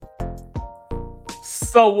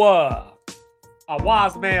So, a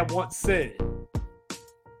wise man once said,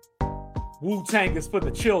 Wu-Tang is for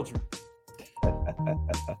the children.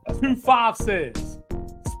 2-5 says,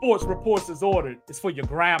 Sports Reports is ordered. It's for your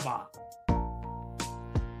grandma. You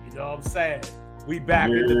know what I'm saying? We back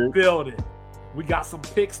in the building. We got some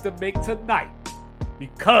picks to make tonight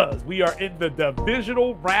because we are in the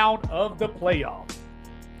divisional round of the playoffs.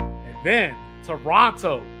 And then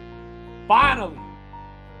Toronto finally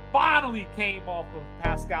came off of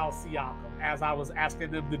Pascal Siakam, as I was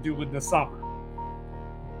asking them to do in the summer.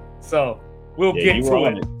 So we'll get to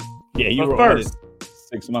it. Yeah, you were first on it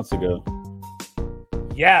 6 months ago.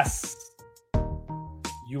 Yes.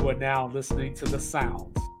 You are now listening to the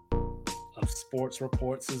sounds of Sports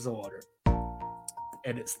Reports is ordered.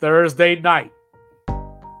 And it's Thursday night.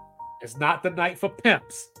 It's not the night for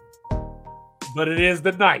pimps, but it is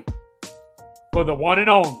the night for the one and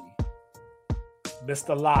only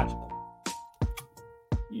Mr. Logical.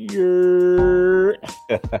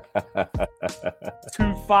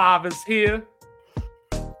 2-5 is here.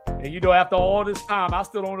 And after all this time, I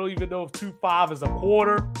still don't even know if 2-5 is a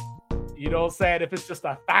quarter. You know what I'm saying? If it's just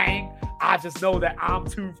a thing, I just know that I'm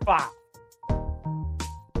 2-5.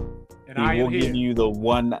 And he will give you the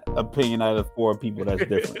one opinion out of 4 people that's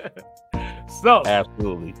different. So,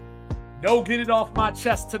 absolutely. No, get it off my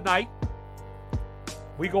chest tonight.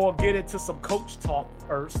 We're going to get into some coach talk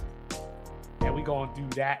first. And we're going to do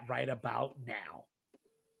that right about now.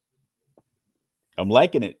 I'm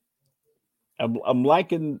liking it. I'm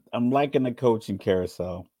liking the coaching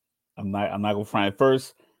carousel. I'm not gonna front. At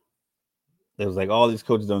first, it was like all these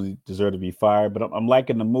coaches don't deserve to be fired, but I'm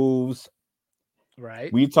liking the moves.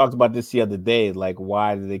 Right. We talked about this the other day. Like,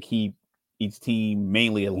 why do they keep each team,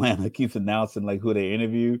 mainly Atlanta, keeps announcing like who they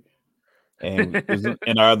interview? And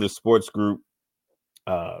in our other sports group,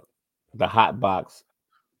 the Hot Box.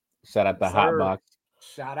 Shout out the Hot Box.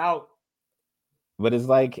 Shout out. But it's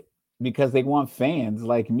like because they want fans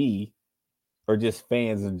like me, or just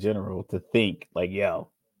fans in general, to think like,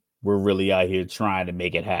 yo, we're really out here trying to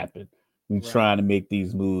make it happen. We're trying to make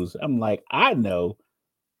these moves. I'm like, I know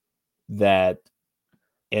that,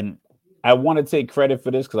 and I want to take credit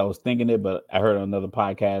for this because I was thinking it, but I heard on another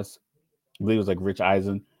podcast, I believe it was like Rich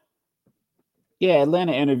Eisen. Yeah,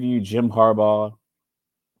 Atlanta interviewed Jim Harbaugh,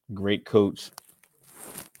 great coach.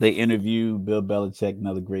 They interviewed Bill Belichick,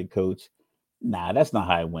 another great coach. Nah, that's not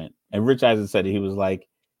how it went. And Rich Eisen said he was like,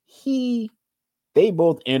 they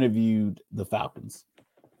both interviewed the Falcons.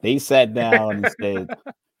 They sat down and said,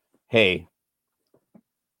 hey,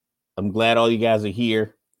 I'm glad all you guys are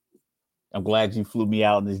here. I'm glad you flew me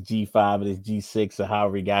out in this G5 or this G6 or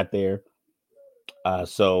however he got there.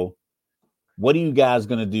 So what are you guys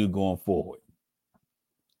going to do going forward?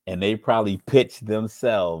 And they probably pitched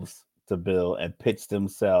themselves to Bill and pitched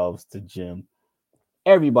themselves to Jim.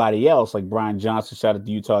 Everybody else, like Brian Johnson, shout out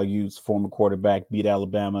to Utah Utes, former quarterback, beat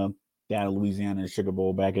Alabama down in Louisiana in the Sugar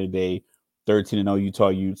Bowl back in the day, 13-0 Utah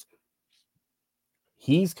Utes.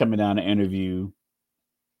 He's coming down to interview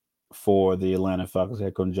for the Atlanta Falcons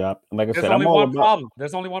head coach job. And like I said, I'm all about.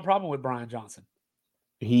 There's only one problem with Brian Johnson.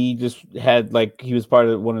 He just had he was part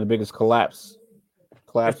of one of the biggest collapses.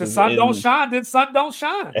 If the sun don't shine, then sun don't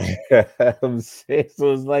shine.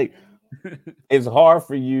 So it's like it's hard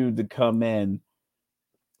for you to come in.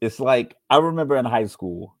 It's like I remember in high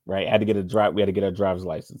school, right? We had to get our driver's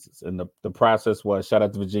licenses, and the process was shout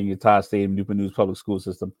out to Virginia, Todd Stadium, Newport News public school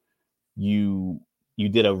system. You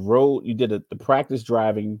did the practice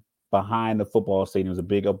driving behind the football stadium. It was a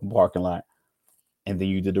big open parking lot. And then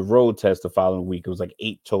you did the road test the following week. It was like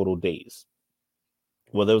 8 total days.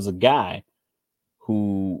 Well, there was a guy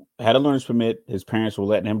who had a learner's permit. His parents were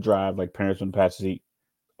letting him drive, like parents in the passenger seat.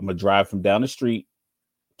 I'm going to drive from down the street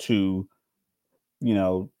to,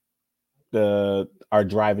 our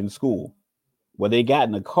driving school. Well, they got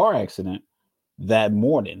in a car accident that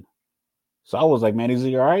morning. So I was like, man, is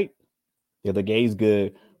he all right? Yeah, the guy's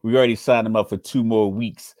good. We already signed him up for 2 more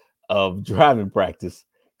weeks of driving practice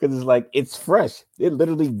because it's like it's fresh. It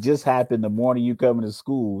literally just happened the morning you come into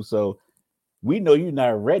school. So we know you're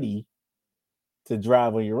not ready to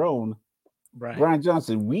drive on your own. Right. Brian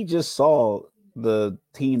Johnson, we just saw the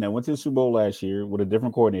team that went to the Super Bowl last year with a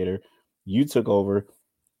different coordinator. You took over,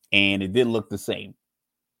 and it didn't look the same.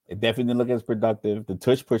 It definitely didn't look as productive. The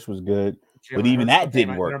tush push was good, but even that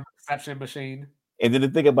didn't work. Reception machine. And then the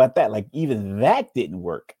thing about that, like even that didn't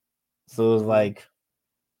work. So it's like,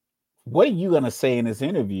 what are you going to say in this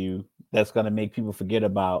interview that's going to make people forget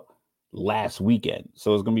about last weekend?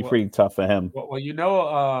 So it's going to be pretty tough for him.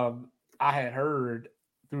 Well, I had heard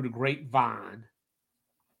through the grapevine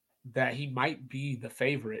that he might be the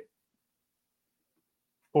favorite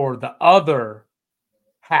for the other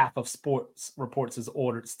half of Sports Reports'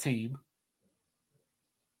 Order's team.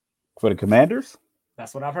 For the Commanders?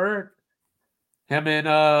 That's what I've heard. Him and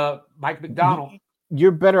Mike McDonald.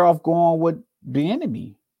 You're better off going with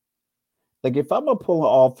Bieniemy. Like, if I'm going to pull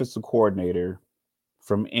an offensive coordinator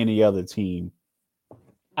from any other team,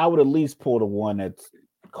 I would at least pull the one that's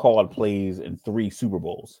called plays in 3 Super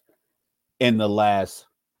Bowls in the last,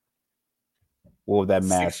 what would that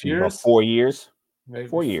math 6 be? About years? 4 years? Maybe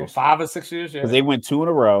 4 years. 5 or 6 years, yeah. Because they went 2 in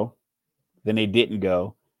a row, then they didn't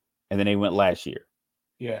go, and then they went last year.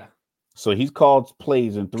 Yeah. So he's called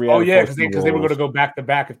plays in 3 out of 4 yeah, because Super they were Bowls. going to go back to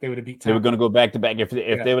back if they would have beat Tampa. They were going to go back to back. If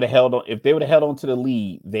they would have held on to the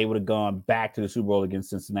lead, they would have gone back to the Super Bowl against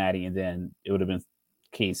Cincinnati, and then it would have been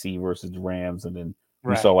KC versus the Rams, and then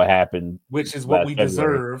we saw what happened, which is what we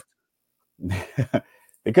deserved.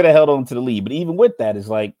 They could have held on to the lead, but even with that, it's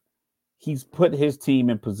like he's put his team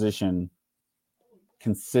in position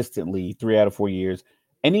consistently 3 out of 4 years,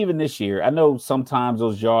 and even this year, I know sometimes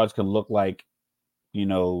those yards can look like,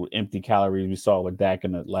 empty calories. We saw with Dak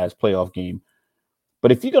in the last playoff game.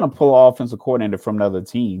 But if you're going to pull an offensive coordinator from another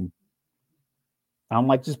team, I'm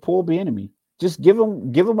like, just pull Bieniemy. Just give him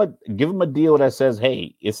a deal that says,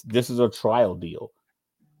 hey, this is a trial deal.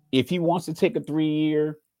 If he wants to take a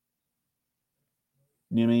 3-year,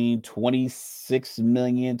 26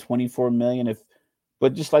 million, 24 million,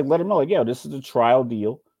 but just like let him know, like, yeah, this is a trial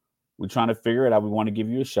deal. We're trying to figure it out. We want to give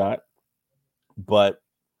you a shot. But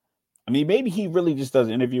maybe he really just does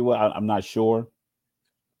interview well. I'm not sure.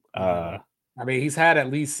 He's had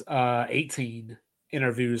at least 18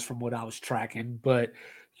 interviews from what I was tracking. But,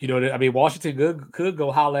 Washington could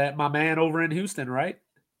go holler at my man over in Houston, right?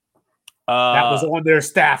 That was on their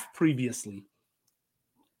staff previously.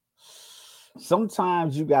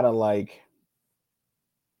 Sometimes you got to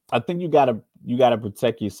I think you got to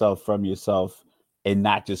protect yourself from yourself and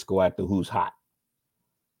not just go after who's hot.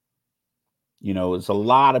 It's a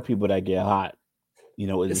lot of people that get hot.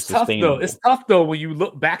 It's tough though. It's tough though when you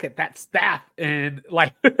look back at that staff and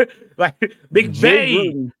like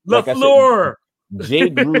McVay, LaFleur. Jay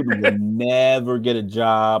Gruden would never get a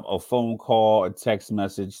job, a phone call, a text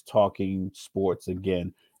message talking sports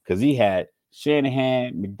again because he had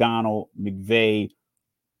Shanahan, McDonald, McVay.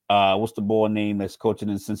 What's the boy name that's coaching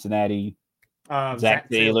in Cincinnati? Zach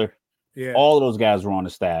Taylor. Yeah, all of those guys were on the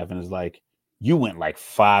staff, and it's like you went like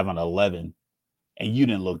 5-11, and you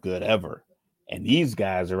didn't look good ever. And these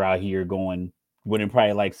guys are out here winning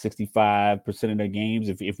probably like 65% of their games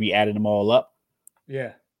if we added them all up.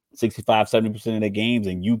 Yeah. 65-70% of their games,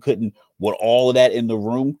 and you couldn't, with all of that in the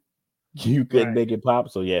room, you couldn't make it pop.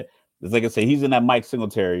 So yeah, it's like I say, he's in that Mike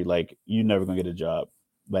Singletary, like you're never gonna get a job.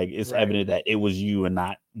 Like it's evident that it was you and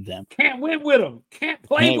not them. Can't win with them. Can't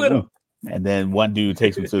play with them. And then one dude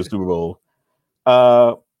takes him to the Super Bowl.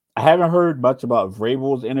 I haven't heard much about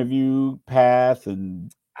Vrabel's interview path,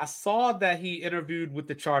 and I saw that he interviewed with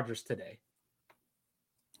the Chargers today.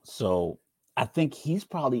 So I think he's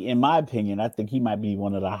probably, in my opinion, I think he might be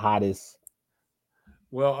one of the hottest.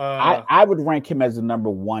 Well, I would rank him as the number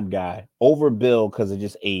 1 guy over Bill because of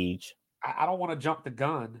just age. I don't want to jump the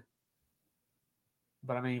gun,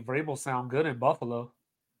 but Vrabel sound good in Buffalo.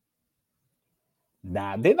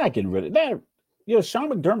 Nah, they're not getting rid of that.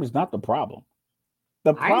 Sean McDermott is not the problem.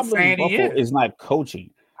 The problem in Buffalo is not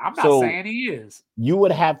coaching. I'm not saying he is. You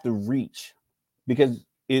would have to reach because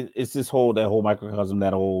it's that whole microcosm,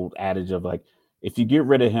 that old adage of like, if you get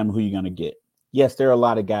rid of him, who are you going to get? Yes, there are a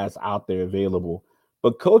lot of guys out there available,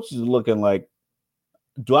 but coaches are looking like,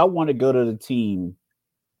 do I want to go to the team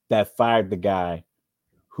that fired the guy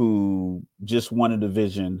who just won a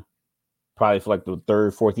division probably for like the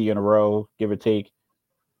 3rd, 4th year in a row, give or take?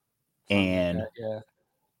 And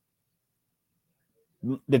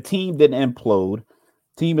the team didn't implode.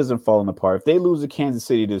 Team isn't falling apart. If they lose to Kansas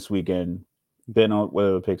City this weekend, then on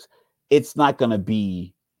whatever picks, it's not going to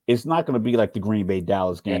be like the Green Bay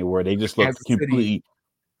Dallas game where they just look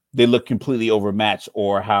completely overmatched,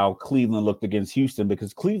 or how Cleveland looked against Houston,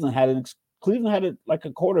 because Cleveland had like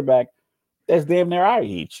a quarterback that's damn near our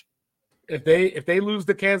age. If they lose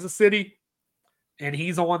to Kansas City and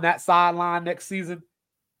he's on that sideline next season,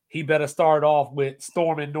 he better start off with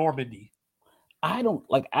storming Normandy. I don't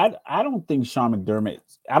think Sean McDermott,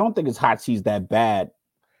 I don't think his hot seat's that bad.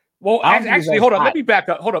 Well, actually, hold on. Let me back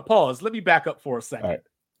up. Hold up, pause. Let me back up for a second. Right.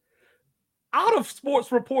 Out of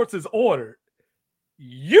Sports Reports' order,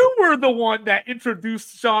 you were the one that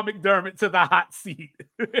introduced Sean McDermott to the hot seat.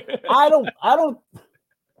 I don't. That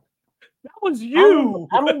was you.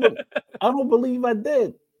 I don't believe I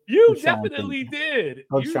did. You definitely did.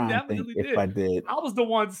 I'm trying to think if I did. I was the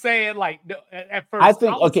one saying, at first. I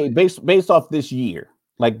think, based off this year,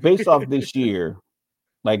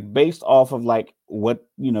 like based off of like what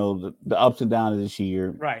the ups and downs of this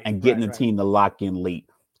year Right, and getting right, the right. team to lock in late.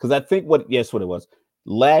 Because I think what it was.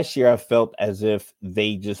 Last year I felt as if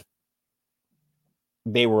they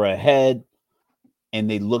were ahead and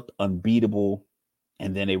they looked unbeatable,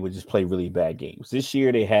 and then they would just play really bad games. This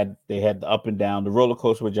year they had the up and down, the roller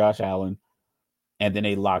coaster with Josh Allen, and then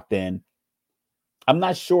they locked in. I'm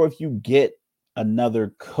not sure if you get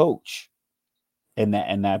another coach in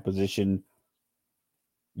that position.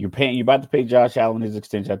 You're about to pay Josh Allen his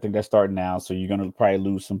extension. I think that's starting now, so you're gonna probably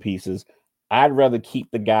lose some pieces. I'd rather keep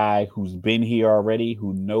the guy who's been here already,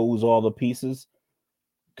 who knows all the pieces,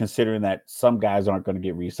 considering that some guys aren't going to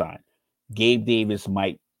get re-signed. Gabe Davis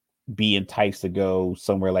might be enticed to go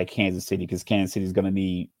somewhere like Kansas City because Kansas City's going to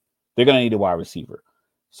need a wide receiver.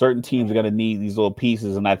 Certain teams are going to need these little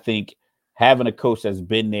pieces, and I think having a coach that's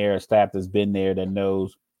been there, a staff that's been there, that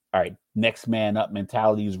knows, all right, next man up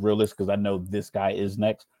mentality is realistic because I know this guy is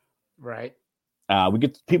next. Right. We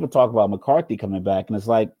get people talk about McCarthy coming back, and it's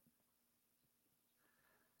like,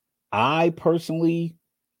 I personally,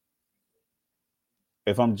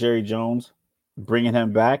 if I'm Jerry Jones, bringing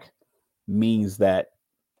him back means that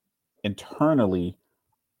internally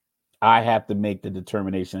I have to make the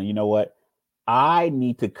determination. You know what? I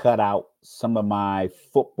need to cut out some of my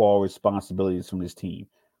football responsibilities from this team.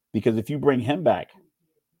 Because if you bring him back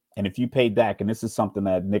and if you pay Dak, and this is something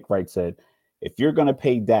that Nick Wright said, if you're going to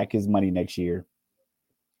pay Dak his money next year,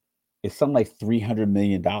 it's something like $300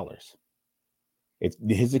 million. It's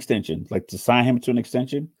his extension, like to sign him to an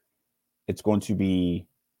extension, it's going to be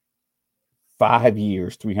 5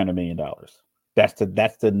 years, $300 million. That's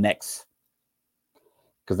the next,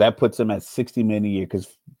 because that puts him at 60 million a year.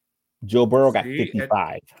 Because Joe Burrow got See, and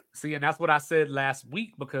 55. and that's what I said last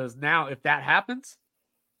week. Because now, if that happens,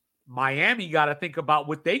 Miami got to think about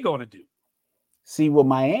what they going to do. See, well,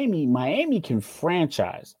 Miami can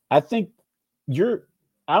franchise. I think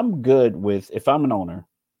I'm good with, if I'm an owner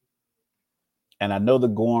and I know the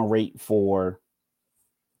going rate for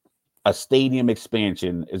a stadium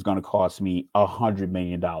expansion is going to cost me $100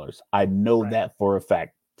 million. I know Right. that for a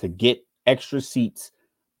fact. To get extra seats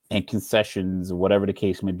and concessions, whatever the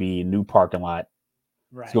case may be, a new parking lot,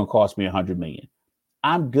 it's Right. going to cost me $100 million.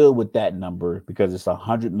 I'm good with that number because it's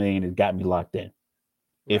 $100 million. It got me locked in.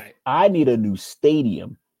 If Right. I need a new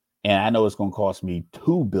stadium and I know it's going to cost me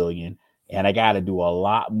 $2 billion and I got to do a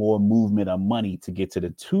lot more movement of money to get to the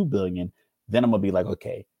 $2 billion, then I'm going to be like,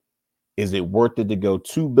 okay, is it worth it to go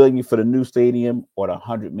 $2 billion for the new stadium or the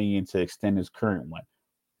 $100 million to extend his current one?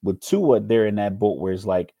 With Tua, they're in that boat where it's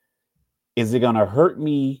like, is it going to hurt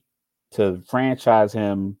me to franchise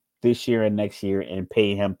him this year and next year and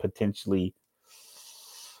pay him potentially,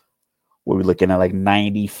 what we're looking at, like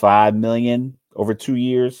 95 million over 2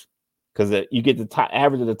 years? Because you get the top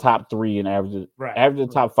average of the top three and average of Right. the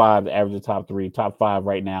top five, the average of the top three. Top five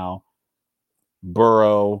right now: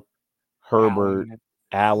 Burrow, Herbert,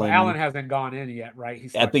 Allen. Well, Allen Allen. hasn't gone in yet, right? He I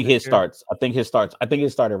starts think this his year. starts. I think his starts. I think it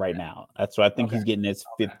started right now. That's what I think Okay. he's getting his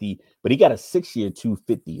Okay. 50, but he got a 6-year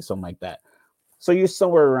 250, something like that. So you're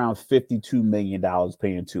somewhere around $52 million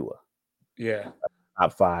paying Tua, Yeah.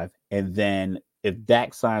 top five. And then if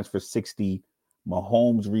Dak signs for 60,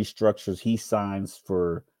 Mahomes restructures,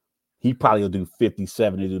 he probably will do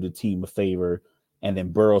 57 to do the team a favor. And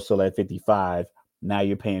then Burrow still at 55. Now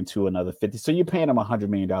you're paying Tua another 50. So you're paying him $100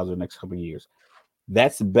 million in the next couple of years.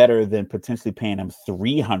 That's better than potentially paying him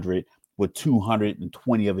 300 with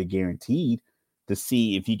 220 of it guaranteed to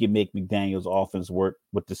see if he can make McDaniel's offense work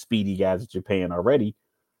with the speedy guys that you're paying already.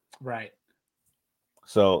 Right.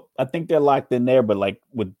 So I think they're locked in there. But like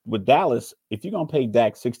with Dallas, if you're gonna pay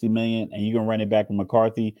Dak 60 million and you're gonna run it back with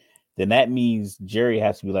McCarthy, then that means Jerry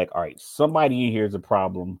has to be like, all right, somebody in here is a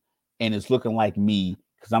problem, and it's looking like me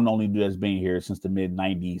because I'm the only dude that's been here since the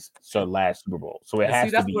mid-90s, so last Super Bowl. So it And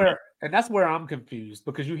see, has to be me. that's where I'm confused,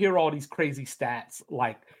 because you hear all these crazy stats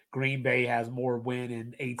like Green Bay has more win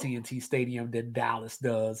in AT&T Stadium than Dallas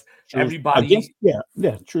does. True. Against, Everybody,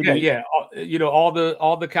 yeah, true. yeah, Nate. yeah, all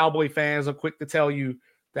the Cowboy fans are quick to tell you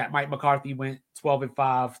that Mike McCarthy went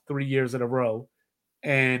 12-5 3 years in a row,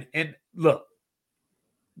 and look,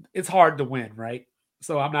 it's hard to win, right?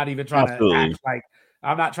 So I'm not even trying to Absolutely. act like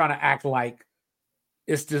I'm not trying to act like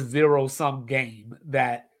it's just zero sum game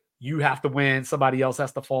that you have to win, somebody else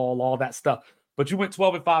has to fall, all that stuff. But you went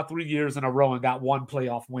 12-5 3 years in a row and got one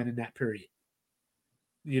playoff win in that period.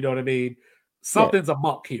 You know what I mean? Yeah, Something's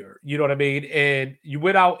amok here. You know what I mean? And you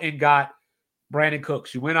went out and got Brandon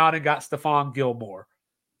Cooks. You went out and got Stephon Gilmore.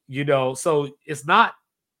 So it's not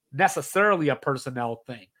necessarily a personnel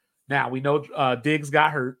thing. Now we know Diggs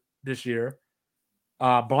got hurt this year.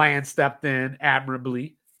 Bland stepped in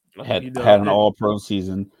admirably. had You had know, an All Pro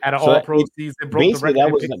season. had an So All-Pro season, broke the basically record that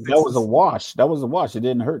in was pick a sixes. wash. That was a wash. It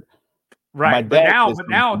didn't hurt. My Right, but dad now, said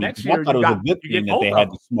something to me next because I year thought it was a good you thing get that both they of had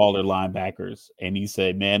them. the smaller linebackers, and he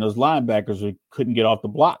said, "Man, those linebackers couldn't get off the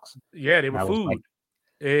blocks." Yeah, they And were I was like,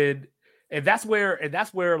 food, and that's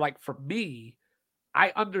where like for me,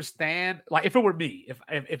 I understand. Like if it were me,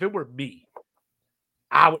 if it were me,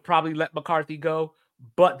 I would probably let McCarthy go.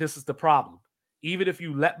 But this is the problem. Even if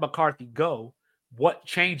you let McCarthy go, what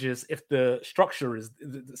changes if the structure is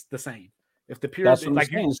the same? If the "That's pyramid, what I'm like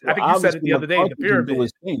saying." I So think you said it obviously the other day, the McCarthy can do pyramid.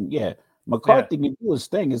 his thing. Yeah, Yeah, McCarthy can do his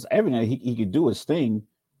thing. It's evident he could do his thing.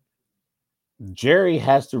 Jerry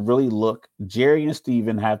has to really look. Jerry and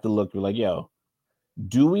Steven have to look like, yo,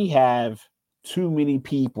 do we have too many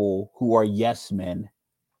people who are yes men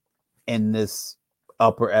in this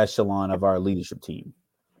upper echelon of our leadership team?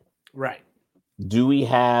 right. Do we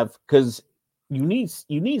have, because you need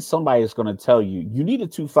somebody that's going to tell you need a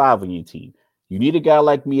 2-5 on your team. You need a guy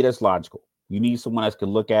like me that's logical. You need someone that can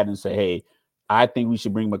look at it and say, hey, I think we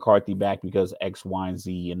should bring McCarthy back because X, Y, and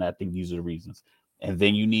Z, and I think these are the reasons. And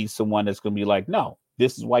then you need someone that's going to be like, no,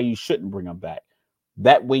 this is why you shouldn't bring him back.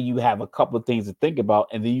 That way you have a couple of things to think about,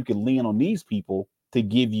 and then you can lean on these people to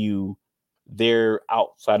give you their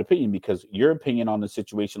outside opinion, because your opinion on the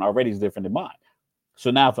situation already is different than mine. So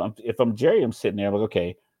now if I'm Jerry, I'm sitting there, I'm like,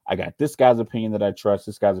 okay, I got this guy's opinion that I trust,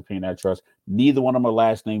 this guy's opinion that I trust. Neither one of them are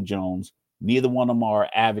last name Jones. Neither one of them are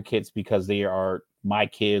advocates because they are my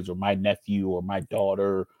kids or my nephew or my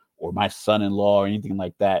daughter or my son-in-law or anything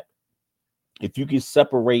like that. If you can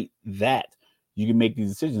separate that, you can make these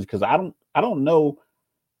decisions. Because I don't know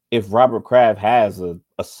if Robert Kraft has a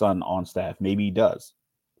son on staff. Maybe he does,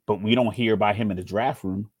 but we don't hear about him in the draft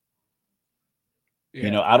room.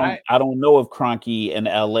 Yeah, I don't know if Kroenke and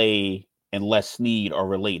LA and Les Snead are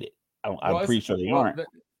related. I'm well, pretty sure they well, aren't. the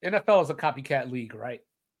NFL is a copycat league, right?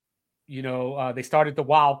 They started the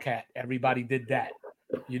Wildcat. Everybody did that.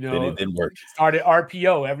 Then it didn't work. Started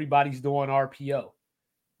RPO. Everybody's doing RPO.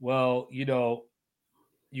 Well,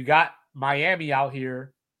 you got Miami out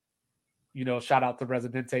here. Shout out to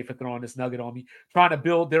Residente for throwing this nugget on me, trying to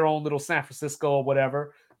build their own little San Francisco or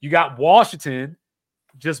whatever. You got Washington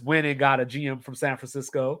just went and got a GM from San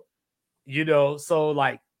Francisco. So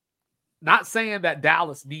like, not saying that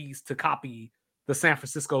Dallas needs to copy the San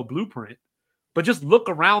Francisco blueprint, but just look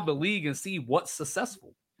around the league and see what's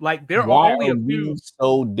successful. Like there are Why only are a we few.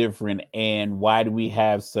 so different? And why do we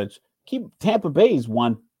have such Tampa Bay's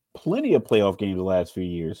won plenty of playoff games the last few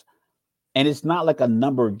years? And it's not like a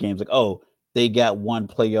number of games, like, oh, they got one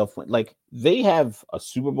playoff win. Like they have a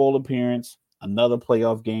Super Bowl appearance, another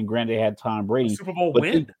playoff game. Granted, they had Tom A Brady, Super Bowl but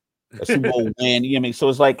win. a Super Bowl win. You know what I mean? So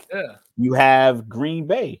it's like Yeah. you have Green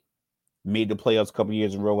Bay made the playoffs a couple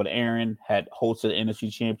years in a row with Aaron, had hosted the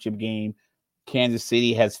NFC Championship game. Kansas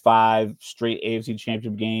City has 5 straight AFC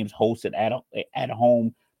Championship games hosted at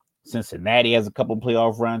home. Cincinnati has a couple of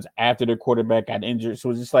playoff runs after their quarterback got injured.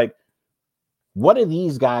 So it's just like, what are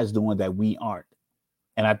these guys doing that we aren't?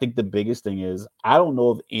 And I think the biggest thing is, I don't know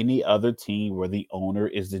of any other team where the owner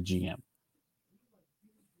is the GM.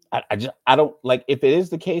 I don't, like, if it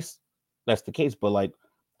is the case, that's the case. But like,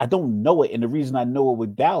 I don't know it. And the reason I know it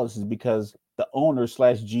with Dallas is because the owner /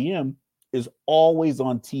 GM is always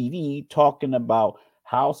on TV talking about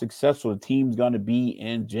how successful the team's going to be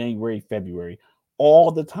in January, February,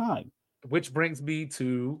 all the time. Which brings me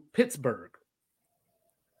to Pittsburgh.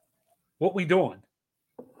 What we doing?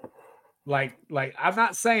 Like I'm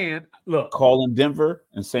not saying, look, Calling Denver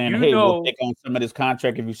and saying, you hey, we'll know, take on some of this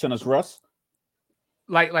contract if you send us Russ.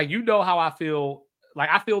 like how I feel. Like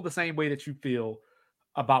I feel the same way that you feel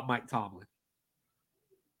about Mike Tomlin.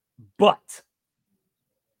 But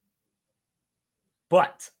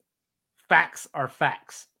facts are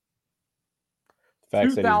facts.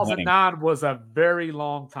 Facts that he's winning. 2009 was a very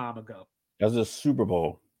long time ago. That was a Super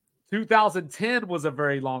Bowl. 2010 was a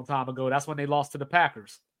very long time ago. That's when they lost to the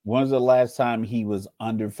Packers. When was the last time he was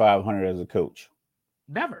under 500 as a coach?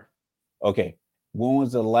 Never. Okay. When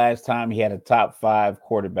was the last time he had a top 5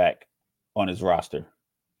 quarterback on his roster?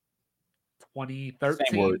 2013.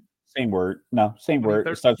 Same word. Same word. No, same word.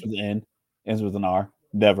 It starts with an N, ends with an R.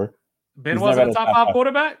 Never. Ben He's wasn't never a had top 5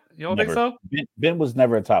 quarterback? You don't Never. think so? Ben was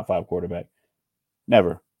never a top 5 quarterback.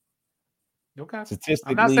 Never. Okay.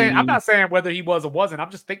 Statistically, I'm not saying whether he was or wasn't.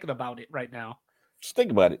 I'm just thinking about it right now. Just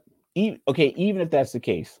think about it. Even if that's the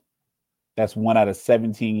case, that's 1 out of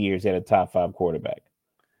 17 years he had a top 5 quarterback.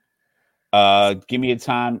 Give me a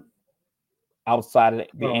time outside of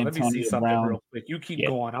the Let me see Antonio something Brown. real quick. You keep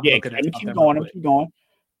going. I'm Yeah, looking at something keep real going. quick. Keep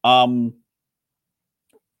going.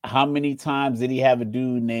 How many times did he have a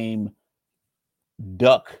dude named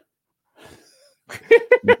Duck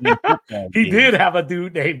He did have a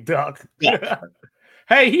dude named Duck.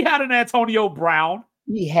 Hey, he had an Antonio Brown.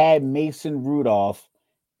 He had Mason Rudolph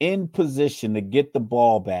in position to get the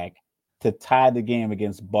ball back to tie the game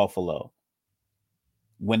against Buffalo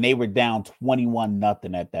when they were down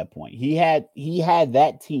 21-0 at that point. He had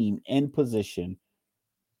that team in position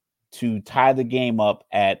to tie the game up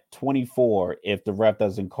at 24 if the ref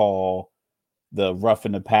doesn't call the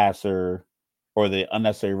roughing the passer or the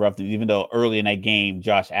unnecessary roughness, even though early in that game,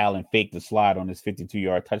 Josh Allen faked the slide on his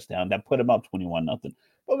 52-yard touchdown. That put him up 21-0. But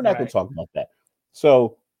we're not going to talk about that.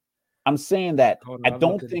 So I'm saying that I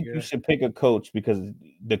don't think you should pick a coach because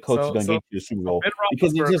the coach is going to get you a Super Bowl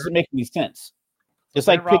because it doesn't make any sense. It's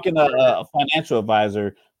like picking a financial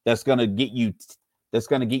advisor that's going to get you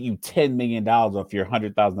 $10 million off your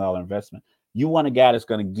 $100,000 investment. You want a guy that's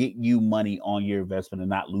going to get you money on your investment and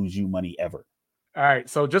not lose you money ever. All right.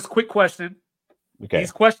 So just a quick question. Okay.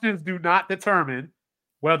 These questions do not determine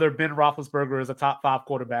whether Ben Roethlisberger is a top 5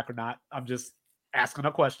 quarterback or not. I'm just asking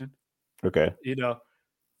a question. Okay.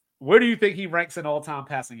 Where do you think he ranks in all-time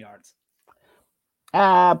passing yards?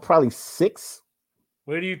 Probably 6.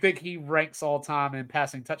 Where do you think he ranks all-time in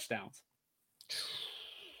passing touchdowns?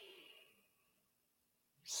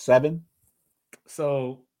 7.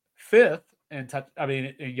 So 5th in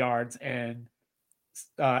in yards and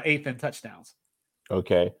 8th in touchdowns.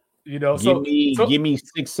 Okay. Give me 6th,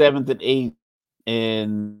 7th, and 8th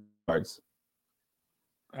in yards.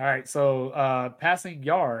 All right. So passing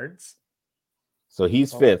yards. So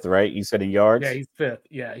he's 5th, right? You said in yards? Yeah, he's 5th.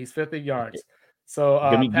 Yeah, he's 5th in yards. Okay. So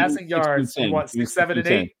passing yards, you want 6, 7, and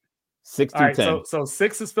 8? 6 through 10. So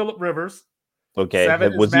 6 is Phillip Rivers. Okay.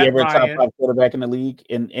 7 was he ever a top 5 quarterback in the league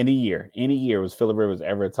in any year? Any year was Phillip Rivers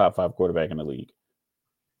ever a top 5 quarterback in the league?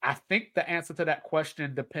 I think the answer to that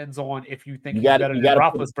question depends on if you think he's better than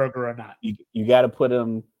Roethlisberger or not. You got to put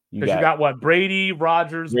him. Because you got what? Brady,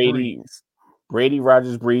 Rodgers, Brees. Brady,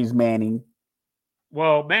 Rodgers, Brees, Manning.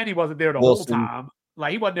 Well, Manning wasn't there the whole time.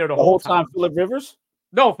 Like he wasn't there the whole time. Phillip Rivers?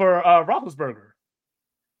 No, for Roethlisberger.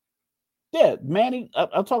 Yeah, Manning.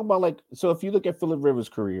 I'm talking about so if you look at Phillip Rivers'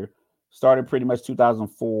 career, started pretty much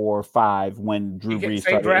 2004-05 when Drew Brees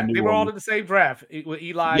started. They were all in the same draft with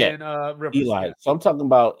Eli and Rivers. Eli. Yeah. So I'm talking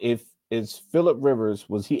about if Phillip Rivers,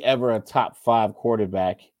 was he ever a top 5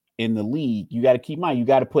 quarterback in the league? You got to keep in mind, you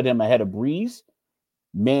got to put him ahead of Brees,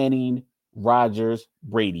 Manning, Rodgers,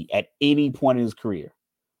 Brady at any point in his career.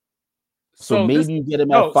 So maybe you get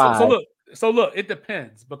him at 5. So look, it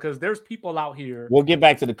depends because there's people out here. We'll get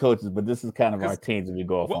back to the coaches, but this is kind of our tangent we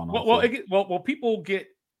go off on. Well, people get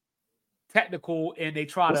technical and they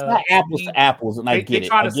try to not apples to apples, and I get it. They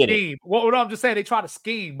try to scheme. Well, I'm just saying they try to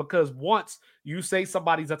scheme because once you say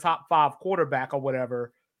somebody's a top 5 quarterback or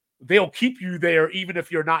whatever, they'll keep you there even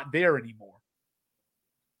if you're not there anymore.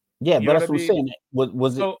 Yeah, but that's what I'm saying.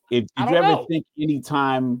 Was it? Did you ever think any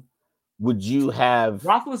time would you have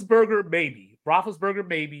Roethlisberger? Maybe.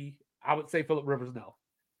 I would say Phillip Rivers. No.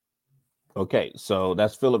 Okay, so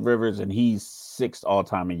that's Phillip Rivers, and he's 6th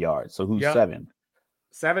all-time in yards. So who's 7?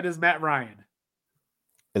 7 is Matt Ryan.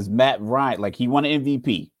 Is Matt Ryan, he won an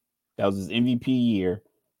MVP. That was his MVP year.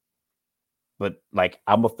 But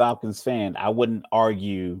I'm a Falcons fan. I wouldn't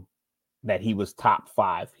argue that he was top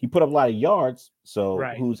 5. He put up a lot of yards. So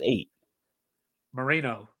who's 8?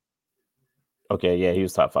 Marino. Okay, yeah, he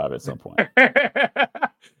was top 5 at some point.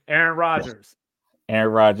 Aaron Rodgers.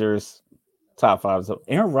 Aaron Rodgers, top 5. So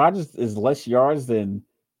Aaron Rodgers is less yards than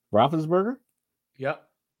Roethlisberger? Yep.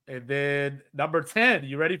 And then number 10,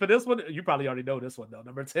 you ready for this one? You probably already know this one, though.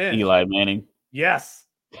 Number 10. Eli Manning. Yes.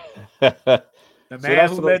 The man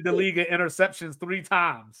who led the league in interceptions 3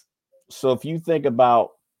 times. So if you think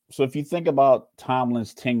about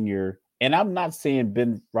Tomlin's tenure, and I'm not saying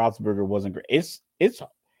Ben Roethlisberger wasn't great. It's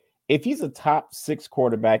if he's a top 6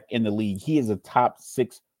 quarterback in the league, he is a top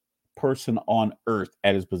 6 person on earth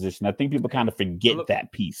at his position. I think people kind of forget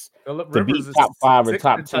that piece. Phillip to Rivers be top 5 or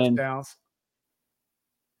top 10. Touchdowns.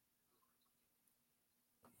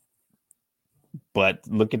 But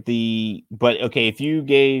okay, if you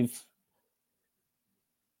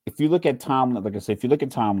look at Tomlin, like I said, and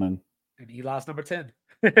Eli's number 10.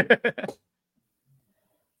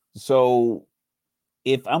 So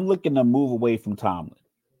if I'm looking to move away from Tomlin,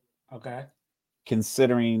 okay,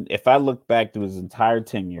 considering if I look back to his entire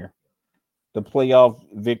tenure, the playoff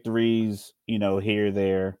victories, here,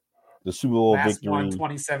 there, the Super Bowl victory, one,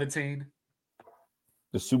 2017,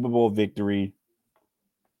 the Super Bowl victory.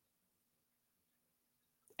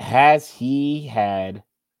 Has he had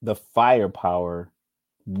the firepower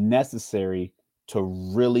necessary to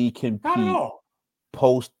really compete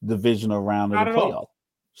post-divisional round of the playoff?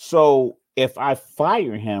 So if I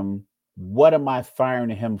fire him, what am I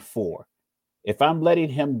firing him for? If I'm letting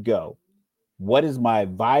him go, what is my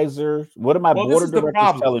advisor? What are my Well, this board of is the directors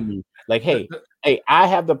problem. telling me? Like, The- hey, the- I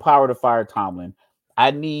have the power to fire Tomlin.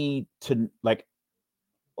 I need to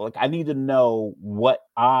I need to know what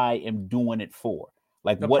I am doing it for.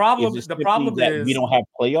 Like, The what is problem it the simply problem that we is don't have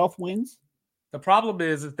playoff wins? the problem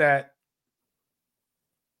is that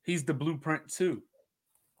he's the blueprint too.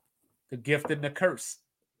 The gift and the curse.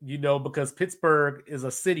 Because Pittsburgh is a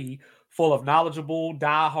city full of knowledgeable,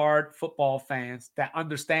 diehard football fans that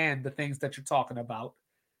understand the things that you're talking about.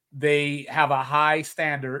 They have a high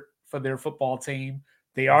standard for their football team.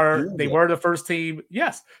 They Do they? were the first team.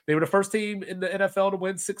 Yes, they were the first team in the NFL to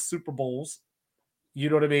win 6 Super Bowls. You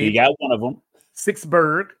know what I He mean? got one of them.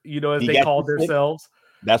 Sixburg, as He they got called the six. themselves.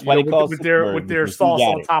 That's why they call With their Pittsburgh, because he sauce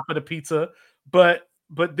got on it. top of the pizza. But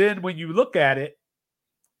then when you look at it,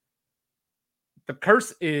 the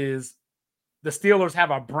curse is the Steelers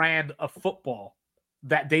have a brand of football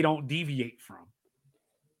that they don't deviate from.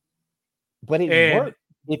 But it And worked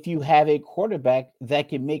if you have a quarterback that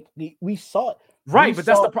can make. We saw it. right, We but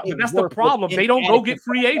that's saw the it that's the work with problem. They don't go inadequate get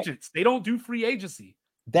free quarterbacks. agents. They don't do free agency.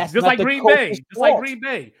 That's Just not like the Green coach's Bay. Just like fault. Green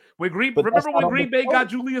Bay. But that's Remember not when on the Green Bay got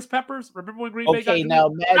coach. Julius Peppers? Remember when Green Bay got Okay, Julius?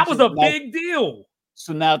 now That was imagine. a big deal.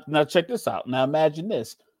 So now check this out. Now imagine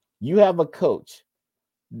this: you have a coach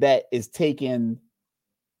that is taking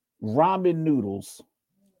ramen noodles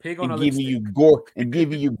Pig on a and lipstick.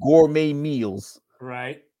 giving you gourmet meals,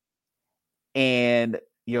 Right. and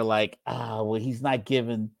you're like, well, he's not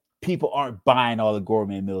giving. People aren't buying all the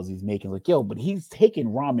gourmet meals he's making. Like, yo, but he's taking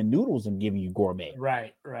ramen noodles and giving you gourmet.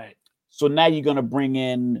 Right. Right. So now you're gonna bring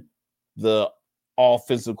in the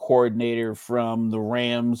offensive coordinator from the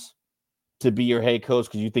Rams to be your head coach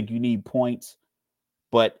because you think you need points,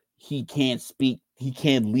 but he can't speak, he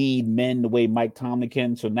can't lead men the way Mike Tomlin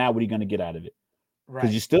can. So now what are you going to get out of it? Because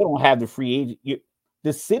Right. you still don't have the free agent.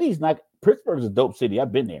 The city's not. Pittsburgh's a dope city.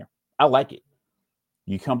 I've been there. I like it.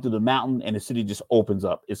 You come to the mountain and the city just opens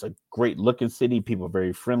up. It's a great looking city. People are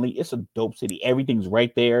very friendly. It's a dope city. Everything's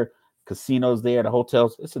right there. Casinos there, the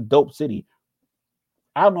hotels. It's a dope city.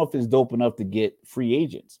 I don't know if it's dope enough to get free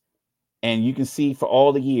agents. And you can see for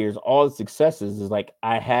all the years, all the successes is like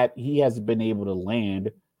he hasn't been able to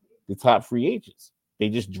land the top free agents. They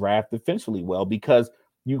just draft defensively well because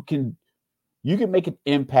you can make an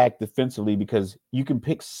impact defensively because you can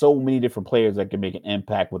pick so many different players that can make an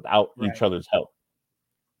impact without each Right. other's help.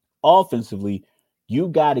 Offensively, you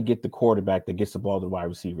got to get the quarterback that gets the ball to the wide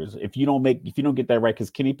receivers. If you don't get that right,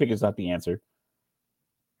 because Kenny Pickett's not the answer.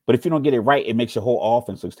 But if you don't get it right, it makes your whole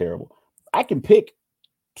offense look terrible. I can pick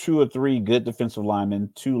 2 or 3 good defensive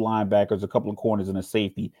linemen, 2 linebackers, a couple of corners, and a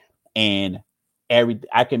safety, and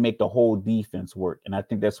I can make the whole defense work. And I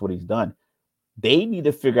think that's what he's done. They need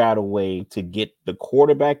to figure out a way to get the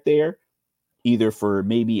quarterback there, either for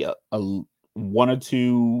maybe a 1 or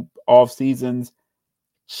 2 off seasons,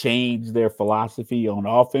 change their philosophy on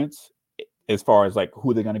offense as far as like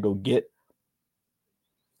who they're going to go get.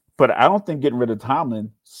 But I don't think getting rid of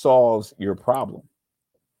Tomlin solves your problem.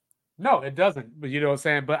 No, it doesn't. But you know what I'm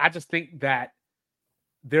saying? But I just think that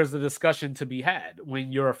there's a discussion to be had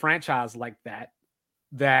when you're a franchise like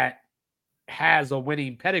that has a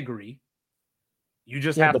winning pedigree. You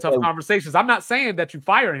just Yeah, have but tough conversations. I'm not saying that you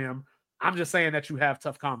fire him. I'm just saying that you have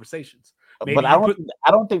tough conversations. Maybe I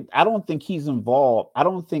don't think he's involved. I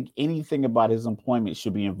don't think anything about his employment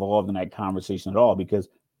should be involved in that conversation at all because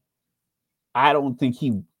I don't think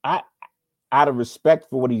out of respect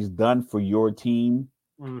for what he's done for your team,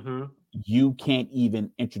 you can't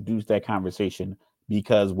even introduce that conversation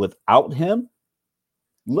because without him,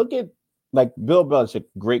 look at like Bill Belichick,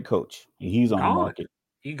 great coach. He's on the gone. market.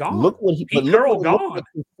 He gone. Look what he Pete looked Carroll like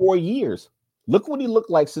in 4 years. Look what he looked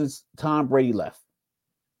like since Tom Brady left.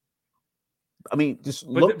 I mean, just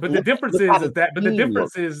look. But the difference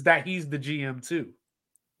is that he's the GM too.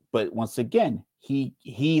 But once again,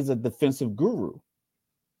 he's a defensive guru.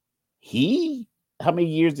 How many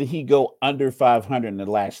years did he go under 500 in the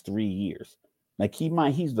last 3 years? Like he's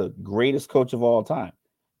the greatest coach of all time.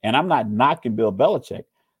 And I'm not knocking Bill Belichick,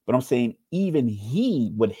 but I'm saying even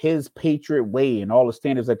he, with his Patriot way and all the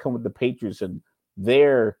standards that come with the Patriots and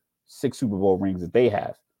their 6 Super Bowl rings that they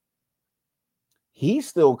have, he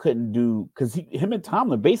still couldn't do because him and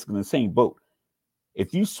Tomlin are basically in the same boat.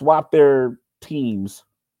 If you swap their teams,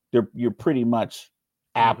 you're pretty much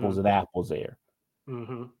apples and apples there.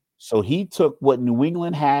 So he took what New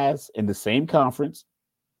England has in the same conference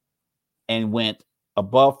and went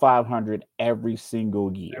above 500 every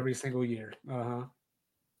single year.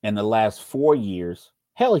 In the last 4 years,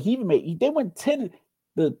 hell, they went 10.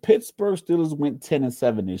 The Pittsburgh Steelers went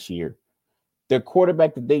 10-7 this year. their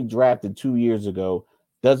quarterback that they drafted 2 years ago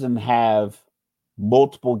doesn't have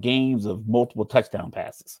multiple games of multiple touchdown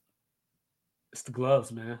passes. It's the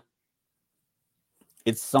gloves, man.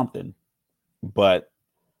 It's something. But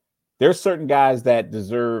there's certain guys that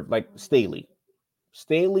deserve, like Staley.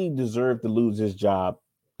 Staley deserved to lose his job.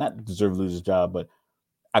 Not deserve to lose his job, but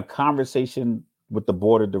a conversation with the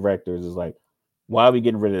board of directors is like, why are we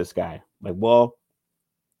getting rid of this guy? Like, well,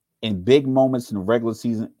 in big moments in regular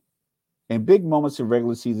season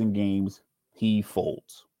games, he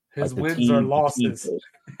folds. His Like the wins are losses.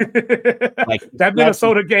 Like that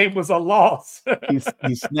Minnesota game was a loss. he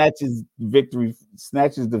snatches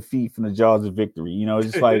defeat from the jaws of victory. You know,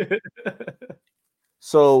 it's just like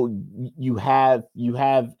so you have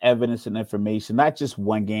evidence and information, not just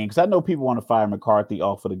one game. Because I know people want to fire McCarthy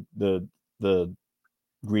off of the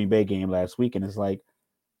Green Bay game last week, and it's like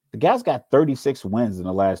the guy's got 36 wins in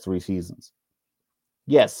the last 3 seasons.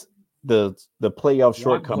 Yes, the playoff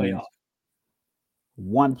shortcomings.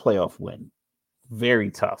 One playoff win. Very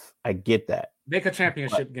tough. I get that. Make a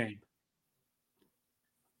championship game.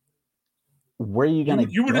 Where are you going to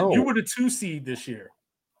go? You were the 2 seed this year.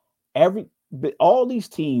 All these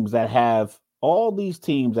teams that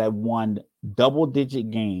won double-digit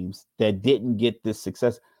games that didn't get this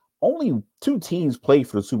success. Only 2 teams played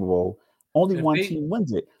for the Super Bowl. Only one team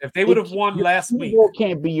wins it. If they would have won last week, Super Bowl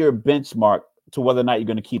can't be your benchmark to whether or not you're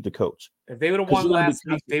going to keep the coach. If they would have won last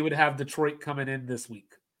week, they would have Detroit coming in this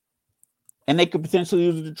week. And they could potentially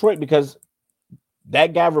lose to Detroit because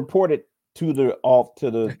that guy reported to the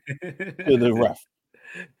ref.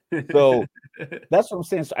 So that's what I'm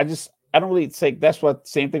saying. So I don't really say that's what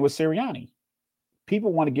same thing with Sirianni.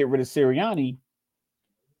 People want to get rid of Sirianni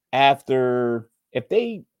after if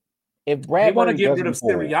Bradbury want to get rid of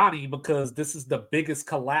Sirianni because this is the biggest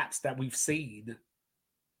collapse that we've seen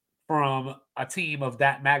from a team of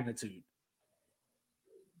that magnitude.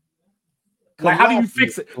 Like, how do you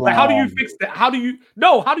fix it? Like, how do you fix that? How do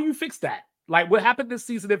you fix that? Like, what happened this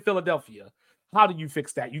season in Philadelphia? How do you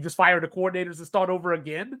fix that? You just fire the coordinators and start over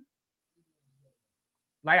again?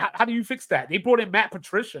 Like, how do you fix that? They brought in Matt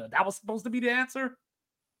Patricia. That was supposed to be the answer?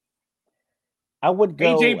 I would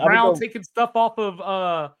go. AJ Brown taking stuff off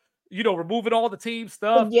of, removing all the team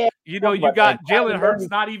stuff. Yeah, you got Jalen Hurts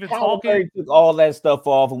not even talking. Murray took all that stuff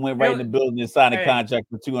off and went right in the building and signed a contract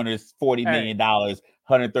for $240 million,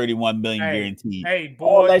 $131 million guaranteed. Hey,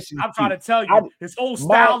 boy, I'm trying to tell you, his whole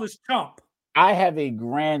style is chump. I have a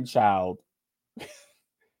grandchild,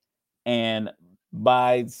 and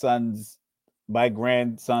my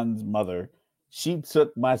grandson's mother, she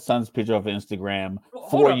took my son's picture off Instagram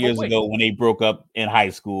 4 years ago when they broke up in high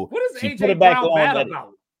school. What is AJ Brown mad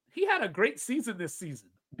about? He had a great season this season.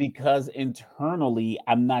 Because internally,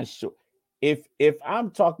 I'm not sure. If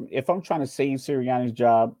I'm trying to save Sirianni's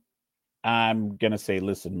job, I'm gonna say,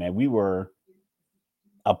 listen, man, we were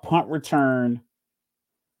a punt return,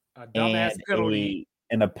 a dumbass penalty,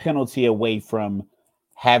 and a penalty away from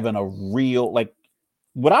having a real, like,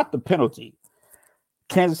 without the penalty,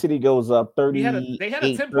 Kansas City goes up 30. They had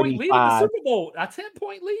a 10-point lead in the Super Bowl. A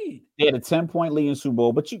 10-point lead. They had a 10-point lead in the Super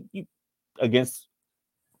Bowl, but you against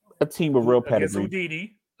a team with real pedigree. Against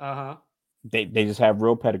Houdini. They just have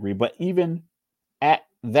real pedigree. But even at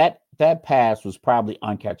that pass was probably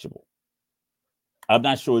uncatchable. I'm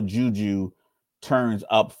not sure Juju turns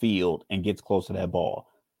upfield and gets close to that ball.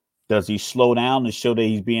 Does he slow down to show that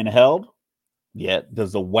he's being held? Yeah.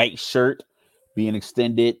 Does the white shirt being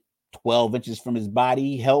extended 12 inches from his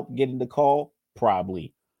body help getting the call?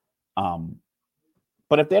 Probably.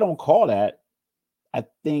 But if they don't call that, I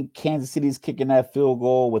think Kansas City's kicking that field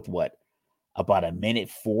goal with about a minute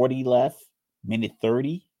 40 left, minute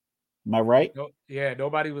 30. Am I right? No, yeah,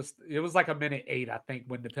 nobody was. It was like a minute 8, I think,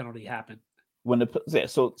 when the penalty happened.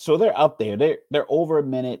 So they're up there. They're over a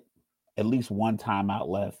minute, at least one timeout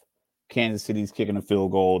left. Kansas City's kicking a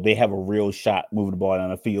field goal. They have a real shot moving the ball down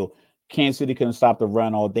the field. Kansas City couldn't stop the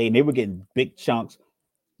run all day, and they were getting big chunks.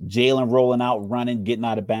 Jalen rolling out, running, getting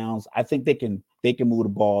out of bounds. I think they can move the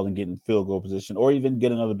ball and get in field goal position, or even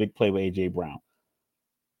get another big play with AJ Brown.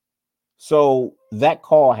 So that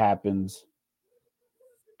call happens.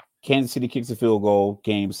 Kansas City kicks a field goal.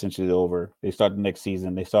 Game essentially over. They start the next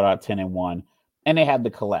season. They start out 10-1, and they have the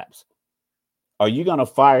collapse. Are you going to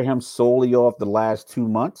fire him solely off the last 2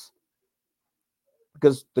 months?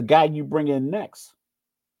 Because the guy you bring in next,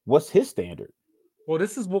 what's his standard? Well,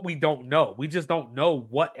 this is what we don't know. We just don't know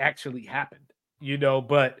what actually happened,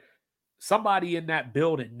 but somebody in that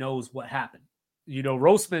building knows what happened.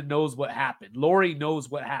 Roseman knows what happened. Lori knows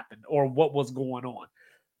what happened or what was going on.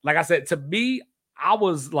 Like I said, to me, I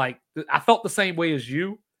was like, I felt the same way as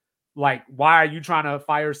you. Like, why are you trying to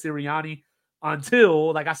fire Sirianni?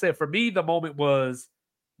 until, like I said, for me, the moment was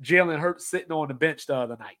Jalen Hurts sitting on the bench the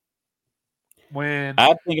other night. When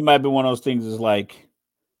I think it might be one of those things is like,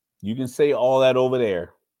 you can say all that over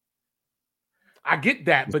there. I get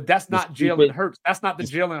that, but that's not Jalen Hurts. That's not the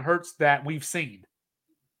Jalen Hurts that we've seen.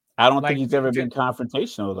 I don't think he's ever been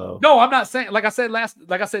confrontational, though. No, I'm not saying, like I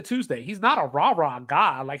said Tuesday, he's not a rah-rah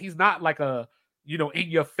guy. Like, he's not like a, in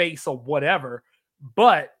your face or whatever.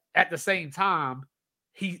 But at the same time,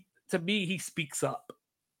 to me, he speaks up.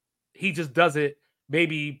 He just does it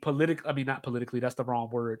maybe not politically, that's the wrong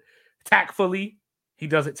word. Tactfully. He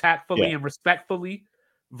does it tactfully and respectfully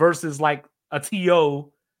versus like a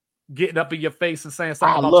TO getting up in your face and saying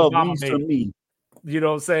something about your mama made. You know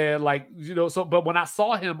what I'm saying? Like, but when I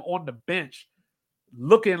saw him on the bench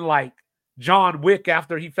looking like John Wick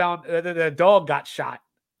after he found the dog got shot,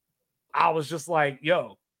 I was just like,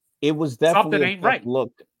 yo, it was definitely something ain't right.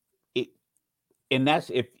 Look, and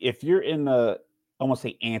that's if you're in the, I won't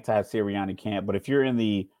say anti-Sirianni camp, but if you're in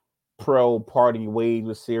the pro parting ways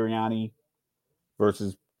with Sirianni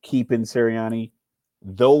versus keeping Sirianni,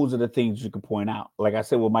 those are the things you can point out. Like I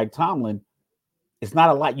said with Mike Tomlin, it's not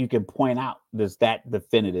a lot you can point out that's that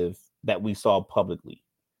definitive that we saw publicly.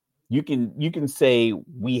 You can say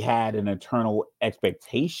we had an eternal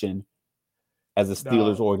expectation as a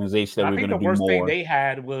Steelers organization that we're going to be more. The worst thing they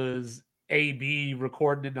had was AB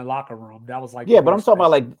recording in the locker room. That was like, yeah, but I'm talking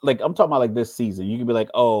about like this season. You can be like,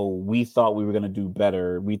 oh, we thought we were going to do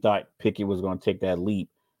better. We thought Pickett was going to take that leap.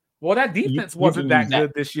 Well, that defense wasn't that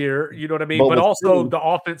good this year. You know what I mean? But also Philly, the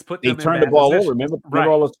offense put them in turned the ball over. Remember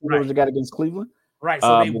all those turnovers they got against Cleveland? Right.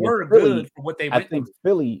 So they were good for what they went through.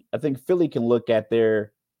 I think Philly can look at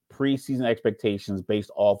their preseason expectations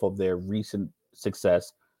based off of their recent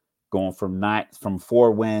success, going from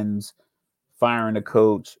 4 wins, firing a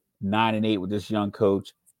coach, 9-8 with this young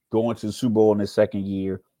coach, going to the Super Bowl in his second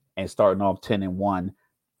year, and starting off 10-1.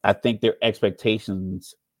 I think their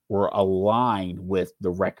expectations were aligned with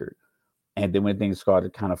the record. And then when things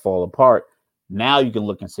started to kind of fall apart, now you can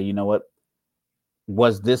look and say, you know what?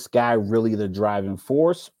 Was this guy really the driving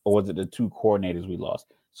force, or was it the 2 coordinators we lost?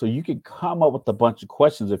 So you can come up with a bunch of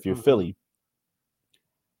questions if you're Philly.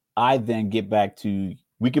 I then get back to,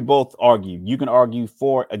 we could both argue. You can argue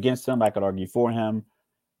against him. I could argue for him.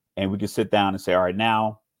 And we can sit down and say, all right,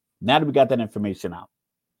 now that we got that information out,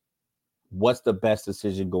 what's the best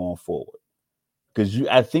decision going forward? Because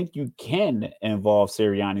I think you can involve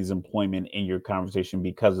Sirianni's employment in your conversation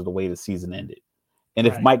because of the way the season ended. And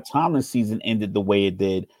if Mike Tomlin's season ended the way it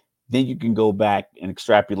did, then you can go back and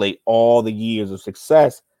extrapolate all the years of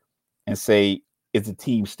success and say, is the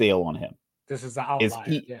team stale on him? This is the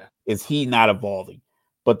outlier. Is he not evolving?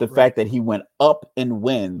 But the fact that he went up in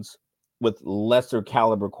wins with lesser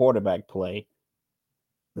caliber quarterback play,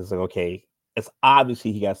 it's like, okay, it's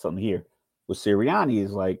obviously he got something here. With Sirianni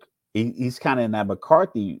is like, he's kind of in that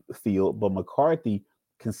McCarthy field, but McCarthy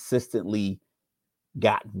consistently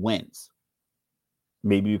got wins.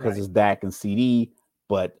 Maybe because it's Dak and CD,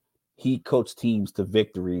 but he coached teams to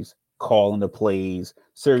victories, calling the plays.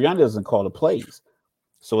 Sirianni doesn't call the plays.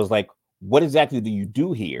 So it's like, what exactly do you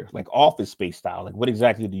do here? Like Office Space style. Like, what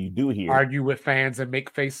exactly do you do here? Argue with fans and make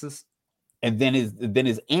faces. And then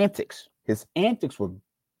his antics. His antics were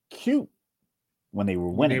cute when they were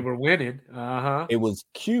winning. It was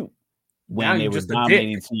cute when they were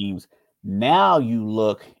dominating teams. Now you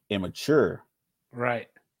look immature. Right.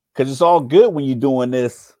 Because it's all good when you're doing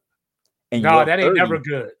this. And no, that ain't never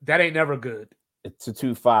good. That ain't never good. It's a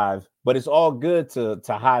 2-5. But it's all good to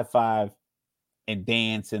high five and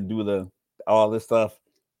dance and do all this stuff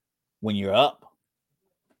when you're up.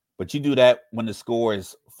 But you do that when the score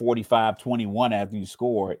is 45-21 after you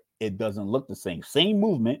score, it doesn't look the same. Same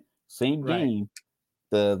movement, same game.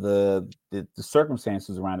 The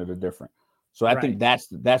circumstances around it are different. So I think that's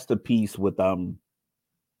the piece with some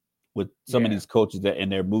of these coaches that in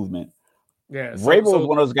their movement. Yeah, Vrabel was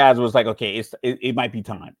one of those guys who was like, okay, it might be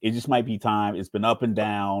time. It just might be time. It's been up and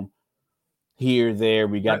down. Here, there,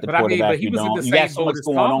 we got the quarterback. But he was in the same boat as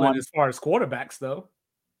Tomlin as far as quarterbacks, though.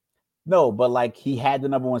 No, but like he had the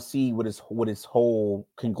number 1 seed with his whole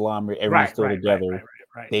conglomerate, everyone's still together.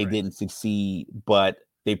 They didn't succeed, but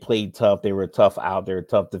they played tough. They were tough out there,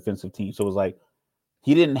 tough defensive team. So it was like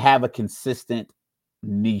he didn't have a consistent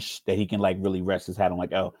niche that he can like really rest his hat on.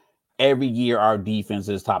 Like, oh, every year our defense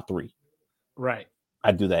is top 3. Right.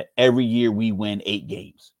 I do that. Every year we win 8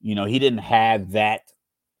 games. You know, he didn't have that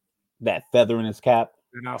feather in his cap.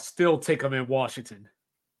 And I'll still take him in Washington.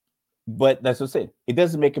 But that's what I'm saying. It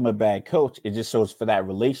doesn't make him a bad coach. It just shows for that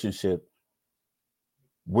relationship,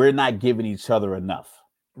 we're not giving each other enough.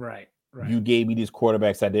 Right. You gave me these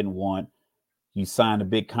quarterbacks I didn't want. You signed a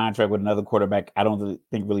big contract with another quarterback. I don't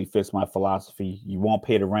think really fits my philosophy. You won't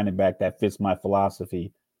pay the running back that fits my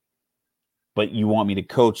philosophy, but you want me to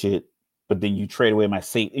coach it. But then you trade away my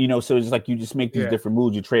safety. So it's like you just make these different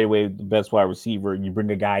moves. You trade away the best wide receiver, and you bring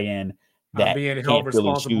a guy in that I'm being held can't really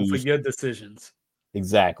responsible for choose. your decisions.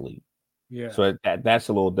 Exactly. Yeah. So that's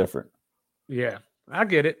a little different. Yeah, I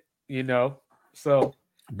get it. So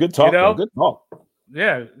good talk, though. Good talk.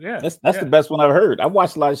 Yeah. That's the best one I've heard. I've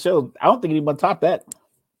watched a lot of shows. I don't think anyone taught that.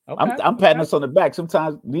 Okay, I'm patting us on the back.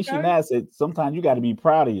 Sometimes Nisha Nass said, sometimes you got to be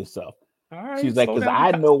proud of yourself. All right, she's like, because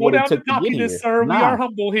I know what it took to get here. Sir. We are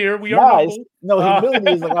humble here. We are humble.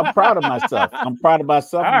 Humility is like, I'm proud of myself. I'm proud of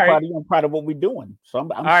myself. I'm proud of you. I'm proud of what we're doing. So I'm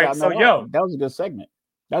shouting that out. That was a good segment.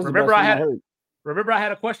 That was the best thing I heard. Remember, I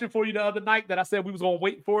had a question for you the other night that I said we was going to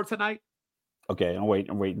wait for tonight? Okay, I'm waiting.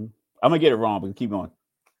 I'm going to get it wrong, but keep going.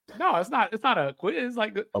 No, it's not a quiz. It's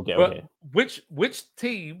like, okay. Which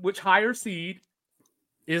team, which higher seed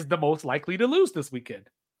is the most likely to lose this weekend?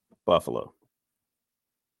 Buffalo.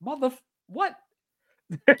 What?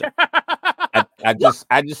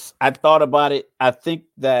 I thought about it. I think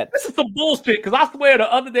that this is some bullshit, because I swear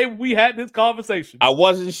the other day when we had this conversation, I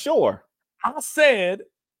wasn't sure. I said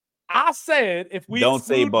if we don't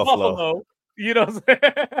say Buffalo, you know what I'm saying?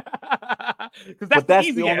 Because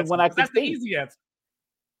that's the only one I can think. The easy answer.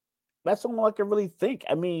 That's the only one I can really think.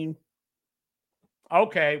 I mean,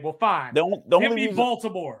 okay, well, fine. Give me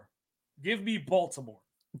Baltimore. Give me Baltimore.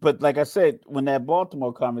 But like I said, when that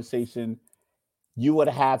Baltimore conversation, you would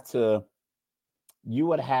have to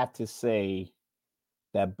say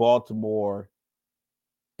that Baltimore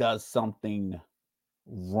does something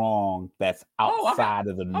wrong that's outside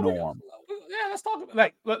of the norm. Yeah, let's talk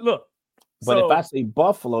about look. But if I say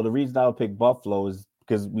Buffalo, the reason I would pick Buffalo is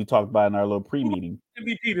because we talked about it in our little pre-meeting.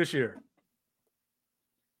 MVP this year.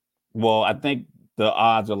 Well, I think the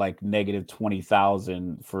odds are like negative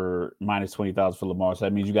 20,000 for minus 20,000 for Lamar. So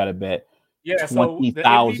that means you got to bet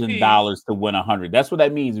 $20,000 to win 100. That's what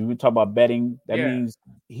that means. If we talk about betting, that means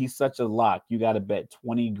he's such a lock. You got to bet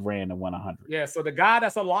 20 grand to win 100. Yeah. So the guy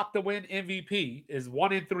that's a lock to win MVP is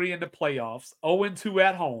 1-3 in the playoffs, 0-2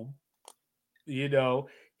 at home.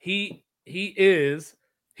 He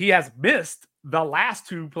has missed the last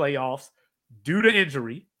 2 playoffs due to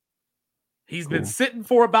injury. He's been sitting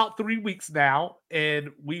for about 3 weeks now, and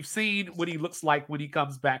we've seen what he looks like when he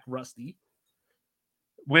comes back rusty.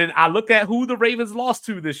 When I look at who the Ravens lost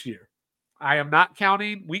to this year, I am not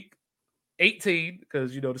counting week 18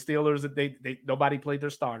 because, the Steelers, they nobody played their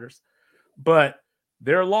starters. But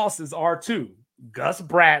their losses are to Gus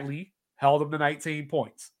Bradley, held them to 19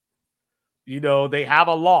 points. They have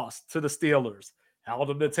a loss to the Steelers, held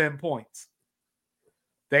them to 10 points.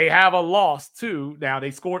 They have a loss too. Now,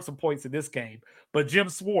 they scored some points in this game, but Jim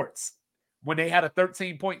Schwartz, when they had a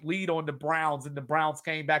 13-point lead on the Browns, and the Browns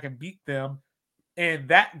came back and beat them, and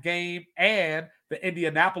that game and the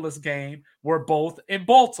Indianapolis game were both in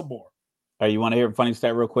Baltimore. All right, you want to hear a funny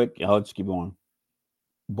stat real quick? I'll let you keep going.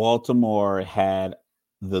 Baltimore had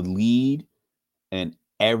the lead in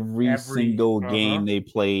every single game they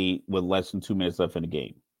played with less than 2 minutes left in the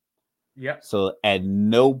game. Yep. So at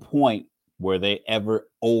no point were they ever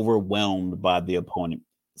overwhelmed by the opponent.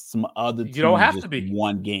 Some other teams just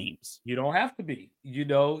won games. You don't have to be.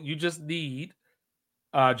 You just need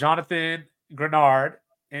Jonathan Grenard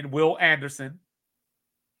and Will Anderson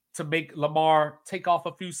to make Lamar take off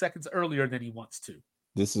a few seconds earlier than he wants to.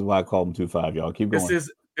 This is why I call him 2-5, y'all. Keep going.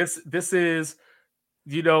 This is,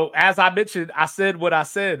 as I mentioned, I said what I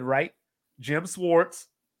said, right? Jim Schwartz,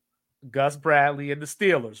 Gus Bradley, and the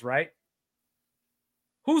Steelers, right?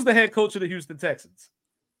 Who's the head coach of the Houston Texans?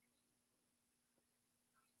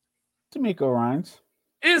 D'Amico Ryans.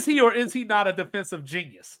 Is he or is he not a defensive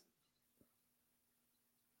genius?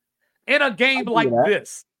 In a game like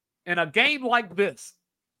this,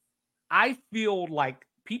 I feel like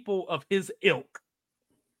people of his ilk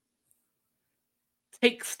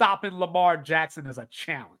take stopping Lamar Jackson as a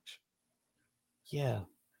challenge. Yeah.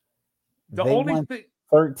 The only thing,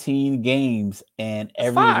 13 games and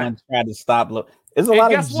everyone tried to stop. There's a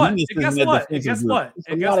lot of geniuses in the defensive group.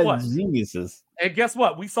 A lot of geniuses. And guess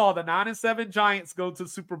what? We saw the 9-7 Giants go to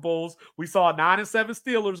Super Bowls. We saw 9-7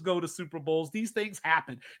 Steelers go to Super Bowls. These things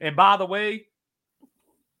happen. And by the way,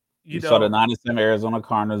 you saw the 9-7 Arizona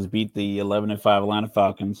Cardinals beat the 11-5 Atlanta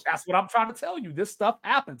Falcons. That's what I'm trying to tell you. This stuff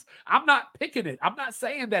happens. I'm not picking it. I'm not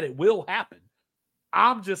saying that it will happen.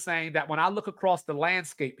 I'm just saying that when I look across the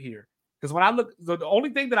landscape here, because when I look, the only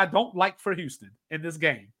thing that I don't like for Houston in this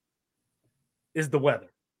game is the weather.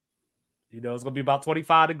 It's going to be about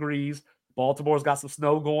 25 degrees. Baltimore's got some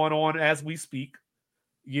snow going on as we speak.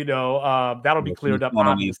 That'll be cleared up,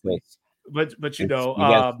 obviously. But you know, we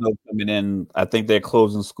got snow coming in. I think they're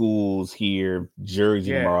closing schools here,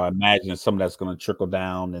 Jersey tomorrow. I imagine some of that's going to trickle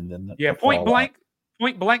down, and then point blank,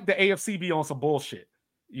 the AFC be on some bullshit.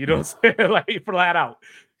 You know what I'm saying? Like flat out.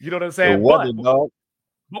 You know what I'm saying?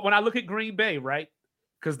 But when I look at Green Bay, right?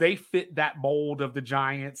 Because they fit that mold of the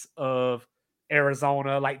Giants of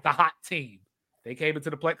Arizona, like the hot team. They came into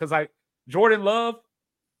the play because like Jordan Love,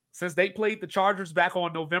 since they played the Chargers back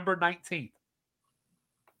on November 19th,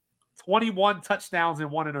 21 touchdowns and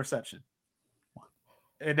 1 interception.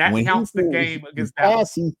 And that counts the game against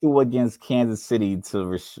Dallas. He threw against Kansas City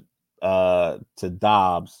to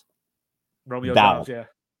Dobbs. Romeo Dobbs, yeah.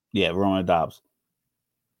 Yeah, Romeo Dobbs.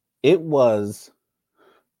 It was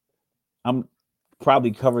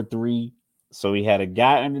probably cover 3. So he had a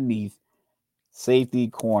guy underneath, safety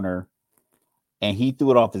corner, and he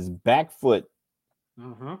threw it off his back foot.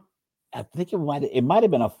 I think it might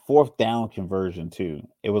have been a 4th down conversion too.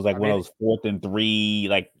 It was like one of those 4th and 3,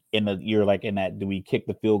 like you're like in that. Do we kick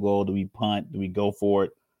the field goal? Do we punt? Do we go for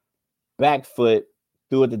it? Back foot,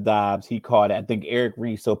 threw it to Dobbs. He caught it. I think Eric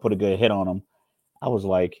Reed still put a good hit on him. I was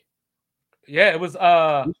like, yeah, it was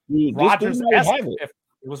Rodgers-esque.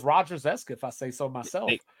 It was Rodgers-esque, if I say so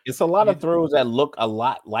myself. It's a lot of throws that look a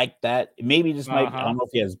lot like that. Maybe just I don't know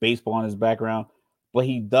if he has baseball in his background, but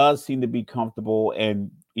he does seem to be comfortable.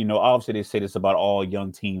 And, you know, obviously they say this about all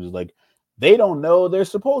young teams. Like, they don't know they're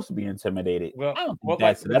supposed to be intimidated. Well, I don't think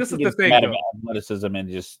this is the thing, though. Athleticism and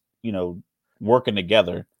just, you know, working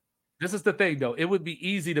together. This is the thing, though. It would be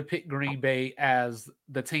easy to pick Green Bay as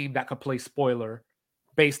the team that could play spoiler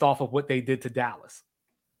based off of what they did to Dallas.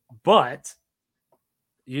 But,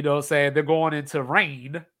 you know what I'm saying, they're going into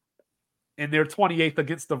rain and they're 28th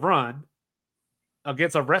against the run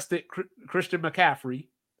against a rested Christian McCaffrey.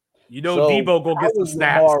 You know, Debo go get some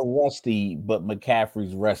snaps. Lamar rusty, but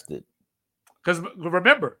McCaffrey's rested. Because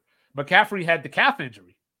remember, McCaffrey had the calf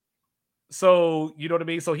injury. So, you know what I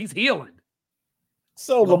mean? So he's healing.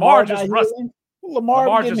 So Lamar just rusty.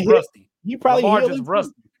 Lamar just rusty. He probably Lamar just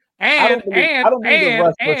rusty. I don't believe the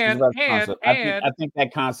rust concept. I think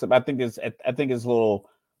that concept. I think it's a little.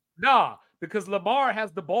 Nah, because Lamar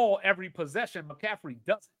has the ball every possession. McCaffrey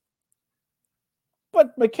doesn't.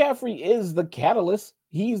 But McCaffrey is the catalyst.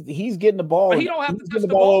 He's getting the ball. But he don't have to touch the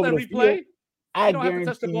ball every play. I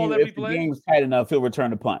guarantee you, if the game's tight enough, he'll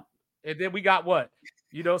return the punt. And then we got what?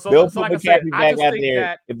 You know, so like I said, I just think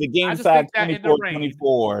that if the game's tied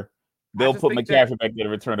 24-24, they'll put McCaffrey back there to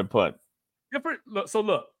return the punt.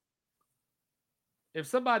 Look, if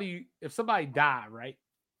somebody die, right?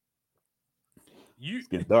 It's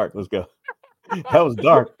getting dark. Let's go. That was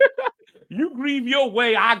dark. You grieve your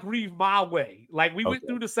way, I grieve my way. Like we went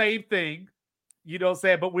through the same thing, you know what I'm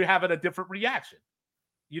saying, but we're having a different reaction.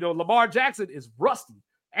 You know, Lamar Jackson is rusty,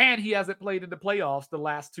 and he hasn't played in the playoffs the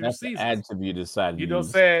last 2 seasons. That's the attribute decided. You know what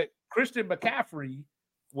I'm saying? Christian McCaffrey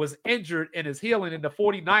was injured and is healing, and the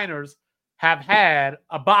 49ers have had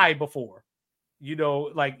a bye before. You know,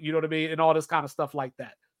 like, you know what I mean? And all this kind of stuff like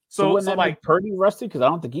that. So like Purdy rusty? Because I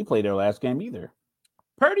don't think he played their last game either.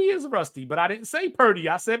 Purdy is rusty, but I didn't say Purdy.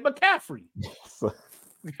 I said McCaffrey.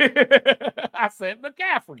 I said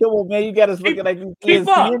McCaffrey. Come on, man. You got us looking like these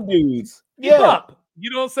ESPN dudes. Keep up.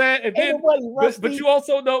 You know what I'm saying? And then, but you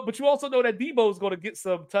also know that Debo's going to get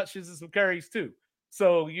some touches and some carries too.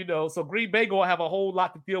 So, you know, so Green Bay going to have a whole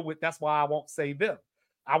lot to deal with. That's why I won't say them.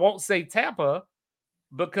 I won't say Tampa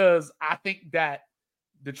because I think that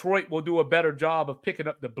Detroit will do a better job of picking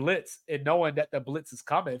up the blitz and knowing that the blitz is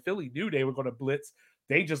coming. Philly knew they were going to blitz.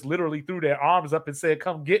 They just literally threw their arms up and said,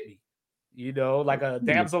 "Come get me," you know, like a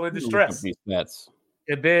damsel in distress.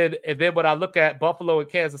 And then when I look at Buffalo and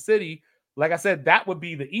Kansas City, like I said, that would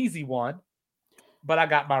be the easy one. But I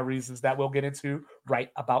got my reasons that we'll get into right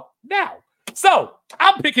about now. So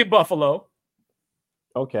I'm picking Buffalo.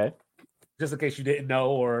 Okay. Just in case you didn't know,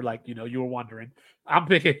 or like, you know, you were wondering, I'm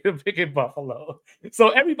picking Buffalo. So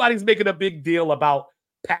everybody's making a big deal about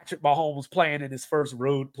Patrick Mahomes playing in his first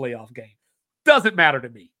road playoff game. Doesn't matter to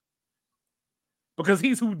me because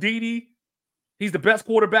he's Houdini. He's the best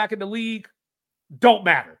quarterback in the league. Don't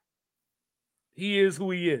matter. He is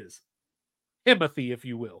who he is. Timothy, if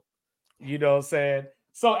you will. You know what I'm saying?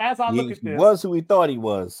 So as I look at this. He was who he thought he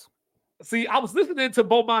was. See, I was listening to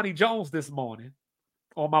Bomani Jones this morning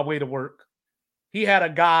on my way to work. He had a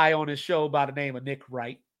guy on his show by the name of Nick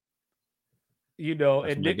Wright. You know,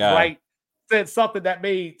 and Nick Wright said something that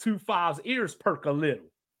made 2-5's ears perk a little.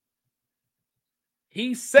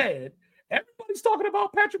 He said, everybody's talking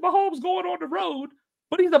about Patrick Mahomes going on the road,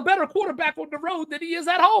 but he's a better quarterback on the road than he is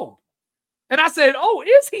at home. And I said, oh,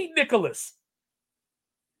 is he, Nicholas?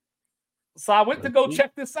 So I went to go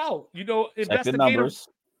check this out. You know,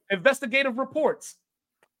 investigative reports.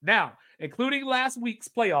 Now, including last week's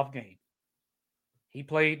playoff game, he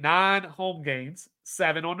played 9 home games,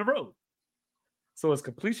 7 on the road. So his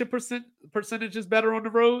completion percentage is better on the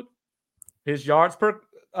road. His yards per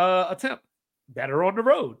attempt, better on the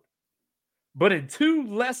road. But in 2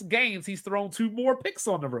 less games, he's thrown 2 more picks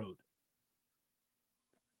on the road.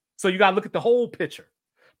 So you got to look at the whole picture.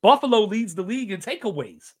 Buffalo leads the league in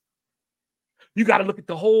takeaways. You got to look at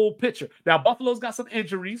the whole picture. Now, Buffalo's got some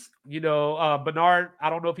injuries. Bernard, I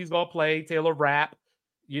don't know if he's going to play. Taylor Rapp.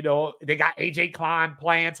 They got A.J. Klein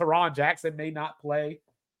playing. Teron Jackson may not play.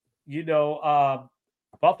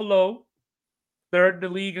 Buffalo, third in the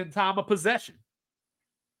league in time of possession.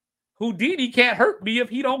 Houdini can't hurt me if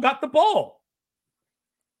he don't got the ball.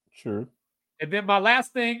 Sure. And then my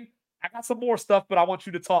last thing, I got some more stuff, but I want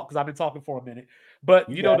you to talk because I've been talking for a minute. But,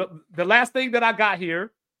 the last thing that I got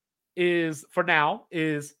here is Patrick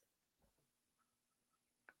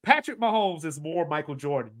Mahomes is more Michael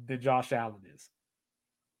Jordan than Josh Allen is.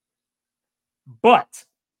 But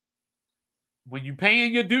when you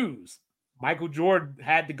paying your dues, Michael Jordan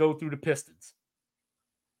had to go through the Pistons.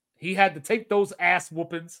 He had to take those ass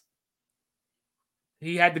whoopings.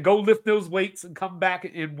 He had to go lift those weights and come back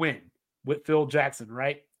and win with Phil Jackson,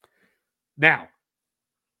 right? Now,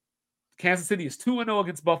 Kansas City is 2-0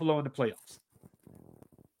 against Buffalo in the playoffs.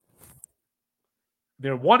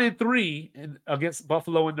 They're 1-3 against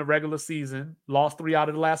Buffalo in the regular season. Lost 3 out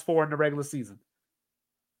of the last 4 in the regular season.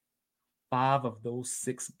 5 of those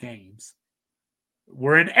 6 games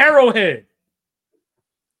were in Arrowhead.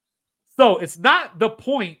 So it's not the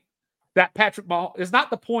point that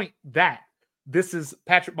this is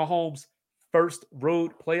Patrick Mahomes' first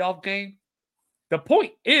road playoff game. The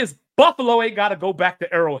point is Buffalo ain't got to go back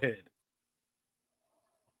to Arrowhead.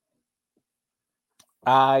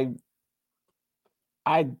 I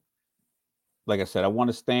like I said, I want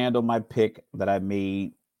to stand on my pick that I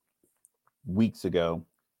made weeks ago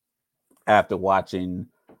after watching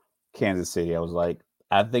Kansas City. I was like,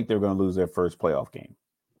 I think they're going to lose their first playoff game.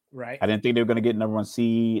 Right. I didn't think they were going to get number 1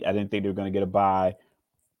 seed. I didn't think they were going to get a bye.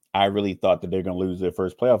 I really thought that they're going to lose their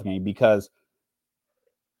first playoff game because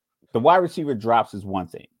the wide receiver drops is one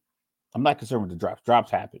thing. I'm not concerned with the drops.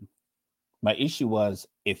 Drops happen. My issue was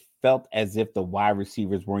it felt as if the wide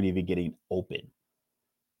receivers weren't even getting open.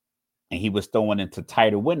 And he was throwing into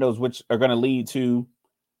tighter windows, which are going to lead to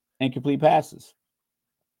incomplete passes.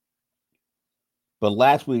 But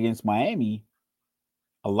last week against Miami,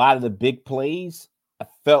 a lot of the big plays, I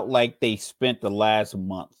felt like they spent the last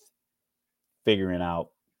month figuring out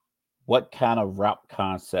what kind of route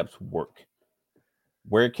concepts work.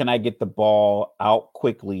 Where can I get the ball out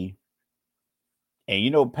quickly?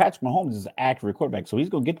 And, Patrick Mahomes is an accurate quarterback, so he's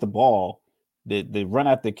going to get the ball. The run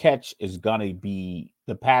after catch is going to be,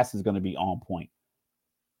 the pass is going to be on point.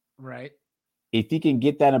 Right. If he can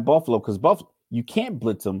get that in Buffalo, because Buffalo, you can't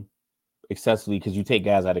blitz them excessively because you take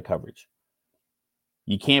guys out of coverage.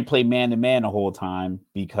 You can't play man-to-man the whole time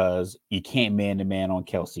because you can't man-to-man on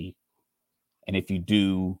Kelsey. And if you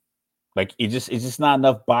do, it's just not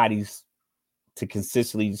enough bodies to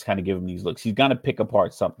consistently just kind of give him these looks. He's going to pick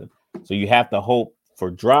apart something. So you have to hope for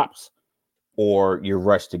drops or your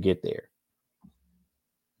rush to get there.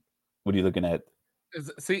 What are you looking at?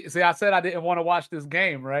 See, I said I didn't want to watch this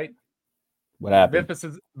game, right? What happened?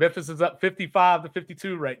 Memphis is up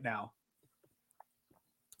 55-52 right now.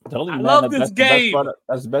 I love this game.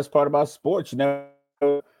 That's the best part about sports. We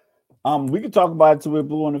can talk about it till we're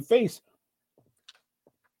blue in the face.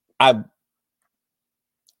 I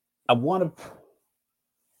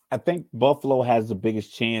think Buffalo has the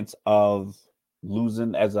biggest chance of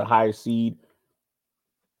losing as a higher seed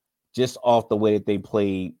just off the way that they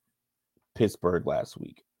played Pittsburgh last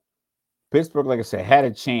week. Pittsburgh, like I said, had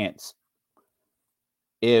a chance.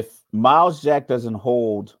 If Miles Jack doesn't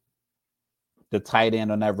hold the tight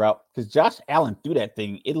end on that route, because Josh Allen threw that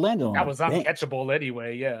thing, it landed on that was bench. Uncatchable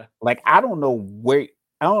anyway, yeah. I don't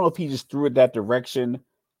know if he just threw it that direction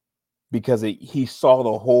because he saw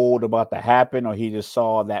the hold about to happen, or he just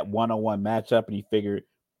saw that one-on-one matchup and he figured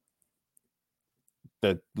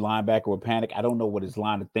the linebacker would panic. I don't know what his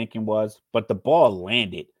line of thinking was, but the ball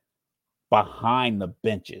landed behind the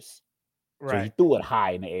benches. Right. So he threw it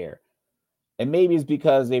high in the air. And maybe it's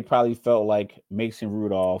because they probably felt like Mason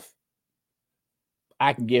Rudolph,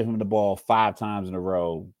 I can give him the ball 5 times in a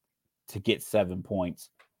row to get 7 points,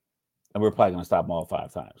 and we're probably going to stop him all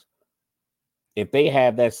 5 times. If they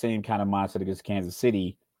have that same kind of mindset against Kansas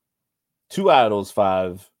City, 2 out of those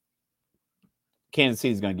 5, Kansas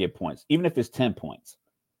City is going to get points. Even if it's 10 points,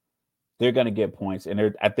 they're going to get points.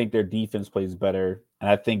 And I think their defense plays better. And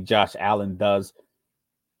I think Josh Allen does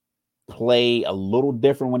play a little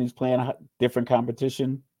different when he's playing a different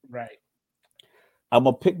competition. Right. I'm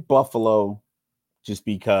gonna pick Buffalo just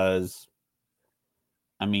because.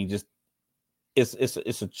 I mean, just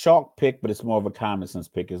it's a chalk pick, but it's more of a common sense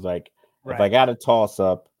pick. It's like if I got a toss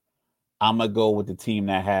up, I'm gonna go with the team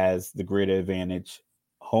that has the greater advantage,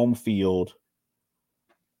 home field.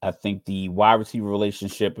 I think the wide receiver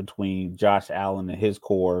relationship between Josh Allen and his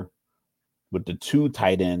core, with the two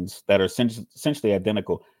tight ends that are essentially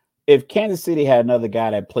identical. If Kansas City had another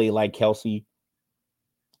guy that played like Kelsey,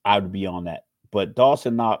 I would be on that. But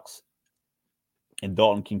Dawson Knox and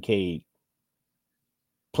Dalton Kincaid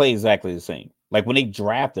play exactly the same. Like when they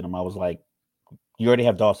drafted him, I was like, you already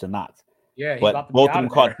have Dawson Knox. Yeah, he's But about to both be of out them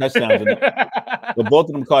of caught there. touchdowns. But both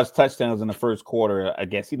of them caught touchdowns in the first quarter. I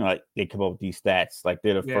guess, like they come up with these stats. Like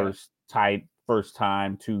they're the first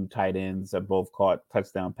time two tight ends that both caught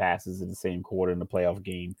touchdown passes in the same quarter in the playoff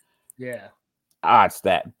game. Yeah. Odd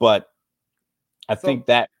stat. But I think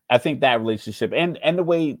that relationship and the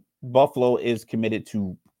way Buffalo is committed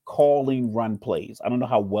to calling run plays. I don't know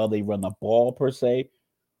how well they run the ball per se.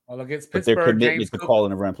 Well, against but their Pittsburgh, commitment to calling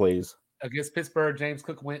the run plays. Against Pittsburgh, James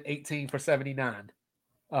Cook went 18 for 79.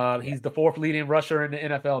 He's the fourth leading rusher in the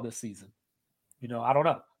NFL this season. I don't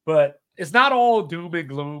know. But it's not all doom and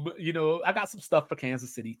gloom. I got some stuff for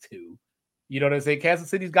Kansas City too. They say Kansas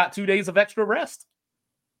City's got 2 days of extra rest.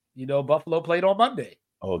 Buffalo played on Monday.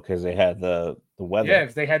 Oh, because they had the weather. Yeah,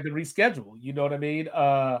 because they had to reschedule. You know what I mean?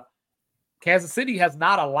 Kansas City has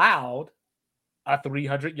not allowed a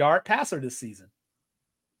 300-yard passer this season.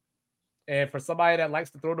 And for somebody that likes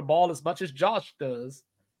to throw the ball as much as Josh does,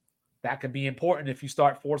 that could be important if you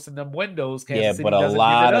start forcing them windows. Kansas City but a doesn't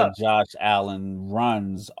lot give it of up. Josh Allen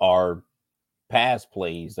runs are pass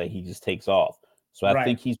plays that he just takes off. So I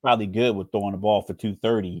think he's probably good with throwing the ball for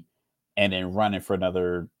 230 and then running for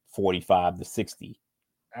another 45 to 60.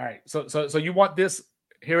 All right. So you want this?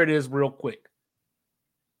 Here it is real quick.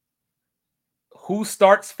 Who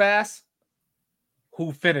starts fast?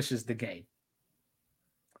 Who finishes the game?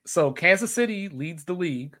 So Kansas City leads the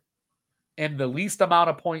league in the least amount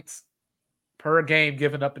of points per game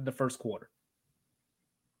given up in the first quarter.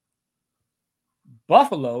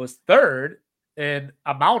 Buffalo is third in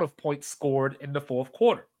amount of points scored in the fourth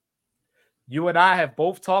quarter. You and I have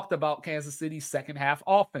both talked about Kansas City's second half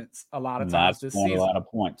offense a lot of times this season. Not scoring a lot of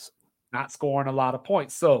points. Not scoring a lot of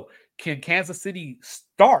points. So can Kansas City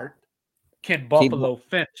start? Can Buffalo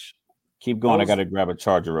finish? Keep going. I got to grab a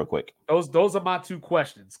charger real quick. Those are my two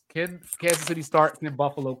questions. Can Kansas City start? Can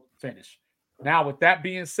Buffalo finish? Now, with that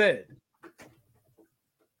being said,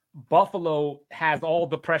 Buffalo has all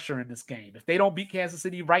the pressure in this game. If they don't beat Kansas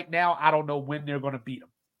City right now, I don't know when they're going to beat them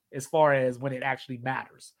as far as when it actually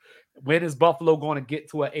matters. When is Buffalo going to get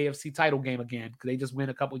to an AFC title game again? Because they just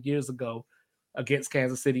went a couple of years ago against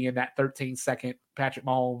Kansas City in that 13-second Patrick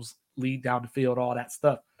Mahomes lead down the field, all that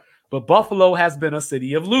stuff. But Buffalo has been a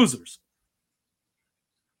city of losers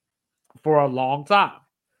for a long time.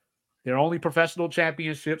 Their only professional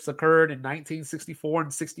championships occurred in 1964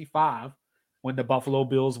 and 65 when the Buffalo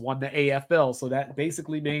Bills won the AFL. So that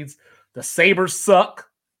basically means the Sabres suck.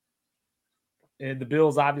 And the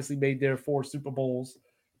Bills obviously made their 4 Super Bowls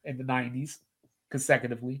in the 90s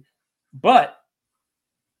consecutively. But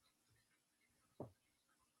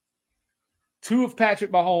 2 of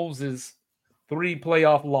Patrick Mahomes' 3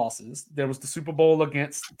 playoff losses. There was the Super Bowl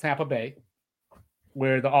against Tampa Bay,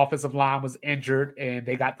 where the offensive line was injured and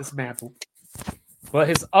they got dismantled. But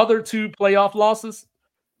his other 2 playoff losses,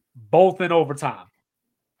 both in overtime.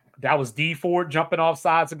 That was Dee Ford jumping off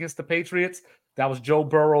sides against the Patriots. That was Joe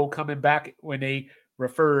Burrow coming back when they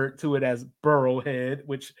referred to it as Burrowhead,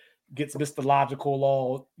 which gets Mr. Logical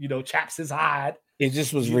all, chaps his hide. It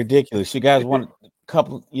just was ridiculous. You guys won a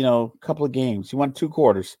couple of games. You won 2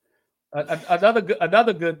 quarters. Another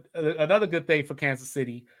good thing for Kansas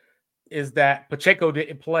City is that Pacheco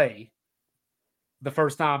didn't play the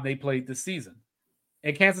first time they played this season.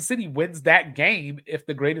 And Kansas City wins that game if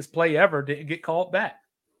the greatest play ever didn't get called back.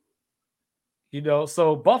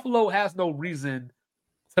 So Buffalo has no reason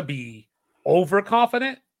to be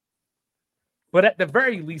overconfident. But at the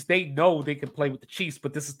very least, they know they can play with the Chiefs.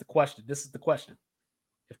 But this is the question.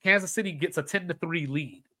 If Kansas City gets a 10-3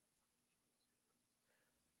 lead,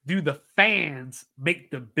 do the fans make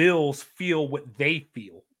the Bills feel what they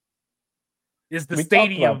feel? Is the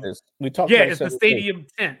stadium? We talked about this. Is the stadium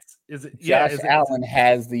tense? Is it? Josh Allen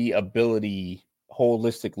has the ability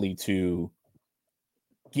holistically to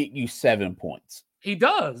get you 7 points. He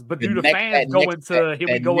does, but do the fans go into here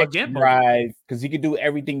we go again? Drive, because he can do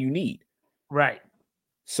everything you need. Right.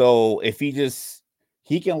 So if he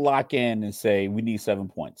can lock in and say we need 7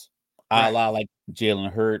 points. Right. A la like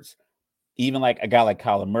Jalen Hurts, even like a guy like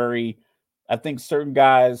Kyler Murray. I think certain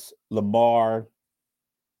guys, Lamar,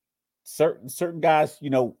 certain guys,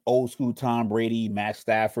 old school Tom Brady, Matt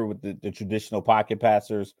Stafford with the traditional pocket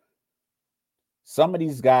passers. Some of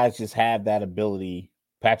these guys just have that ability.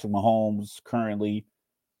 Patrick Mahomes currently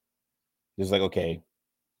is like, okay,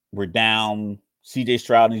 we're down. CJ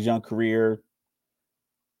Stroud in his young career.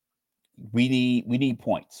 We need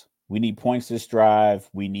points. We need points this drive.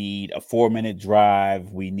 We need a 4-minute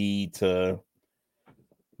drive. We need to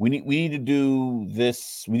do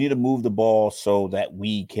this. We need to move the ball so that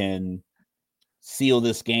we can seal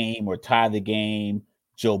this game or tie the game.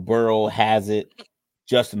 Joe Burrow has it.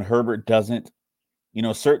 Justin Herbert doesn't.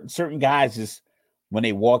 Certain guys just when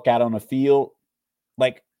they walk out on the field,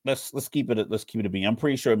 like let's keep it a beat. I'm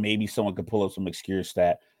pretty sure maybe someone could pull up some obscure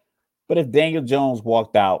stat. But if Daniel Jones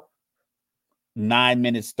walked out 9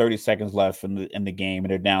 minutes, 30 seconds left in the game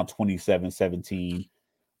and they're down 27-17,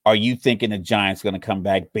 are you thinking the Giants going to come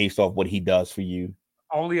back based off what he does for you?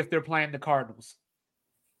 Only if they're playing the Cardinals.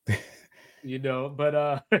 But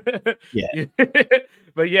yeah.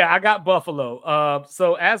 But yeah, I got Buffalo.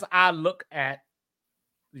 So as I look at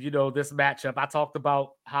this matchup, I talked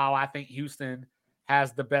about how I think Houston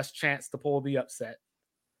has the best chance to pull the upset.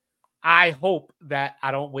 I hope that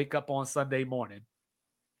I don't wake up on Sunday morning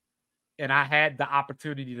and I had the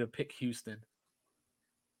opportunity to pick Houston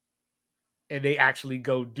and they actually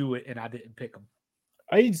go do it and I didn't pick them.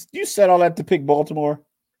 You said all that to pick Baltimore?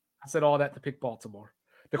 I said all that to pick Baltimore.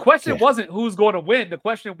 The question wasn't who's going to win. The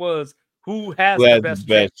question was who has the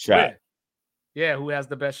best shot. Yeah, who has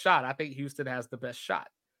the best shot. I think Houston has the best shot.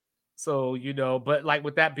 So, but like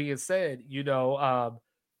with that being said,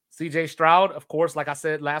 CJ Stroud, of course, like I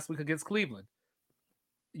said last week against Cleveland,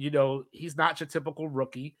 he's not your typical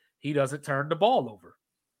rookie. He doesn't turn the ball over,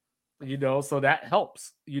 so that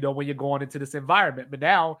helps, when you're going into this environment. But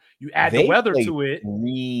now you add the weather to it.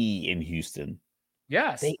 In Houston.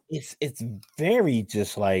 Yes. It's very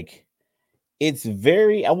just like, it's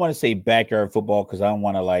very, I want to say backyard football because I don't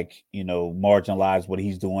want to marginalize what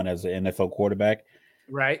he's doing as an NFL quarterback.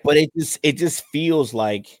 Right. But it just feels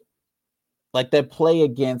like that play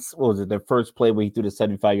against, what was it, their first play where he threw the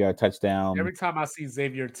 75-yard touchdown. Every time I see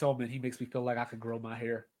Xavier Tillman, he makes me feel like I could grow my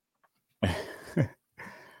hair.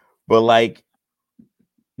 But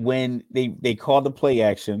when they called the play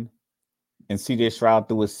action and CJ Stroud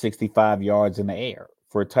threw it 65 yards in the air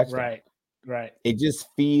for a touchdown. Right. It just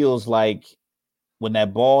feels like when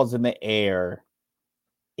that ball's in the air,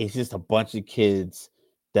 it's just a bunch of kids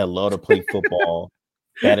that love to play football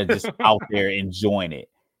that are just out there enjoying it.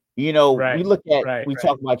 We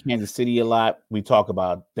talk about Kansas City a lot. We talk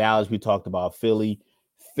about Dallas. We talked about Philly.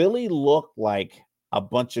 Philly looked like a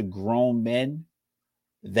bunch of grown men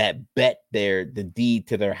that bet the deed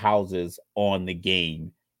to their houses on the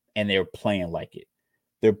game, and they're playing like it.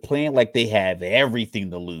 They're playing like they have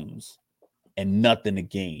everything to lose and nothing to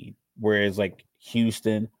gain. Whereas like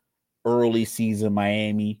Houston, early season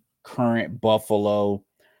Miami, current Buffalo,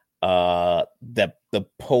 the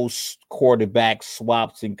post quarterback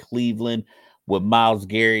swaps in Cleveland with Myles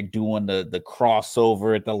Garrett doing the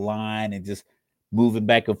crossover at the line and just moving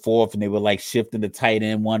back and forth, and they were like shifting the tight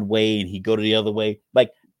end one way and he go to the other way.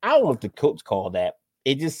 Like, I don't know if the coach called that.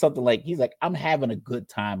 It's just something like, he's like, I'm having a good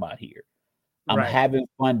time out here. I'm having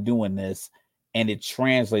fun doing this, and it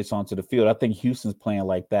translates onto the field. I think Houston's playing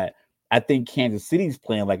like that. I think Kansas City's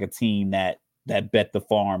playing like a team that bet the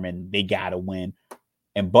farm and they got to win.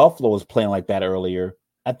 And Buffalo was playing like that earlier.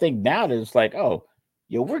 I think now they're just like, oh,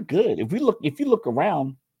 we're good. If you look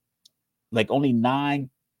around, like only 9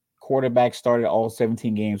 quarterbacks started all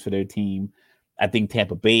 17 games for their team. I think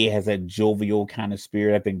Tampa Bay has that jovial kind of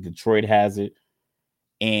spirit. I think Detroit has it.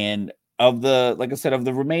 And of the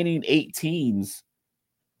remaining 8 teams,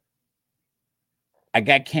 I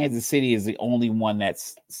got Kansas City as the only one that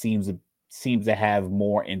seems to have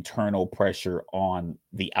more internal pressure on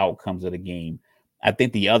the outcomes of the game. I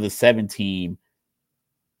think the other 17,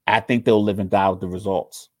 I think they'll live and die with the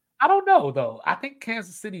results. I don't know, though. I think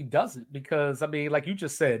Kansas City doesn't because, I mean, like you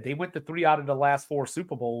just said, they went to 3 out of the last 4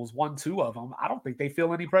 Super Bowls, won 2 of them. I don't think they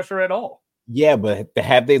feel any pressure at all. Yeah, but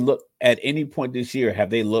have they looked at any point this year?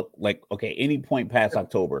 Have they looked like, okay, any point past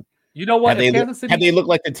October? You know what? Have they looked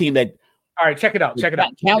like the team that... All right, check it out.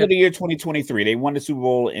 Calendar year 2023. They won the Super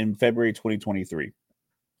Bowl in February 2023.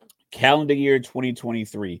 Calendar year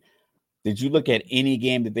 2023. Did you look at any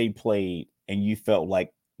game that they played and you felt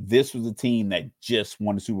like this was a team that just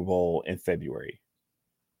won the Super Bowl in February?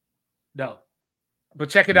 No. But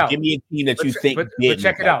check it out. Give me a team that you think did. But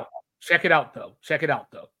check it out. Check it out, though. Check it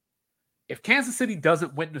out, though. If Kansas City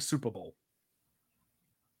doesn't win the Super Bowl,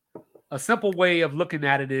 a simple way of looking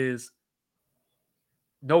at it is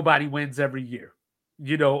nobody wins every year,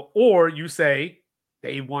 or you say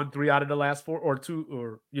they won 3 out of the last 4 or 2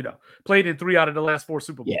 or, played in 3 out of the last 4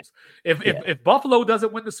 Super Yeah. Bowls. If Buffalo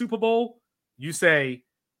doesn't win the Super Bowl, you say,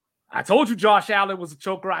 I told you Josh Allen was a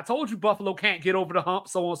choker. I told you Buffalo can't get over the hump,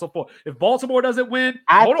 so on and so forth. If Baltimore doesn't win,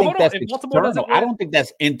 hold on. That's If Baltimore external. doesn't win, I don't think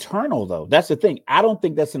that's internal, though. That's the thing. I don't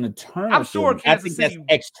think that's an internal I'm sure feeling. I Kansas think City.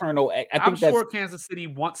 that's external. I'm sure Kansas City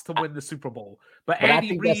wants to win the Super Bowl, but I Andy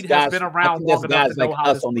think that's Reid has guys. been I around think that's long enough guys to know like how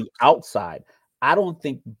us this on the works. outside. I don't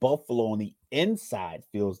think Buffalo on the inside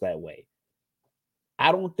feels that way.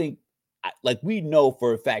 I don't think, like, we know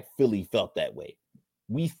for a fact Philly felt that way.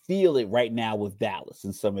 We feel it right now with Dallas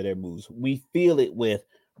and some of their moves. We feel it with,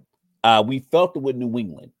 we felt it with New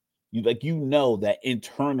England. You know that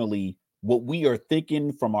internally what we are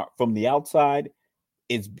thinking from the outside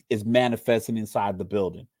is manifesting inside the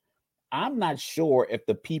building. I'm not sure if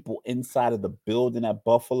the people inside of the building at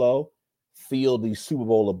Buffalo feel the Super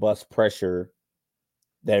Bowl of bust pressure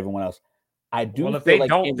that everyone else. I do Well, if feel they like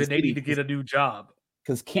don't, Kansas then they need City, to get a new job.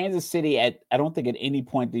 because Kansas City, I don't think at any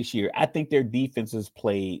point this year, I think their defenses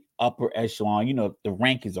play upper echelon. The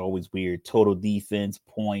rank is always weird. Total defense,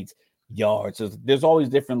 points, yards. There's always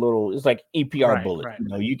different little, it's like APR Right, bullets.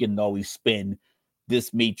 right. You can always spin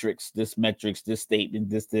this matrix, this metrics, this statement,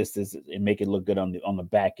 this, and make it look good on the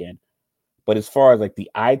back end. But as far as like the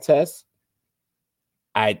eye test,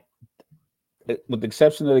 with the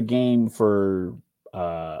exception of the game for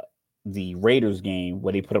the Raiders game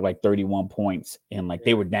where they put up like 31 points and like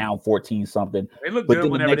they were down 14 something. They look But good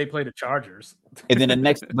then whenever they play the Chargers. and then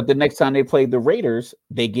the next time they played the Raiders,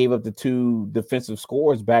 they gave up the 2 defensive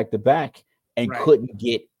scores back to back and couldn't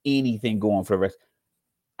get anything going for the rest.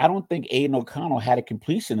 I don't think Aiden O'Connell had a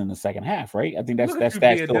completion in the second half, right? I think that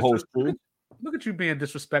still holds true. Look at you being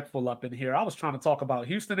disrespectful up in here. I was trying to talk about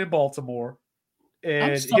Houston and Baltimore, I'm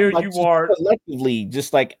and just talking here about you just are. collectively,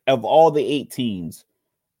 just like of all the 8 teams,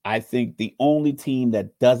 I think the only team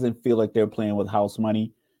that doesn't feel like they're playing with house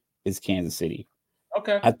money is Kansas City.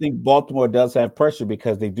 Okay. I think Baltimore does have pressure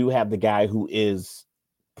because they do have the guy who is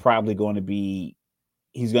probably going to be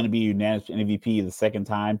unanimous MVP the second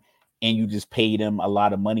time, and you just paid him a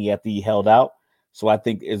lot of money after he held out. So I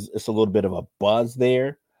think it's a little bit of a buzz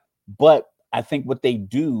there. But I think what they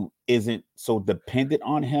do isn't so dependent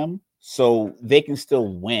on him, so they can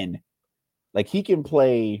still win. Like he can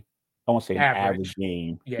play, I won't say an average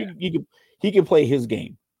game. Yeah. He can play his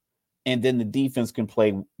game, and then the defense can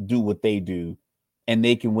do what they do, and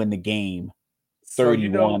they can win the game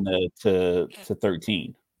 31 to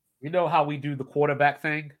 13. You know how we do the quarterback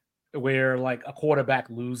thing where like a quarterback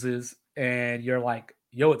loses and you're like,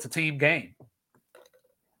 yo, it's a team game.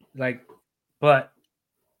 Like,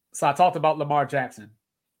 so I talked about Lamar Jackson,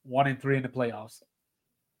 1-3 in the playoffs,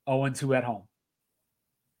 0-2 at home.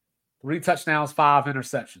 3 touchdowns, 5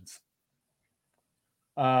 interceptions.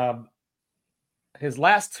 His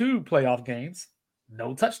last 2 playoff games,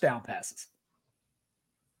 no touchdown passes.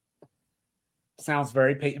 Sounds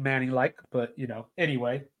very Peyton Manning-like, but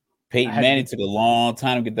anyway. Peyton Manning took a long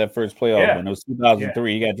time to get that first playoff win. It was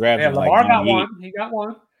 2003. He got drafted. Yeah, Lamar got one. He got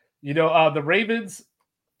one. The Ravens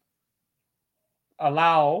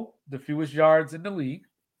allow the fewest yards in the league.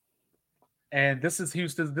 And this is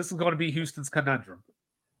going to be Houston's conundrum.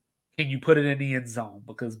 Can you put it in the end zone?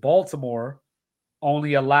 Because Baltimore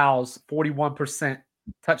only allows 41%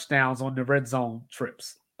 touchdowns on the red zone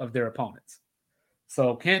trips of their opponents.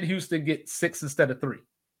 So can Houston get 6 instead of 3?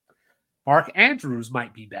 Mark Andrews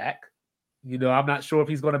might be back. I'm not sure if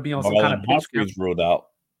he's going to be on some kind of pitch Humphreys ruled out.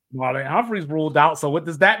 Marlon Humphreys ruled out. So what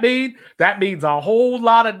does that mean? That means a whole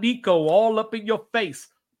lot of Nico all up in your face.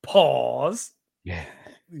 Pause. Yeah.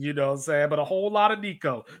 You know what I'm saying? But a whole lot of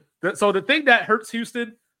Nico. So the thing that hurts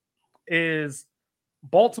Houston is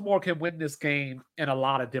Baltimore can win this game in a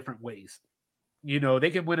lot of different ways.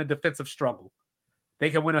 They can win a defensive struggle.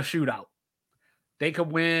 They can win a shootout. They can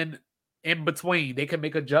win in between. They can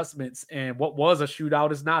make adjustments. And what was a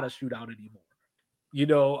shootout is not a shootout anymore.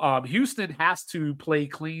 Houston has to play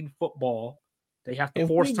clean football. They have to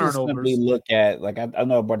force turnovers. Simply look at, like, I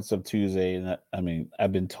know I brought this up Tuesday, and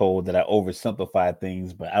I've been told that I oversimplify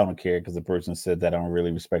things, but I don't care because the person said that I don't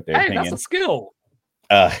really respect their opinion. That's a skill.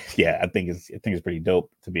 Yeah, I think it's pretty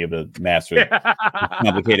dope to be able to master a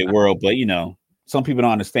complicated world. But some people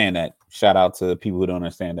don't understand that. Shout out to people who don't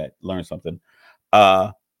understand that. Learn something.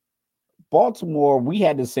 Baltimore, we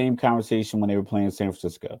had the same conversation when they were playing San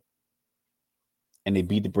Francisco, and they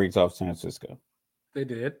beat the brakes off San Francisco. They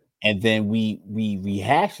did. And then we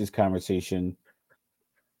rehashed this conversation.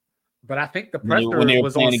 But I think the pressure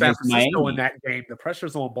was on San Francisco in that game. The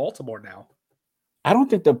pressure's on Baltimore now. I don't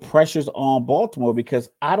think the pressure's on Baltimore because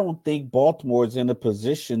I don't think Baltimore is in a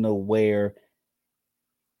position of where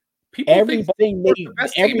People think everything Baltimore's the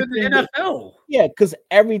best team in the everything they NFL. yeah, because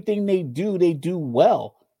everything they do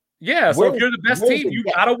well. Yeah, so if you're the best Where's team, the you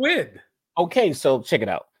gap? gotta win. Okay, so check it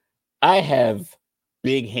out. I have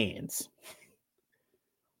big hands.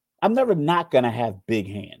 I'm never not gonna have big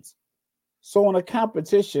hands. So in a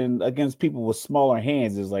competition against people with smaller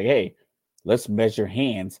hands is like, hey, let's measure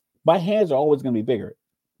hands. My hands are always going to be bigger.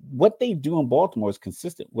 What they do in Baltimore is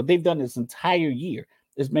consistent. What they've done this entire year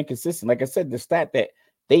has been consistent. Like I said, the stat that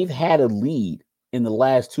they've had a lead in the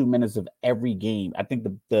last 2 minutes of every game. I think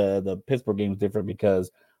the Pittsburgh game was different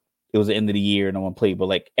because it was the end of the year and no one played. But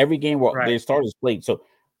like every game where Right. their starters played, so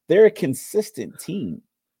they're a consistent team,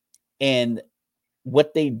 and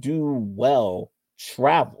what they do well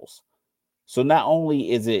travels. So not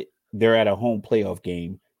only is it they're at a home playoff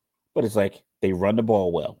game, but it's like they run the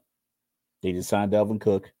ball well. They just signed Delvin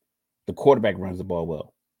Cook. The quarterback runs the ball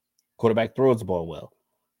well. Quarterback throws the ball well.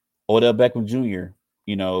 Odell Beckham Jr.,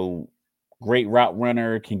 great route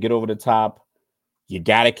runner, can get over the top. You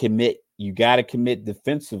gotta commit. You gotta commit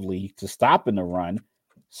defensively to stopping the run.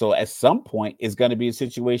 So at some point, it's going to be a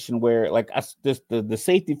situation where, like, the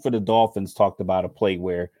safety for the Dolphins talked about a play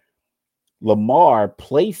where Lamar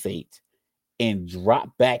play faked and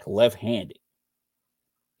drop back left-handed.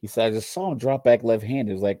 He said, I just saw him drop back left-handed.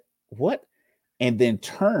 It was like, what? And then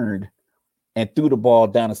turned and threw the ball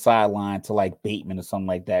down the sideline to like Bateman or something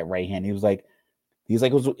like that, right-handed. He's like,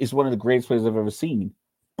 it's one of the greatest plays I've ever seen.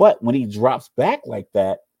 But when he drops back like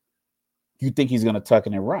that, you think he's going to tuck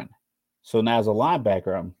in and run. So now as a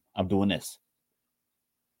linebacker, I'm doing this.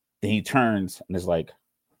 Then he turns and it's like,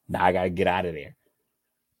 now I got to get out of there.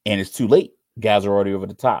 And it's too late. Guys are already over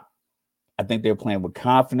the top. I think they're playing with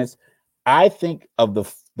confidence. I think of the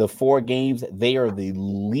 4 games, they are the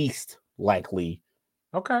least likely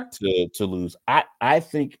to lose. I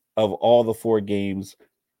think of all the 4 games,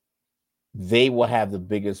 they will have the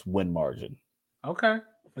biggest win margin. Okay.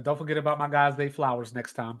 But don't forget about my guys, Zay Flowers,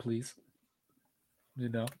 next time, please.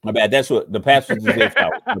 My bad. That's what the pass was to Zay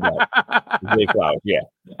Flowers. Zay Flowers, yeah.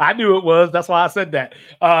 I knew it was. That's why I said that.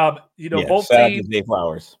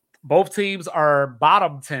 Both teams are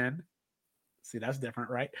bottom 10. See, that's different,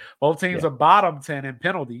 right? Both teams are bottom 10 in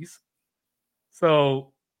penalties.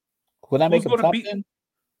 So would I make them top 10?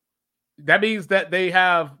 That means that they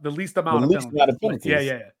have the least amount of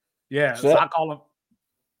penalties. Yeah. So I call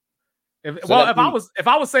them. If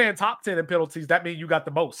I was saying top 10 in penalties, that means you got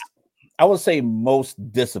the most. I would say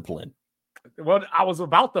most discipline. Well, I was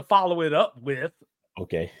about to follow it up with.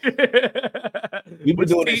 Okay. We've been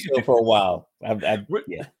doing this show for a while.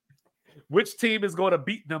 Which team is going to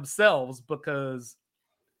beat themselves, because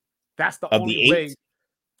that's the only way.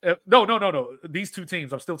 No. These 2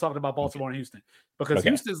 teams, I'm still talking about Baltimore and Houston, because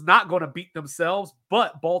Houston's not going to beat themselves,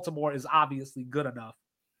 but Baltimore is obviously good enough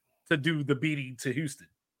to do the beating to Houston.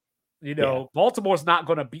 Baltimore's not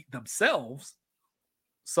going to beat themselves.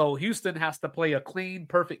 So Houston has to play a clean,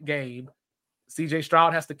 perfect game. CJ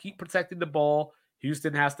Stroud has to keep protecting the ball.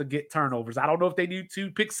 Houston has to get turnovers. I don't know if they need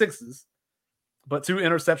 2 pick sixes, but 2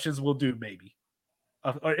 interceptions will do, maybe.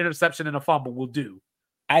 An interception and a fumble will do.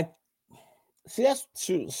 I see, that's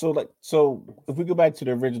true. So if we go back to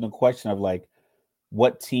the original question of like,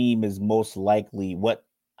 what team is most likely, which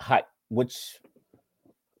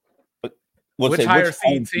higher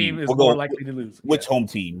seed team is more likely to lose? Which home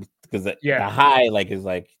team? Because the high is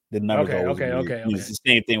like the numbers Okay. It's the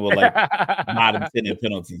same thing with like bottom 10 in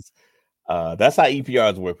penalties. That's how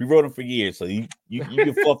EPRs work. We wrote them for years, so you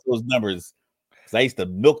can fluff those numbers. Because I used to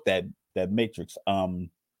milk that matrix.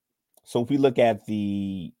 So if we look at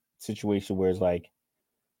the situation where it's like,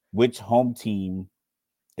 which home team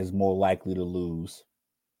is more likely to lose?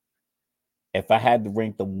 If I had to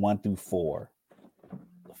rank them 1 through 4,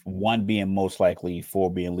 1 being most likely,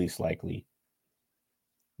 4 being least likely.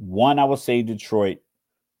 1, I would say Detroit,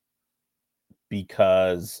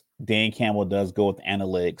 because Dan Campbell does go with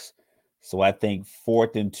analytics. So I think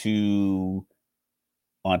 4th and 2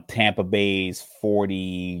 on Tampa Bay's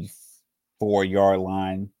 44-yard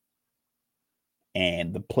line.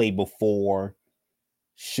 And the play before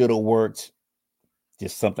should have worked.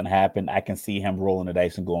 Just something happened. I can see him rolling the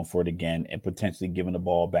dice and going for it again and potentially giving the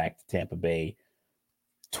ball back to Tampa Bay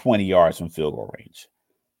 20 yards from field goal range.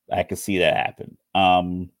 I can see that happen.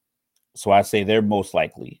 So I say they're most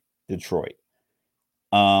likely Detroit.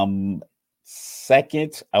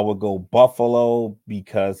 Second, I would go Buffalo,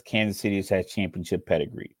 because Kansas City has had championship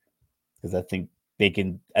pedigree. Because I think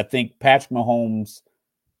Patrick Mahomes,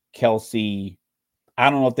 Kelsey, I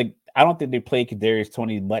don't think they played Kadarius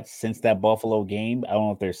Toney much since that Buffalo game. I don't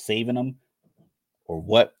know if they're saving him. or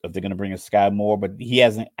what, if they're going to bring a Sky Moore, but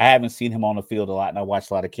I haven't seen him on the field a lot, and I watched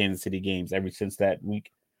a lot of Kansas City games ever since that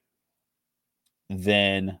week.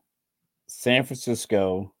 Then San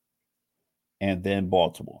Francisco, and then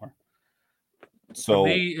Baltimore. For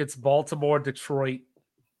me, it's Baltimore, Detroit,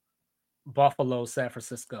 Buffalo, San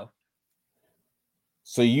Francisco.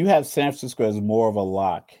 So you have San Francisco as more of a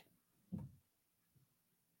lock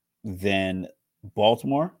than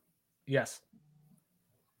Baltimore? Yes.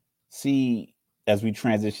 See, as we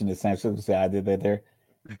transition to San Francisco, I did that there.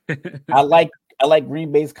 I like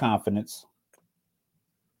Green Bay's confidence.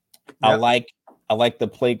 Yep. I like the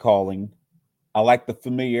play calling. I like the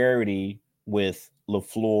familiarity with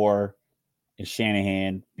LaFleur and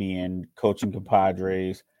Shanahan being coaching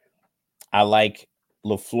compadres. I like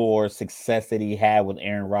LaFleur's success that he had with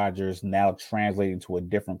Aaron Rodgers now translating to a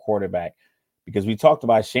different quarterback, because we talked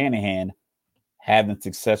about Shanahan having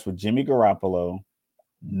success with Jimmy Garoppolo,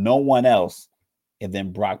 no one else, and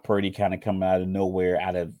then Brock Purdy kind of coming out of nowhere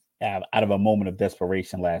out of a moment of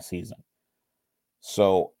desperation last season.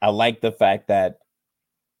 So I like the fact that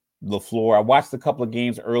LaFleur, I watched a couple of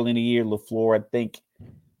games early in the year. LaFleur, I think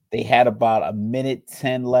they had about a minute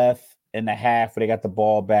 10 left in the half where they got the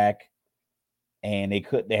ball back, and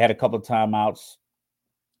they had a couple of timeouts,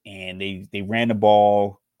 and they ran the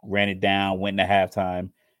ball, ran it down, went into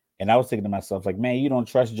halftime. And I was thinking to myself, like, man, you don't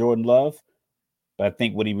trust Jordan Love? But I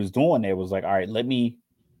think what he was doing there was like, all right, let me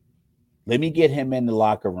get him in the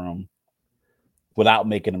locker room without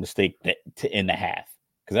making a mistake to end the half.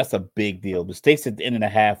 Because that's a big deal. Mistakes at the end of the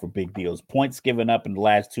half are big deals. Points given up in the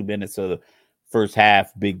last 2 minutes of the first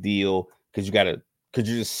half, big deal. Because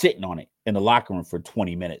you're just sitting on it in the locker room for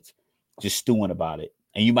 20 minutes, just stewing about it.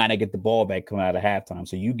 And you might not get the ball back coming out of halftime.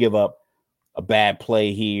 So you give up a bad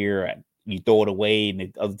play here, and you throw it away, and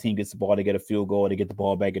the other team gets the ball, they get a field goal, they get the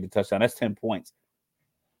ball back, get a touchdown. That's 10 points.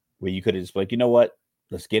 Where you could have just been like, you know what?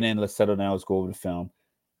 Let's get in, let's settle down, let's go over the film.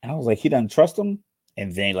 And I was like, he doesn't trust him.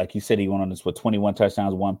 And then, like you said, he went on this 21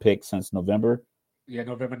 touchdowns, 1 pick since November. Yeah,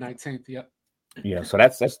 November 19th. Yep. Yeah, so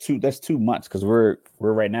that's 2 months, because we're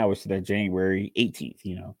right now, we're sitting at January 18th,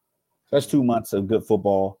 So that's 2 months of good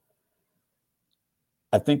football.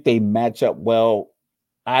 I think they match up well.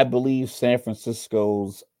 I believe San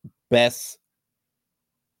Francisco's best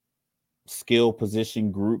skill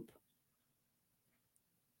position group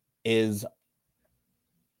is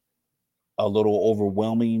a little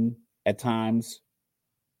overwhelming at times,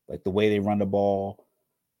 like the way they run the ball.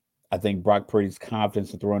 I think Brock Purdy's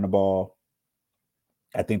confidence in throwing the ball.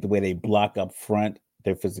 I think the way they block up front,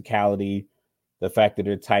 their physicality, the fact that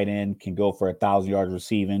their tight end can go for 1,000 yards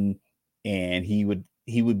receiving, and he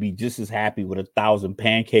would be just as happy with 1,000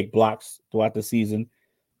 pancake blocks throughout the season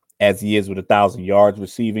as he is with 1,000 yards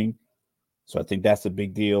receiving. So I think that's a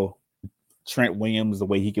big deal. Trent Williams, the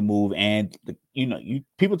way he can move, and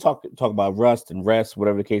people talk about rest,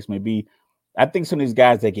 whatever the case may be. I think some of these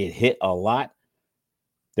guys that get hit a lot,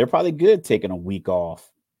 they're probably good taking a week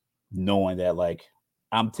off, knowing that, like,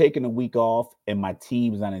 I'm taking a week off and my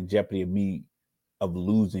team's not in jeopardy of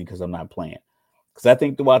losing because I'm not playing. Because I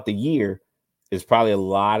think throughout the year, there's probably a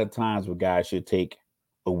lot of times where guys should take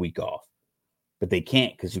a week off, but they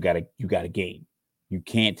can't, because you got a game. You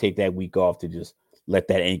can't take that week off to just let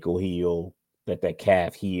that ankle heal, let that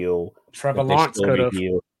calf heal, Trevor Lawrence could have.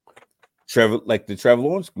 Trevor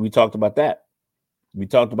Lawrence, we talked about that. We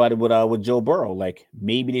talked about it with Joe Burrow. Like,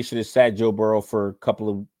 maybe they should have sat Joe Burrow for a couple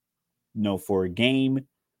of, for a game,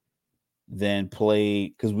 then play.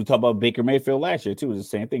 Because we talked about Baker Mayfield last year too. It was the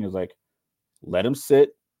same thing. It was like, let him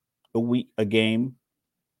sit a game,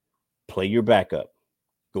 play your backup,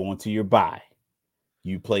 go into your bye.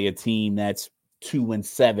 You play a team that's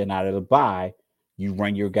 2-7 out of the bye. You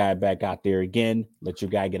run your guy back out there again. Let your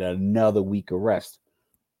guy get another week of rest.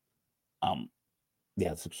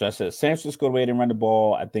 Yeah, so I said San Francisco, the way they run the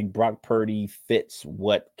ball. I think Brock Purdy fits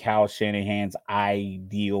what Kyle Shanahan's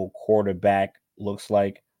ideal quarterback looks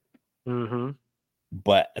like. Mm-hmm.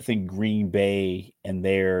 But I think Green Bay and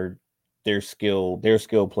their skill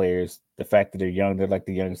players, the fact that they're young, they're like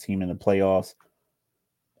the youngest team in the playoffs.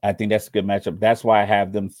 I think that's a good matchup. That's why I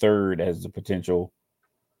have them third as the potential.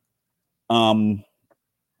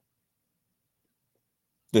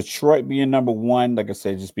 Detroit being number one, like I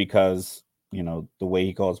said, just because, the way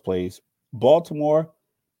he calls plays. Baltimore,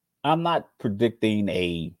 I'm not predicting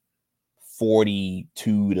a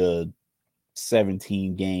 42-17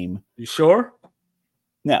 game. You sure?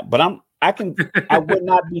 Yeah, but I would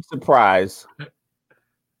not be surprised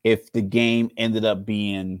if the game ended up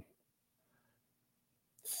being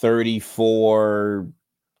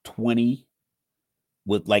 34-20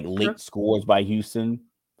 with like late scores by Houston.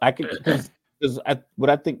 I could, Because what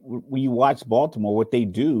I think when you watch Baltimore, what they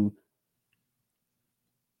do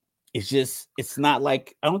it's not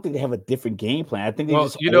like I don't think they have a different game plan. I think they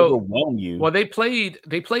just overwhelm you. Well, they played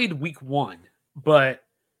week 1, but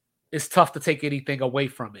it's tough to take anything away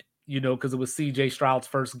from it, because it was CJ Stroud's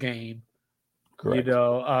first game. Correct.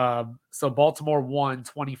 So Baltimore won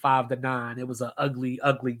 25-9. It was an ugly,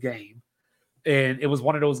 ugly game. And it was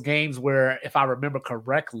one of those games where, if I remember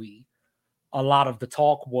correctly, a lot of the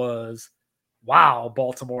talk was, wow,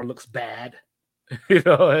 Baltimore looks bad.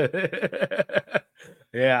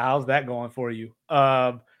 Yeah, how's that going for you?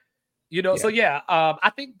 So yeah,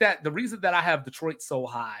 I think that the reason that I have Detroit so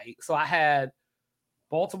high, so I had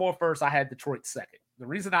Baltimore first, I had Detroit second. The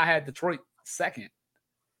reason I had Detroit second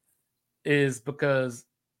is because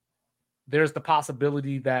there's the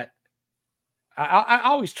possibility that I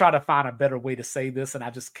always try to find a better way to say this, and I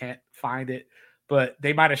just can't find it, but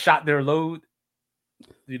they might have shot their load.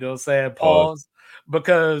 Saying pause,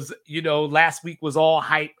 because last week was all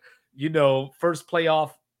hype, first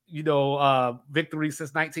playoff, victory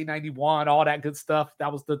since 1991, all that good stuff.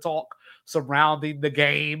 That was the talk surrounding the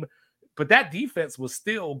game. But that defense was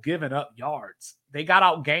still giving up yards. They got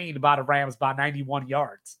outgained by the Rams by 91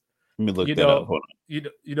 yards. Let me look that up. Hold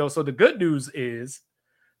on. So the good news is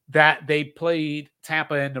that they played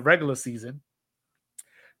Tampa in the regular season.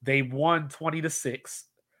 They won 20-6.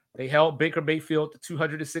 They held Baker Mayfield to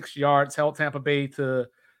 206 yards, held Tampa Bay to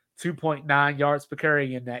 2.9 yards per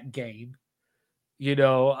carry in that game.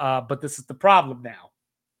 But this is the problem now.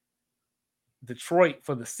 Detroit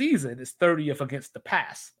for the season is 30th against the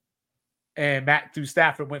pass. And Matthew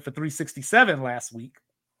Stafford went for 367 last week.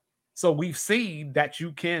 So we've seen that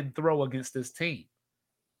you can throw against this team.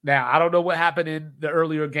 Now, I don't know what happened in the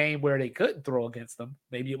earlier game where they couldn't throw against them.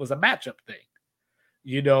 Maybe it was a matchup thing.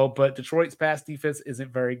 But Detroit's pass defense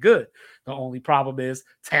isn't very good. The only problem is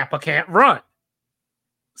Tampa can't run.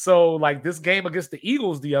 So, like this game against the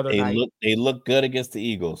Eagles the other night. They look good against the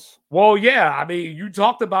Eagles. Well, yeah. I mean, you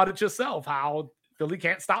talked about it yourself, how Philly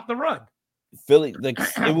can't stop the run. Philly,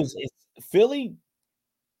 Philly,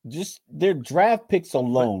 just their draft picks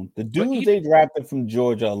alone. The dudes they drafted from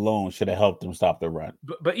Georgia alone should have helped them stop the run.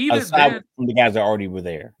 But even aside then, from the guys that already were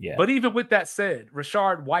there. Yeah. But even with that said,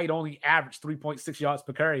 Rashard White only averaged 3.6 yards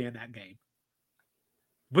per carry in that game.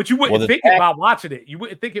 But you wouldn't think it by watching it. You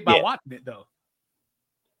wouldn't think it by watching it, though.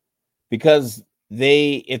 Because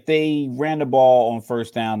if they ran the ball on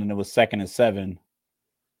first down and it was 2nd and 7,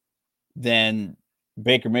 then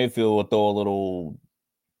Baker Mayfield would throw a little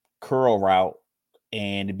curl route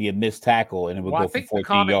and it'd be a missed tackle and it would go for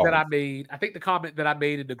 14 yards. I think the comment that I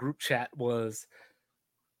made in the group chat was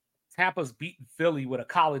Tampa's beating Philly with a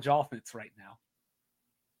college offense right now.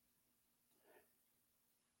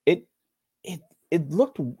 It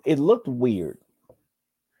looked weird.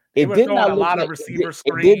 It did not look like receiver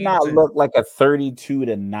screens. It did not look like a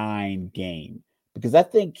 32-9 game because I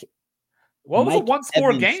think. Well, it was a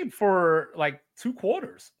one-score game for like 2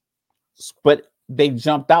 quarters. But they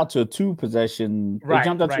jumped out to a 2-possession. Right, they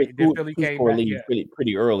jumped out to a 2-score lead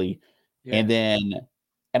pretty early, and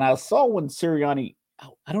I saw when Sirianni.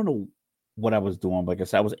 I don't know what I was doing, but like I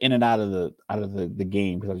said, I was in and out of the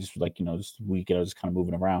game because I was just like just weekend. I was just kind of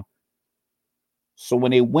moving around. So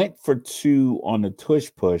when they went for 2 on the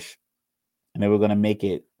tush push, and they were going to make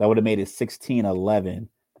it, that would have made it 16-11.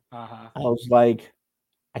 I was like,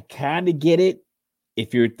 I kind of get it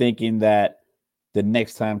if you're thinking that the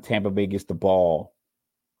next time Tampa Bay gets the ball,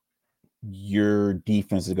 your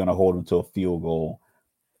defense is going to hold them to a field goal,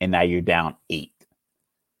 and now you're down 8.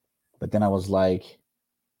 But then I was like,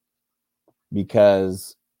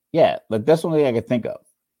 because, like that's the only thing I could think of.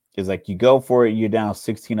 Is like you go for it, you're down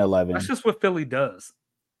 16-11. That's just what Philly does.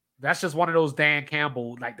 That's just one of those Dan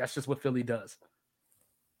Campbell, like that's just what Philly does.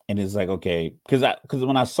 And it's like, okay, because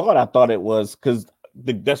when I saw it, I thought it was because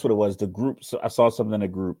that's what it was. The group, so I saw something in the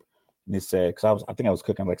group, and it said because I think I was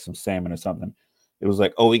cooking like some salmon or something. It was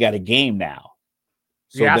like, oh, we got a game now.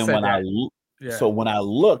 So then when I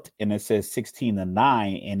looked and it says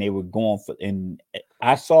 16-9, and they were going for, and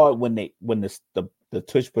I saw it when the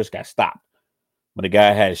tush push got stopped. When the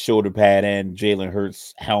guy had shoulder pad and Jalen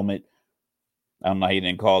Hurts helmet. I don't know how he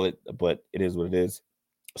didn't call it, but it is what it is.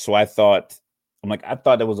 So I thought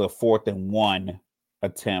there was a 4th and 1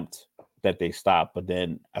 attempt that they stopped, but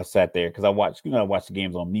then I sat there because I watched the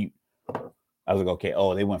games on mute. I was like, okay,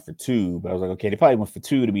 they went for 2, but I was like, okay, they probably went for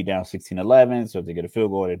 2 to be down 16-11. So if they get a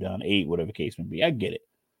field goal, they're down 8, whatever the case may be. I get it.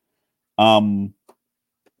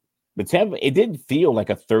 But Tampa, it didn't feel like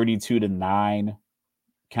a 32-9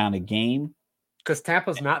 kind of game. Because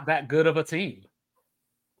Tampa's not that good of a team.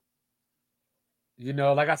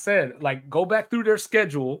 Like I said, like go back through their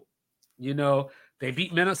schedule You know, they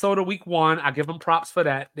beat Minnesota week 1. I give them props for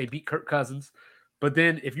that. They beat Kirk Cousins. But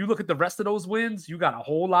then if you look at the rest of those wins, you got a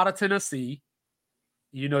whole lot of Tennessee.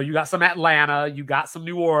 You know, you got some Atlanta, you got some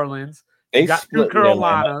New Orleans, you They got 2 split with Atlanta.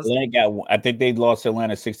 Carolinas. Atlanta got. I think they lost to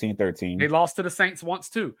Atlanta 16-13. They lost to the Saints once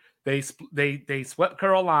too. They swept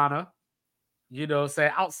Carolina. You know, say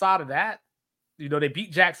outside of that, you know, they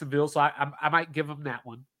beat Jacksonville, so I might give them that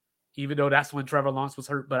one, even though that's when Trevor Lawrence was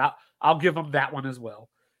hurt. But I'll give them that one as well.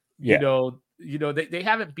 You know, they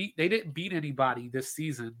didn't beat anybody this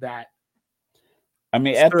season that. I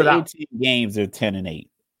mean, stood after out. 18 games, they're 10-8.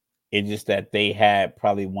 It's just that they had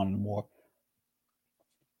probably one more.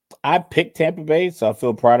 I picked Tampa Bay, so I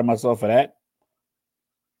feel proud of myself for that.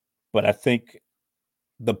 But I think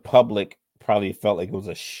the public probably felt like it was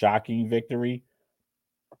a shocking victory.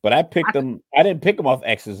 But I picked them. I didn't pick them off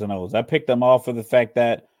X's and O's. I picked them off for the fact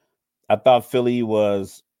that I thought Philly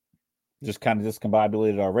was just kind of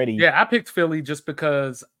discombobulated already. Yeah, I picked Philly just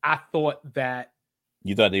because I thought that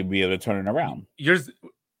you thought they'd be able to turn it around. You're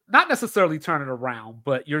not necessarily turn it around,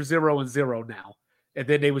 but you're 0-0 now. And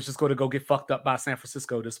then they was just going to go get fucked up by San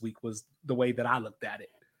Francisco this week was the way that I looked at it.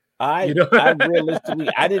 I realistically,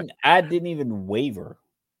 I didn't even waver.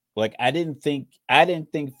 Like I didn't think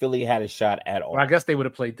Philly had a shot at all. Well, I guess they would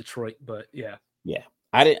have played Detroit, but yeah.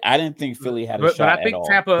 I didn't think Philly had a shot at all.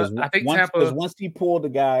 I think Tampa, because once he pulled the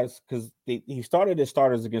guys, because he started his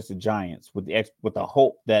starters against the Giants with the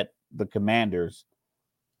hope that the Commanders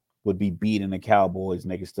would be beating the Cowboys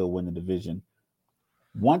and they could still win the division.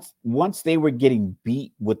 Once they were getting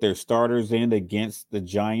beat with their starters in against the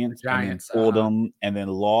Giants and then pulled them and then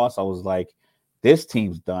lost, I was like, this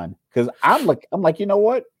team's done. Because I'm like, you know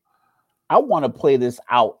what? I want to play this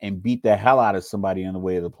out and beat the hell out of somebody on the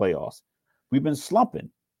way to the playoffs. We've been slumping.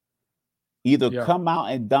 Either come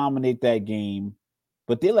out and dominate that game,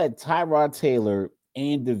 but they let Tyrod Taylor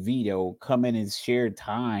and DeVito come in and share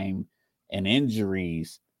time and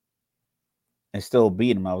injuries and still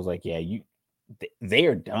beat them. I was like, yeah, they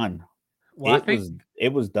are done. Well,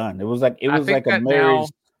 it was done. It was like a marriage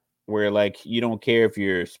where like you don't care if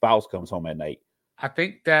your spouse comes home at night. I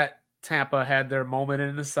think that Tampa had their moment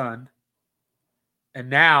in the sun. And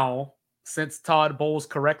now, since Todd Bowles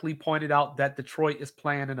correctly pointed out that Detroit is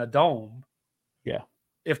playing in a dome,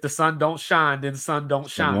 if the sun don't shine, then sun don't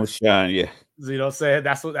shine. Don't shine, yeah. You know, saying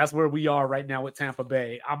that's where we are right now with Tampa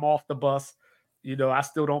Bay. I'm off the bus. You know, I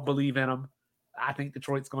still don't believe in them. I think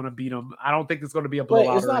Detroit's going to beat them. I don't think it's going to be a blowout.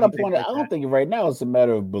 But it's not a point. I don't think right now it's a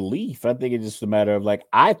matter of belief. I think it's just a matter of like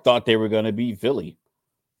I thought they were going to beat Philly.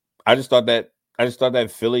 I just thought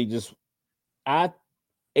that Philly just.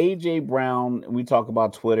 AJ Brown. We talk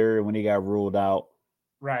about Twitter when he got ruled out.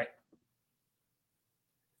 Right.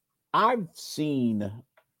 I've seen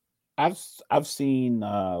like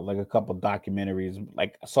a couple documentaries.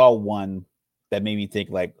 Like I saw one that made me think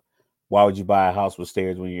like, why would you buy a house with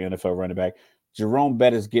stairs when you're NFL running back? Jerome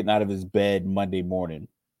Bettis getting out of his bed Monday morning.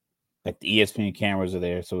 Like the ESPN cameras are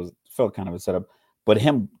there, so it felt kind of a setup. But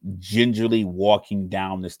him gingerly walking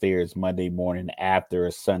down the stairs Monday morning after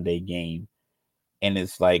a Sunday game. And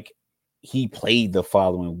it's like he played the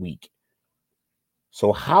following week.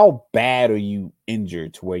 So how bad are you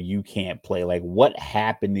injured to where you can't play? Like what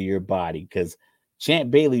happened to your body? Because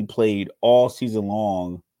Champ Bailey played all season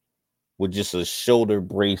long with just a shoulder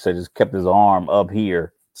brace that just kept his arm up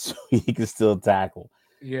here so he could still tackle.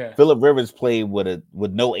 Yeah. Phillip Rivers played with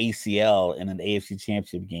no ACL in an AFC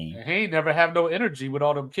Championship game. He ain't never have no energy with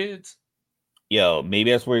all them kids. Yo,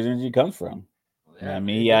 maybe that's where his energy comes from. Yeah, I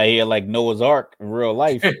mean, he out here like Noah's Ark in real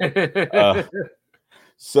life.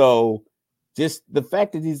 So just the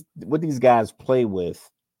fact that what these guys play with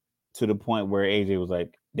to the point where AJ was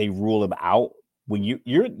like, they rule him out when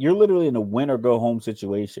you're literally in a win or go home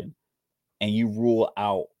situation and you rule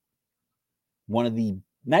out one of the,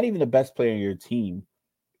 not even the best player on your team,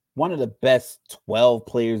 one of the best 12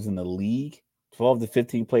 players in the league, 12 to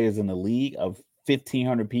 15 players in the league of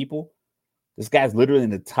 1,500 people. This guy's literally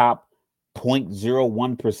in the top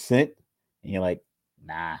 0.01%. And you're like,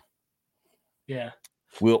 nah. Yeah.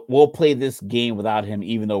 We'll play this game without him,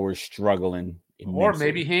 even though we're struggling. Immensely. Or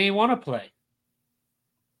maybe he ain't want to play.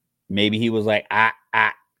 Maybe he was like,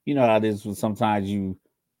 you know how it is when sometimes you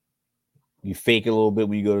fake a little bit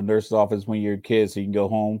when you go to the nurse's office when you're a kid so you can go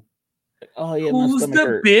home. Oh yeah, who's the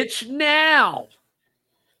hurt. Bitch now?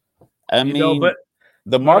 I mean,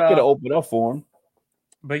 the market will open up for him.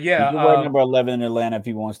 But yeah, he can wear number 11 in Atlanta if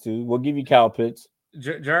he wants to. We'll give you Kyle Pitts.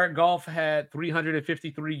 Jared Goff had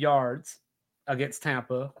 353 yards against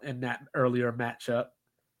Tampa in that earlier matchup.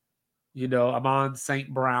 You know, Amon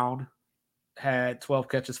St. Brown had 12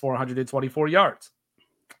 catches, 424 yards.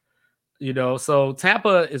 So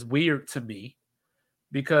Tampa is weird to me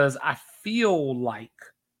because I feel like,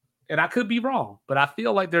 and I could be wrong, but I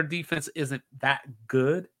feel like their defense isn't that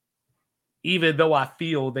good, even though I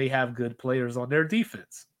feel they have good players on their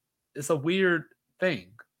defense. It's a weird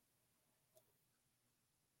thing.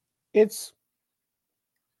 It's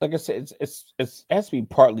like I said, it has to be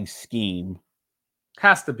partly scheme.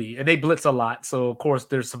 Has to be. And they blitz a lot. So, of course,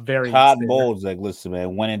 there's some variance Todd there. Bowles, like, listen,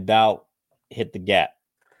 man, when in doubt, hit the gap.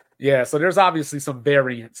 Yeah, so there's obviously some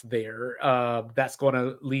variance there that's going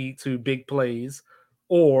to lead to big plays.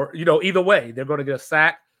 Or, either way, they're going to get a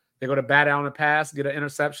sack, they're going to bat down a pass, get an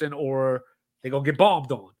interception, or they're going to get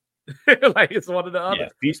bombed on. Like it's one or the other. Yeah,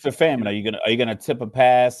 feast or famine. Are you gonna tip a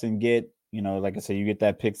pass and get, like I said, you get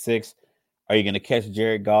that pick six? Are you gonna catch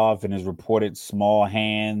Jared Goff in his reported small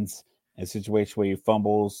hands in a situation where he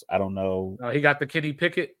fumbles? I don't know. He got the Kenny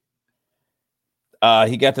Pickett.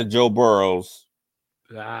 He got the Joe Burrows.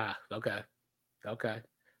 Okay.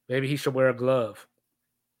 Maybe he should wear a glove.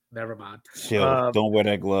 Never mind. Chill. Don't wear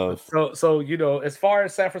that glove. So as far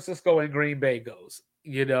as San Francisco and Green Bay goes,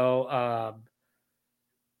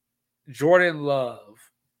 Jordan Love.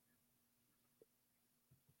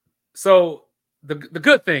 So the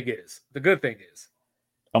good thing is,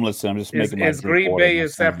 I'm listening. I'm just making my drink Green order. Bay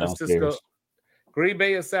and San Francisco. Green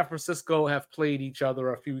Bay and San Francisco have played each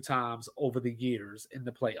other a few times over the years in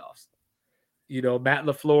the playoffs. Matt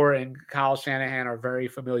LaFleur and Kyle Shanahan are very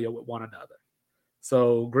familiar with one another.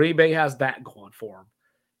 So Green Bay has that going for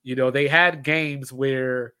them. They had games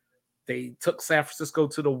where they took San Francisco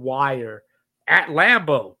to the wire at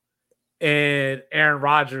Lambeau, and Aaron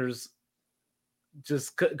Rodgers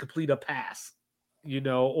just couldn't complete a pass.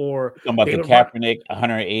 Or talking about the Kaepernick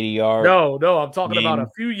 180 yard. No, I'm talking about a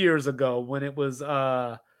few years ago when it was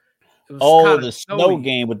the snow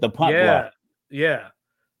game with the punt block. Yeah,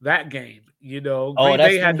 that game. Green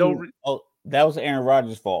Bay had that was Aaron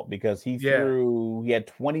Rodgers' fault because he had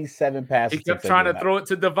 27 passes. He kept trying to throw it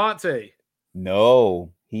to Devontae.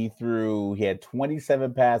 No, he had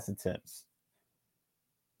 27 pass attempts.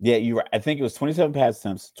 Yeah, you're right. I think it was 27 pass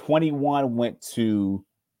attempts. 21 went to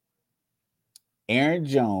Aaron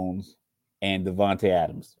Jones and Devontae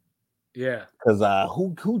Adams. Yeah. Because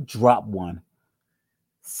who dropped one?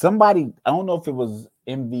 Somebody, I don't know if it was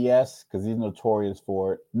MVS because he's notorious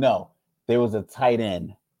for it. No, there was a tight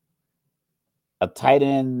end. The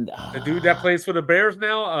dude that plays for the Bears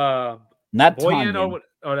now? Not Tongan.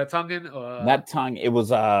 Or that Tongan? Not Tongan. It was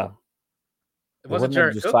it wasn't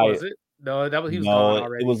Jared Cook, was it? No, he was gone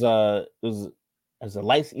already. It was either a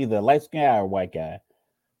light skinned guy or a white guy.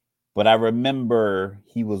 But I remember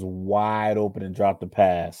he was wide open and dropped the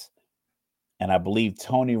pass. And I believe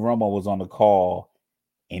Tony Romo was on the call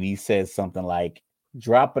and he said something like,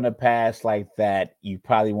 dropping a pass like that, you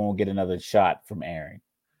probably won't get another shot from Aaron.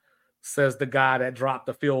 Says the guy that dropped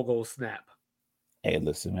the field goal snap. Hey,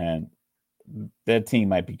 listen, man, that team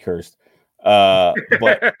might be cursed. But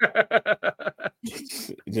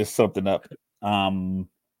just something up.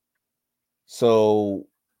 So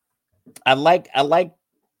I like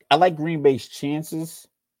Green Bay's chances.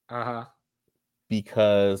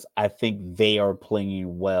 Because I think they are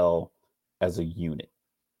playing well as a unit.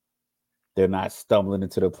 They're not stumbling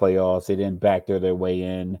into the playoffs. They didn't backdoor their way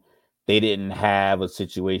in. They didn't have a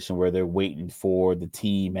situation where they're waiting for the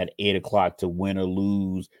team at 8:00 to win or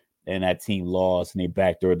lose, and that team lost and they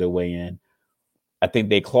backdoored their way in. I think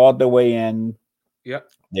they clawed their way in. Yep.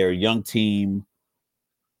 They're a young team.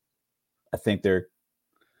 I think their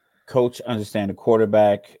coach understands the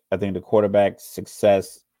quarterback. I think the quarterback's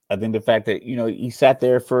success. I think the fact that, he sat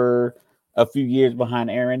there for a few years behind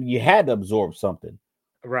Aaron, you had to absorb something.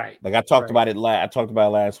 Right. Like I talked about it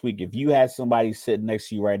last week. If you had somebody sitting next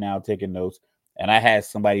to you right now taking notes, and I had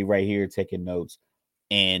somebody right here taking notes,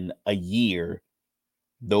 in a year,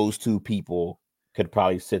 those two people could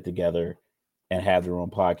probably sit together and have their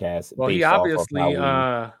own podcast. Well, he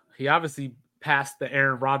obviously passed the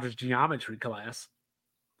Aaron Rodgers geometry class.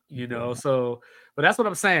 So, but that's what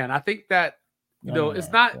I'm saying. I think that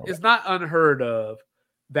it's not unheard of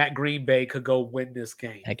that Green Bay could go win this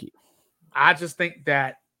game. Thank you. I just think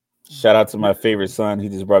that. Shout out to my favorite son. He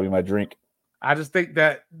just brought me my drink. I just think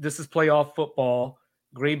that this is playoff football.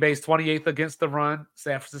 Green Bay's 28th against the run.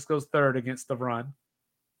 San Francisco's 3rd against the run.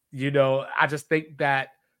 I just think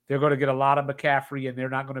that they're going to get a lot of McCaffrey and they're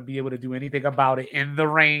not going to be able to do anything about it in the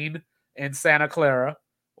rain in Santa Clara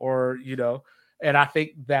and I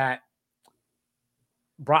think that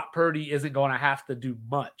Brock Purdy isn't going to have to do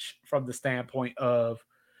much from the standpoint of,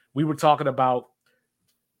 we were talking about,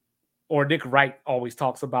 or Nick Wright always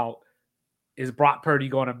talks about, is Brock Purdy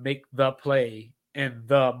going to make the play in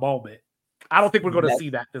the moment? I don't think we're going to see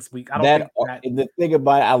that this week. I don't That think that. the thing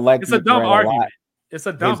about it, I like It's a dumb argument. It's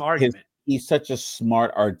a dumb argument. He's such a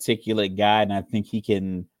smart, articulate guy, and I think he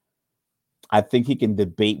can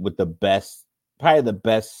debate with the best, probably the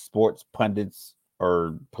best sports pundits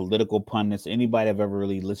or political pundits anybody I've ever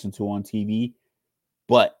really listened to on TV.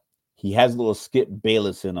 But he has a little Skip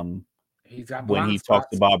Bayless in him. He's got when he talks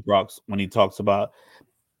about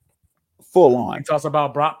full on. He talks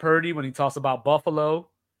about Brock Purdy, when he talks about Buffalo.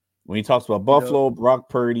 When he talks about Buffalo, Brock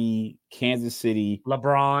Purdy, Kansas City,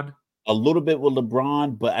 LeBron. A little bit with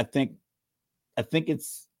LeBron, but I think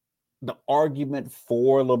it's the argument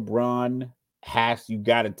for LeBron you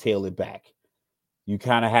got to tail it back. You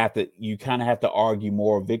kind of have to argue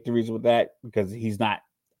more victories with that because he's not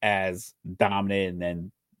as dominant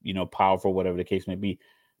and powerful, whatever the case may be.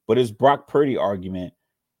 But his Brock Purdy argument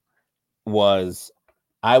was,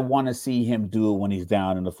 I want to see him do it when he's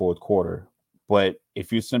down in the fourth quarter. But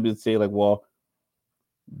if you simply say like, well,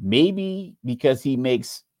 maybe because he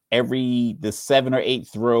makes the 7 or 8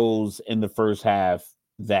 throws in the first half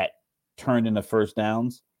that turn into first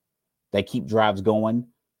downs, that keep drives going,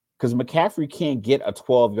 because McCaffrey can't get a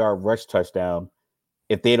 12-yard rush touchdown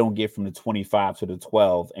if they don't get from the 25 to the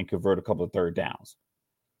 12 and convert a couple of third downs.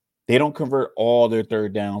 They don't convert all their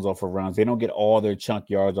third downs off of runs. They don't get all their chunk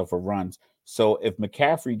yards off of runs. So if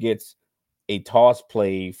McCaffrey gets a toss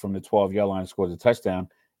play from the 12-yard line and scores a touchdown,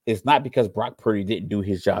 it's not because Brock Purdy didn't do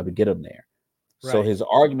his job to get him there. Right. So his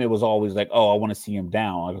argument was always like, oh, I want to see him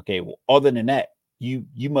down. Like, okay, well, other than that, you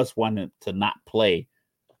must want him to not play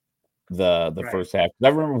the right. first half. I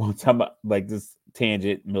remember one time, like this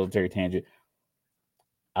military tangent.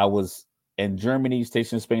 I was in Germany,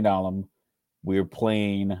 stationed in Spain Island. We were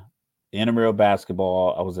playing intramural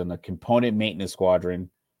basketball. I was in a component maintenance squadron.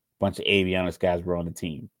 A bunch of avionics guys were on the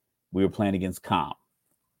team. We were playing against Com.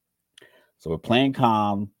 So we're playing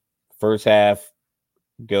Com. First half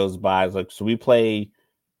goes by. It's like, so we play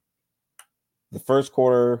the first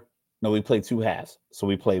quarter. No, we played 2 halves. So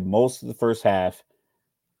we played most of the first half.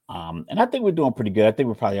 And I think we're doing pretty good. I think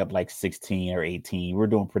we're probably up like 16 or 18. We're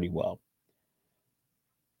doing pretty well.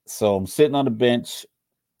 So I'm sitting on the bench.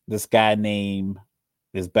 This guy named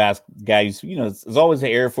it's always an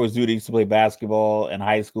Air Force dude that used to play basketball in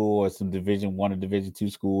high school or some Division 1 or Division 2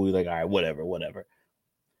 school. He's like, all right, whatever.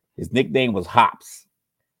 His nickname was Hops.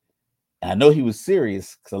 And I know he was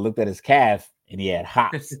serious because I looked at his calf and he had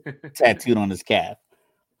Hops tattooed on his calf.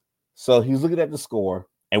 So he's looking at the score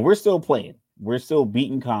and we're still playing. We're still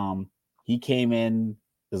beating Com. He came in,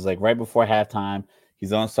 it was like right before halftime.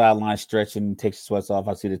 He's on the sideline stretching, takes his sweats off.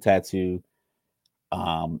 I see the tattoo.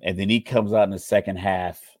 And then he comes out in the second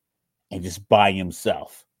half and just by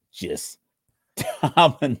himself just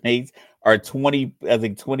dominates our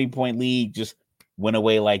 20-point lead, just went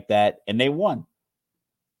away like that. And they won.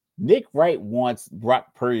 Nick Wright wants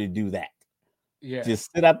Brock Purdy to do that. Yeah.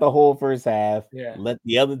 Just sit out the whole first half, yeah. Let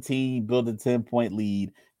the other team build a 10-point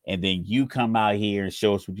lead, and then you come out here and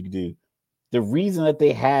show us what you can do. The reason that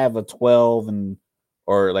they have a 12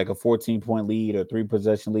 or like a 14-point lead or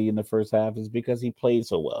 3-possession lead in the first half is because he played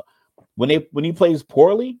so well. When he plays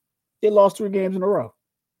poorly, they lost 3 games in a row.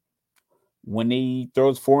 When he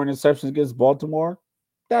throws 4 interceptions against Baltimore,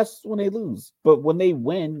 that's when they lose. But when they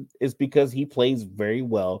win, it's because he plays very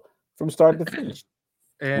well from start to finish.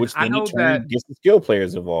 And which then in turn gets the skill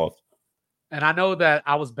players involved. And I know that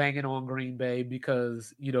I was banging on Green Bay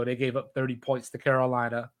because, they gave up 30 points to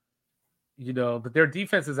Carolina. But their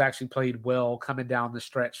defense has actually played well coming down the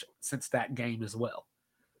stretch since that game as well.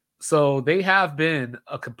 So they have been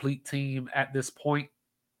a complete team at this point.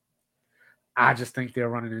 I just think they're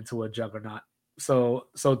running into a juggernaut. So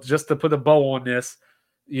just to put a bow on this,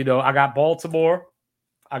 I got Baltimore,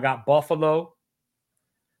 I got Buffalo,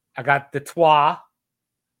 I got Detroit,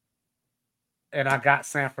 and I got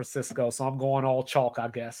San Francisco. So I'm going all chalk, I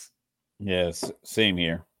guess. Yes, same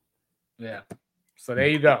here. Yeah. So there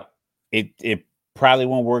you go. It probably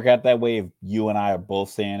won't work out that way if you and I are both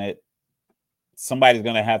saying it. Somebody's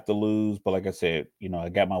gonna have to lose, but like I said, I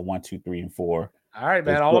got my 1, 2, 3, and 4. All right,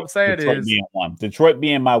 man. All I'm saying is being 1. Detroit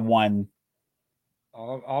being my 1.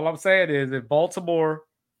 All I'm saying is if Baltimore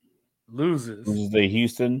loses to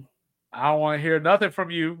Houston, I don't want to hear nothing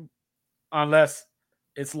from you unless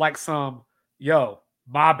it's like some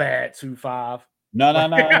my bad 2-5. No.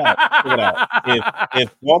 Check it out.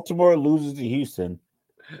 If Baltimore loses to Houston,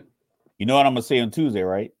 you know what I'm gonna say on Tuesday,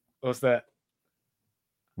 right? What's that?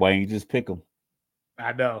 Why don't you just pick them?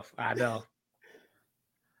 I know.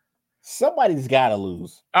 Somebody's got to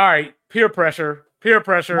lose. All right, peer pressure.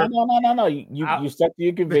 No. You stuck to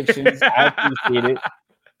your convictions. I appreciate it,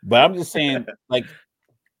 but I'm just saying, like,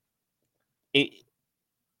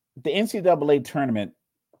 the NCAA tournament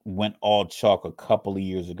went all chalk a couple of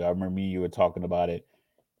years ago. I remember you were talking about it,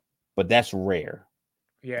 but that's rare.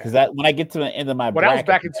 Yeah. Because when I get to the end of my Well, that was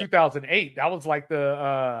bracket, back in 2008. That was like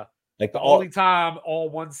the all only time all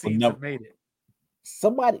one seeds have made it.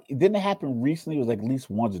 Somebody didn't it happen recently? It was like at least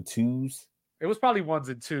ones or twos. It was probably ones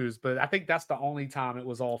and twos, but I think that's the only time it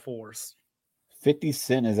was all fours. 50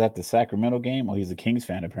 Cent is at the Sacramento game. Oh, he's a Kings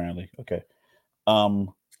fan apparently. Okay. Man.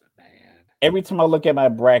 Every time I look at my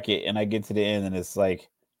bracket and I get to the end and it's like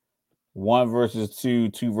 1 versus 2,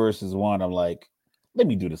 2 versus 1, I'm like, let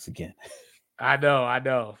me do this again. I know. I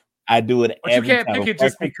do it but every you can't time. pick it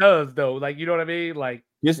just because, though. Like, you know what I mean? Like,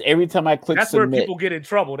 just every time I click that's submit, where people get in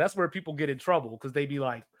trouble. Because they be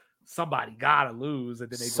like, somebody gotta lose,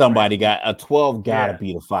 and then somebody got a 12 gotta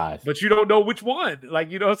beat a 5. But you don't know which one.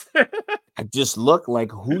 Like, you know what I'm saying? I just look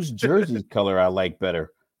like whose jersey color I like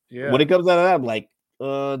better. Yeah. When it comes out of that, I'm like,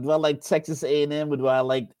 do I like Texas A&M or do I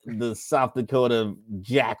like the South Dakota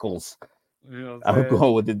Jackals? You know I'm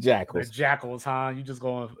going with the Jackals. The Jackals, huh? You just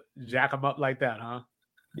going to jack them up like that, huh?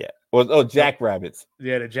 Yeah. Oh, Jackrabbits.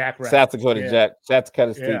 Yeah, the Jackrabbits. South Dakota South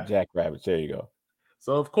Dakota State Jackrabbits. There you go.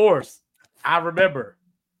 So, of course, I remember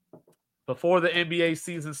before the NBA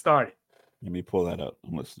season started. Let me pull that up.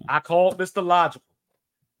 I'm listening. I called Mr. Logical.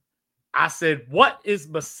 I said, what is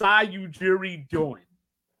Masai Ujiri doing?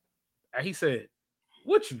 And he said,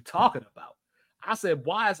 what you talking about? I said,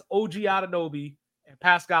 why is OG Anunoby and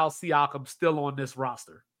Pascal Siakam still on this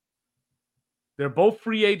roster? They're both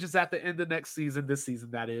free agents at the end of next season. This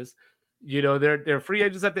season, that is. You know, they're free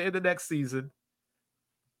agents at the end of next season.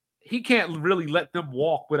 He can't really let them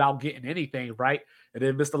walk without getting anything, right? And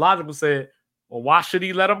then Mr. Logical said, well, why should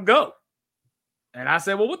he let them go? And I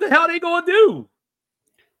said, well, what the hell are they going to do?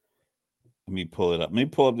 Let me pull it up. Let me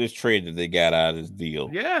pull up this trade that they got out of this deal.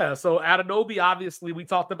 Yeah, so Anunoby, obviously, we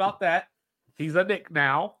talked about that. He's a Knick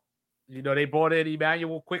now. You know, they brought in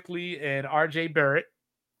Emmanuel Quickly and RJ Barrett.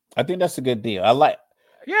 I think that's a good deal. I like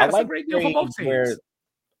a great deal for both teams.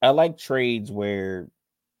 I like trades where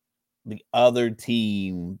the other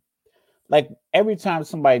team, like every time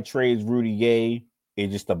somebody trades Rudy Gay,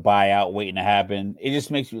 it's just a buyout waiting to happen. It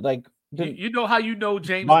just makes you like, you know how you know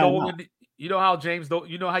James Dolan. You know how James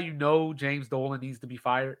Dolan needs to be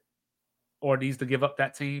fired or needs to give up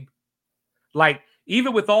that team. Like,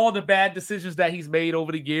 even with all the bad decisions that he's made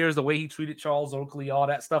over the years, the way he treated Charles Oakley, all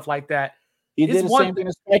that stuff like that. He did the same thing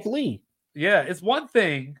as Spike Lee. Yeah, it's one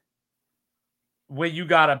thing when you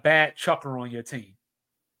got a bad chucker on your team.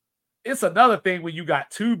 It's another thing when you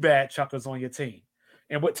got 2 bad chuckers on your team.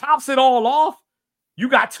 And what tops it all off, you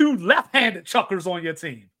got 2 left-handed chuckers on your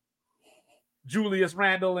team. Julius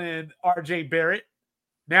Randle and RJ Barrett.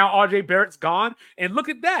 Now RJ Barrett's gone. And look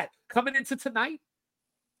at that. Coming into tonight,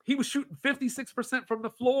 he was shooting 56% from the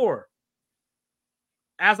floor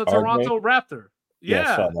as a Toronto Raptor.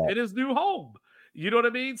 Yeah, in his new home. You know what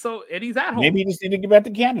I mean? So, and he's at home. Maybe he just need to get back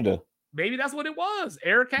to Canada. Maybe that's what it was.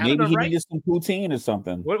 Air Canada, maybe he right? needed some poutine or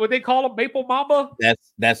something. What they call him? Maple Mamba?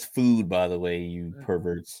 That's food, by the way, you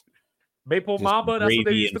perverts. Maple just Mamba,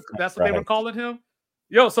 that's what they were calling him.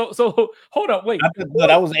 Yo, so hold up, wait. No,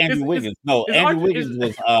 that was Andrew Wiggins. Andrew Wiggins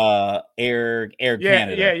was Air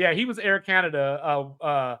Canada. Yeah, he was Air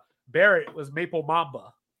Canada. Barrett was Maple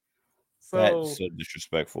Mamba. So that's so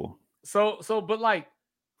disrespectful. So, but like,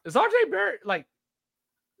 is RJ Barrett like?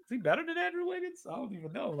 Is he better than Andrew Wiggins? I don't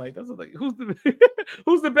even know. Like, that's like who's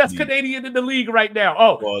the best Canadian in the league right now?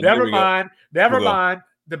 Oh, well, never mind.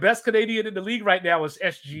 The best Canadian in the league right now is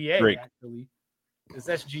SGA. Great. Actually, it's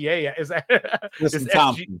SGA.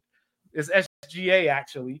 It's SGA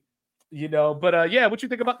actually. You know, but yeah, what you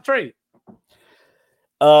think about the trade?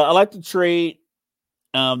 I like the trade.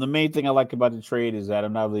 The main thing I like about the trade is that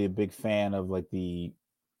I'm not really a big fan of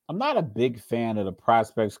I'm not a big fan of the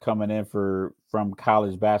prospects coming in from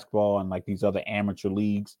college basketball and like these other amateur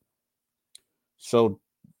leagues. So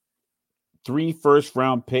 3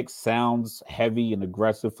 first-round picks sounds heavy and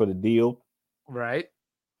aggressive for the deal. Right.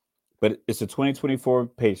 But it's a 2024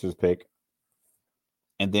 Pacers pick.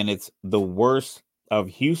 And then it's the worst of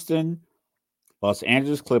Houston, Los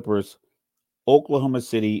Angeles Clippers, Oklahoma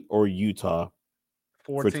City, or Utah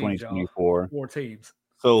for 2024. 4 teams.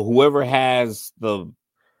 So whoever has the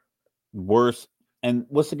worst, and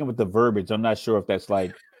what's thinking with the verbiage? I'm not sure if that's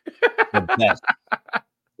like the best.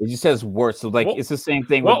 It just says worst. So like it's the same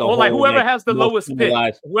thing with the whole, like whoever has the lowest pick.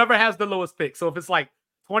 Whoever has the lowest pick. So if it's like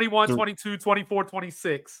 21, 22, 24,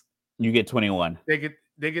 26, you get 21. They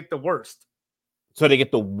get the worst. So they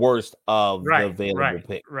get the worst of the available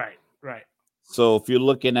pick. Right. So if you're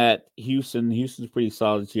looking at Houston's pretty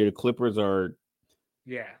solid here. The Clippers are.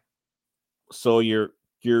 Yeah. So you're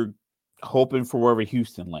hoping for wherever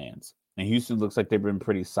Houston lands. And Houston looks like they've been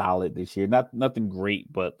pretty solid this year. Nothing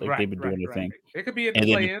great, but like they've been doing their thing. It could be in the And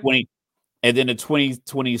then play-in. the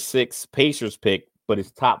 2026 Pacers pick, but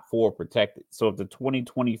it's top 4 protected. So if the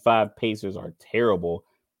 2025 Pacers are terrible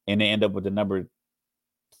and they end up with the number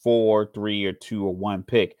 4, 3, or 2, or 1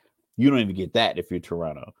 pick, you don't even get that if you're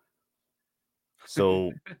Toronto.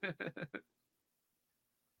 So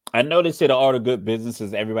I know they say the art of good business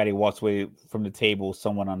is everybody walks away from the table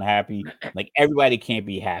someone unhappy. Like everybody can't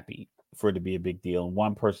be happy for it to be a big deal, and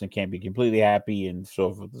one person can't be completely happy, and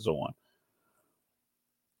so forth and so on.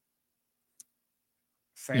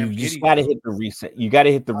 You just got to hit the reset. You got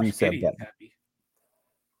to hit the reset button.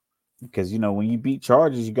 Because when you beat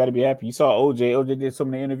Chargers, you got to be happy. You saw OJ. OJ did so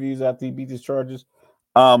many interviews after he beat the Chargers.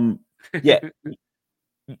 Yeah,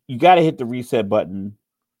 you got to hit the reset button.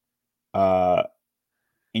 And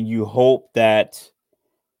you hope that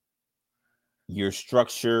your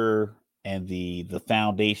structure and the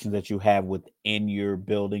foundations that you have within your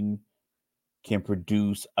building can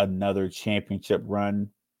produce another championship run,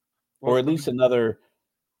 or at least another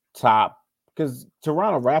top. Because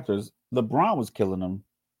Toronto Raptors, LeBron was killing them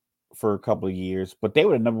for a couple of years, but they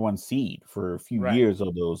were the number 1 seed for a few years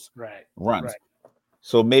of those runs. Right.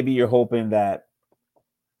 So maybe you're hoping that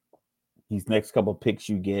these next couple of picks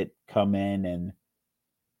you get come in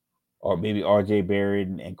or maybe RJ Barrett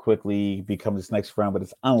and quickly become this next round, but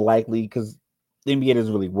it's unlikely because the NBA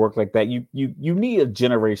doesn't really work like that. You need a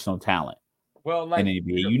generational talent. Well, like in the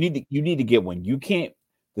NBA, you need to get one. You can't.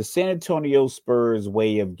 The San Antonio Spurs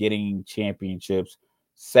way of getting championships,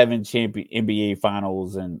 7 NBA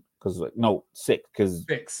finals, and 6 because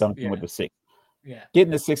Duncan with the 6. Yeah,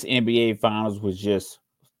 getting the 6 NBA finals was just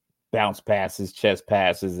bounce passes, chest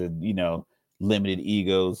passes, and limited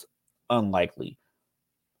egos. Unlikely.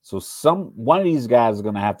 So one of these guys is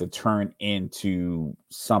going to have to turn into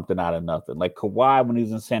something out of nothing. Like Kawhi, when he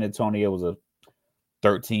was in San Antonio, was a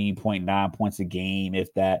 13.9 points a game,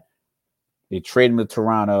 if that. They trade him to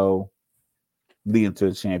Toronto, lead him to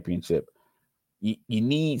a championship. You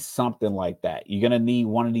need something like that. You're going to need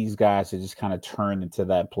one of these guys to just kind of turn into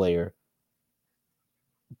that player.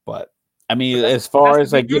 But, I mean, as far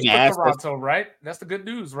as like getting assets, Toronto, right? That's the good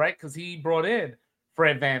news, right? Because he brought in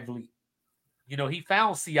Fred VanVleet. He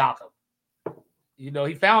found Siakam. He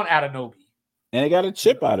found Anunoby. And they got a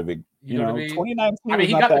chip out of it. You know what I mean? 2019. I mean,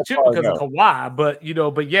 he got the chip because of Kawhi, but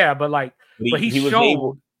he's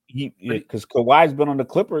shown. Because Kawhi's been on the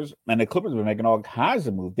Clippers, and the Clippers been making all kinds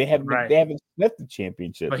of moves. They haven't sniffed the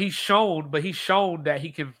championship. But he's shown that he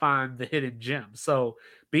can find the hidden gem. So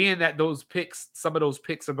being that some of those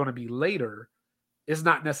picks are going to be later, it's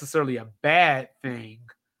not necessarily a bad thing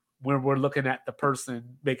when we're looking at the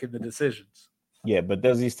person making the decisions. Yeah, but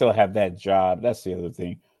does he still have that job? That's the other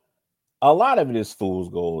thing. A lot of it is fool's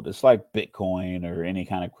gold. It's like Bitcoin or any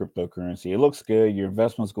kind of cryptocurrency. It looks good. Your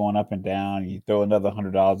investment's going up and down. You throw another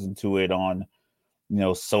 $100 into it on,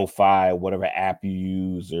 SoFi, whatever app you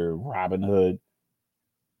use, or Robinhood.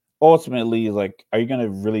 Ultimately, like, are you going to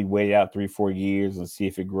really wait out 3-4 years and see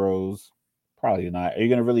if it grows? Probably not. Are you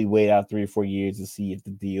going to really wait out 3 or 4 years to see if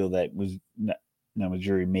the deal that was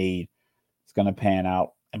Missouri made is going to pan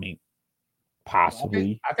out? I mean,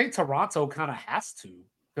 possibly. I think Toronto kind of has to,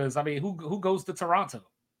 because I mean, who goes to Toronto?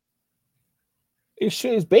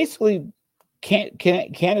 It's basically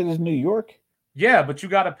Canada's New York. Yeah, but you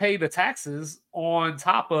got to pay the taxes on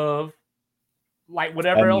top of like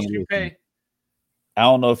whatever else you pay. I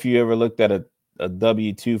don't know if you ever looked at a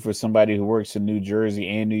W-2 for somebody who works in New Jersey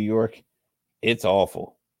and New York. It's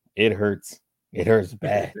awful. It hurts. It hurts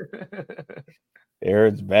bad. It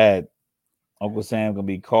hurts bad. Uncle Sam gonna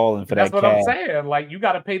be calling for that. That's what I'm saying. Like, you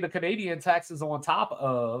got to pay the Canadian taxes on top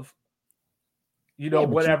of,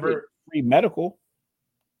 whatever. Free medical.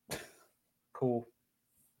 Cool.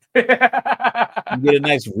 You get a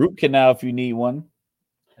nice root canal if you need one.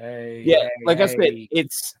 I said,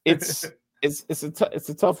 it's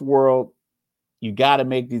a tough world. You got to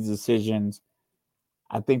make these decisions.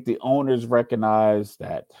 I think the owners recognize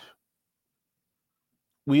that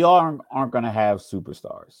we aren't going to have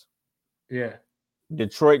superstars. Yeah.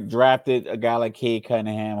 Detroit drafted a guy like Cade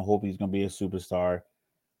Cunningham. I hope he's going to be a superstar.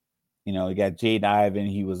 You got Jaden Ivey.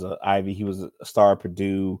 He was a star at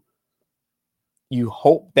Purdue. You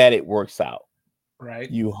hope that it works out. Right.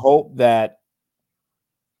 You hope that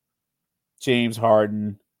James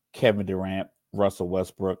Harden, Kevin Durant, Russell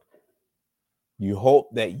Westbrook, you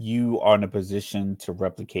hope that you are in a position to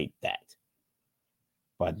replicate that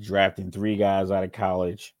by drafting 3 guys out of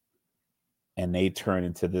college and they turn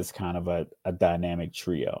into this kind of a dynamic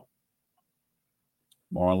trio.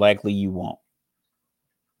 More likely you won't.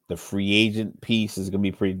 The free agent piece is going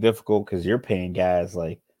to be pretty difficult because you're paying guys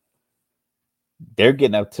like they're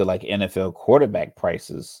getting up to like NFL quarterback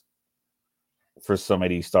prices for some of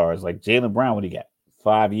these stars. Like Jaylen Brown, what do you got?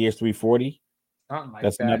 5 years, 340. Something like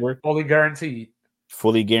That's the that. number. Fully guaranteed.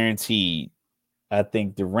 Fully guaranteed. I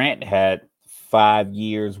think Durant had 5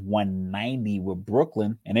 years, 190 with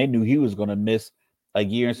Brooklyn, and they knew he was going to miss a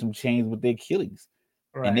year and some change with the Achilles,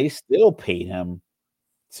 and Right. they still paid him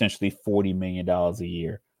essentially $40 million a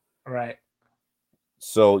year. Right.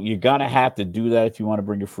 So you're gonna have to do that if you want to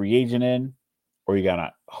bring a free agent in, or you're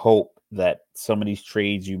gonna hope that some of these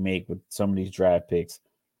trades you make with some of these draft picks,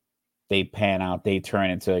 they pan out, they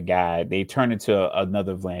turn into a guy, they turn into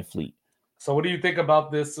another Van Fleet. So what do you think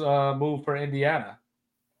about this move for Indiana?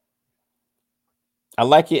 I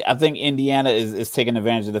like it. I think Indiana is taking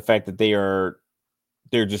advantage of the fact that they're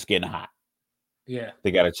just getting hot. Yeah.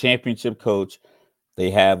 They got a championship coach.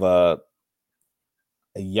 They have a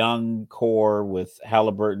young core with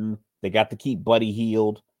Halliburton. They got to keep Buddy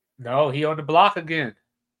Hield. No, he on the block again.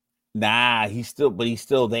 Nah, he's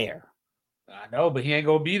still there. I know, but he ain't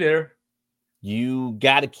gonna be there. You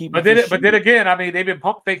got to keep. But then again, I mean, they've been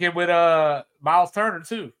pump faking with Miles Turner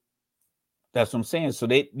too. That's what I'm saying. So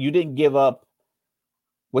you didn't give up.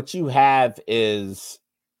 What you have is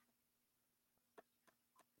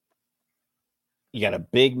you got a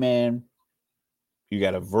big man, you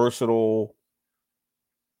got a versatile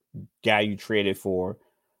guy you traded for.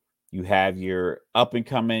 You have your up and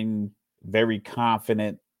coming, very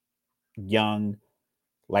confident, young,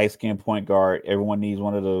 light skinned point guard. Everyone needs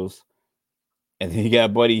one of those. And then you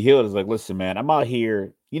got Buddy Hield. Is like, listen, man, I'm out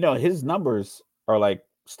here. You know, his numbers are like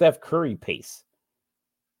Steph Curry pace.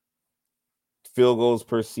 Field goals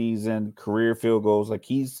per season, career field goals. Like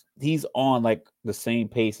he's on like the same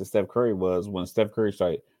pace as Steph Curry was when Steph Curry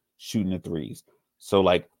started shooting the threes. So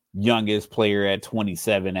like youngest player at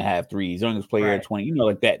 27 and a half threes, youngest player at 20,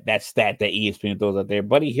 like that stat that ESPN throws out there.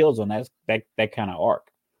 Buddy Hield's on that kind of arc.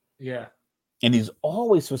 Yeah. And he's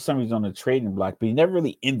always for some reason on the trading block, but he never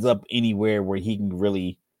really ends up anywhere where he can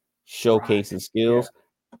really showcase his skills.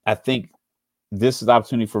 Yeah. I think this is the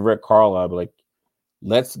opportunity for Rick Carlisle, but like,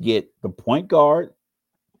 let's get the point guard,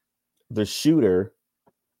 the shooter,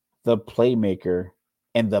 the playmaker,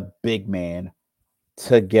 and the big man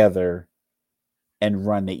together and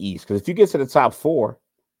run the East. Because if you get to the top four,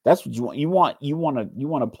 that's what you want. You want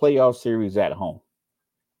a playoff series at home.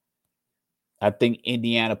 I think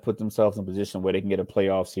Indiana put themselves in a position where they can get a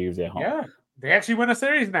playoff series at home. Yeah, they actually win a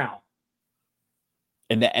series now.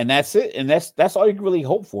 And that's it. And that's all you can really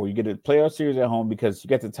hope for. You get a playoff series at home because you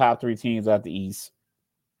get the top 3 teams out the East.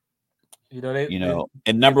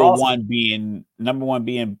 And number one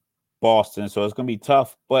being Boston, so it's gonna be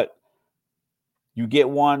tough. But you get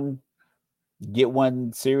one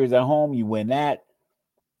series at home, you win that.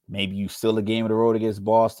 Maybe you still a game of the road against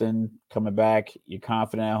Boston, coming back. You're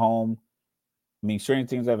confident at home. I mean, certain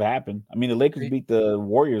things have happened. I mean, the Lakers beat the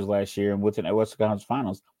Warriors last year and went to the Western Conference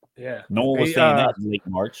Finals. Yeah, no one was saying that in late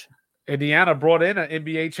March. Indiana brought in an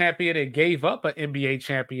NBA champion and gave up an NBA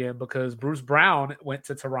champion because Bruce Brown went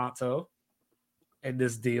to Toronto in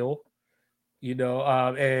this deal,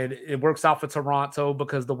 and it works out for Toronto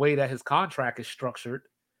because the way that his contract is structured.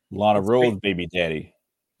 A lot of rules, baby daddy.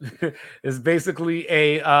 It's basically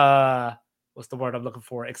a what's the word I'm looking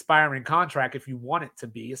for? Expiring contract if you want it to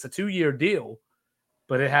be. It's a 2-year deal,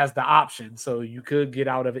 but it has the option. So you could get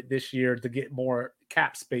out of it this year to get more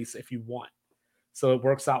cap space if you want. So it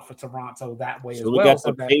works out for Toronto that way as well. We got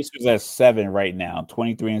the Pacers at 7 right now,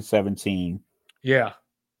 23-17. Yeah.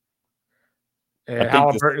 And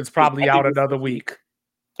Halliburton's probably out another week.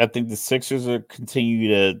 I think the Sixers are continue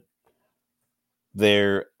to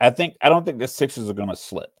I don't think the Sixers are gonna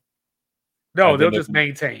slip. No, they'll just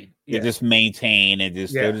maintain. They just maintain and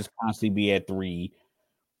they'll just constantly be at 3.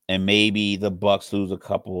 And maybe the Bucks lose a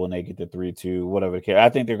couple and they get to 3-2, whatever. I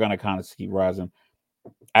think they're gonna kind of keep rising.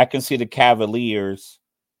 I can see the Cavaliers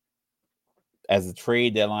as the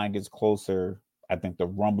trade deadline gets closer. I think the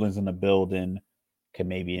rumblings in the building can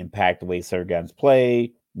maybe impact the way certain guys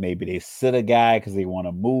play. Maybe they sit a guy because they want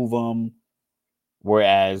to move him.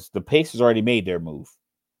 Whereas the Pacers already made their move.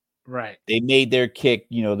 Right. They made their kick.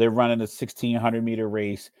 They're running a 1,600-meter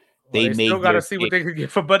race. Well, they still got to see what they can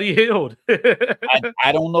get for Buddy Hield.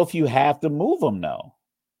 I don't know if you have to move him, though.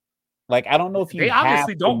 Like, I don't know if you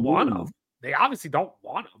obviously don't want him. They obviously don't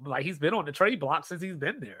want him. Like, he's been on the trade block since he's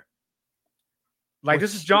been there. Like,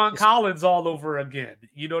 this is John Collins all over again.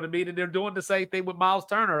 You know what I mean? And they're doing the same thing with Miles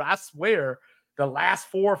Turner. I swear, the last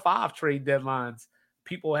 4 or 5 trade deadlines,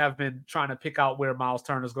 people have been trying to pick out where Miles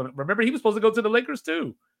Turner is going to. Remember, he was supposed to go to the Lakers,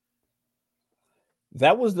 too.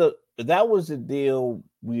 That was the that was the deal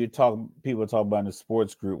people were talking about in the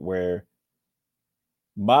sports group where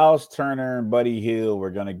Miles Turner and Buddy Hield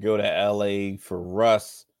were going to go to LA for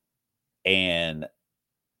Russ and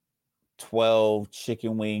 12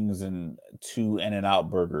 chicken wings and 2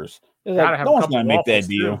 In-N-Out burgers. It's Gotta like, have no a one's couple going to make that waffles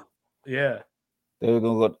deal. too. Yeah. They were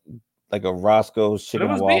going to go like a Roscoe's But it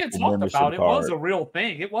chicken and was being waffle talked membership about. It was card. a real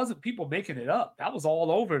thing. It wasn't people making it up. That was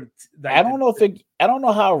all over. Like, I don't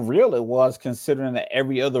know how real it was, considering that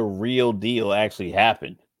every other real deal actually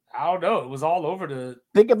happened. I don't know. It was all over the.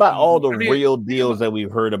 Think about all the I mean, real deals that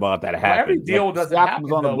we've heard about that Well, happened. every deal Like, doesn't Siakam's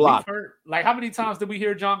happen on the though. block. We've heard, like, how many times did we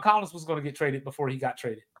hear John Collins was going to get traded before he got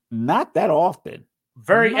traded? Not that often.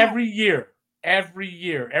 Every year,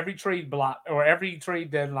 every trade block or every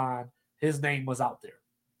trade deadline, his name was out there.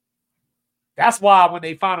 That's why when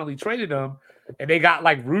they finally traded him and they got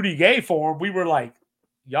like Rudy Gay for him, we were like,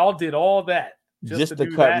 y'all did all that just to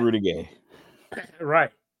do cut that? Rudy Gay.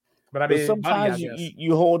 Right. But I mean, sometimes money,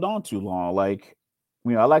 you hold on too long. Like,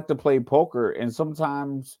 I like to play poker, and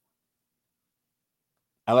sometimes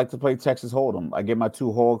I like to play Texas Hold'em. I get my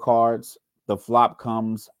 2 hole cards. The flop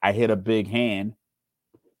comes. I hit a big hand,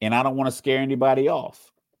 and I don't want to scare anybody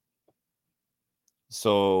off.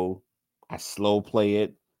 So I slow play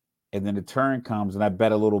it, and then the turn comes, and I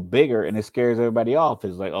bet a little bigger, and it scares everybody off.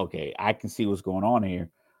 It's like, okay, I can see what's going on here.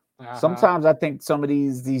 Sometimes I think some of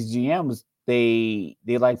these GMs, they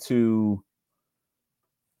like to,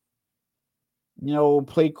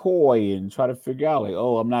 play coy and try to figure out like,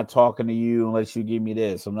 oh, I'm not talking to you unless you give me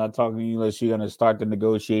this. I'm not talking to you unless you're going to start the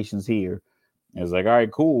negotiations here. And it's like, all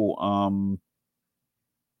right, cool.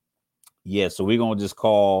 Yeah, so we're going to just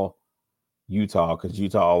call Utah because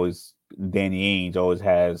Danny Ainge always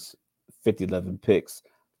has 11 picks,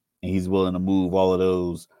 and he's willing to move all of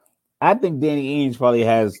those. I think Danny Ainge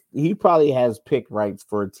probably has pick rights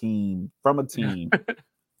for a team for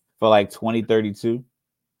like 2032.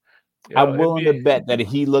 I'm willing to bet that if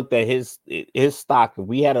he looked at his stock, if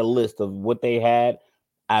we had a list of what they had,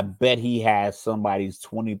 I bet he has somebody's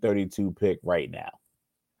 2032 pick right now.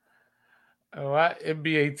 Oh,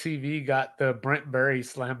 NBA TV got the Brent Berry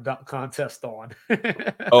slam dunk contest on.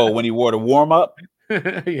 Oh, when he wore the warm up?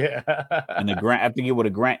 Yeah. And I think he would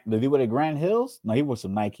have did he wear the Grand Hills? No, he wore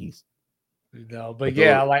some Nikes. No, but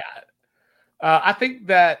yeah, like I think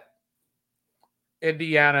that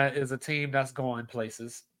Indiana is a team that's going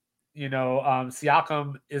places.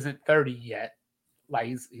 Siakam isn't 30 yet. Like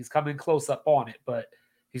he's coming close up on it, but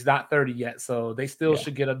he's not 30 yet. So they still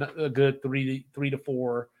should get a good 3 to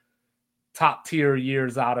 4 top tier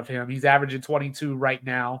years out of him. He's averaging 22 right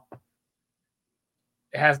now.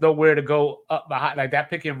 It has nowhere to go up behind. Like that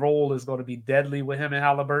pick and roll is going to be deadly with him and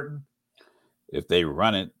Halliburton. If they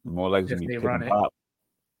run it, more likely to be pick and pop.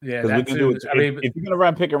 Yeah, because we can do it. If you're gonna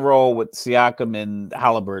run pick and roll with Siakam and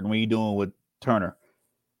Halliburton, what are you doing with Turner?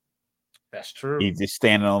 That's true. He's just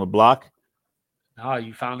standing on the block. No,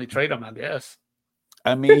 you finally trade him, I guess.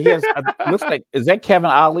 I mean, he has. Looks like, is that Kevin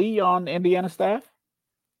Ali on Indiana staff?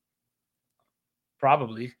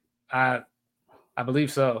 Probably. I believe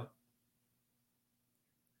so.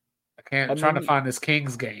 I'm trying to find this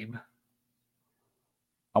Kings game.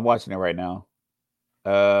 I'm watching it right now.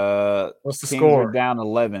 What's the Kings score? are down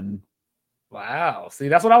 11. Wow. See,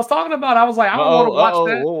 that's what I was talking about. I was like, I don't want to watch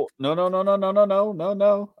that. Whoa.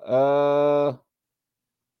 No.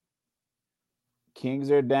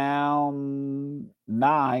 Kings are down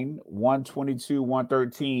 9, 122,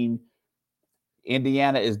 113.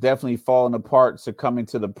 Indiana is definitely falling apart, succumbing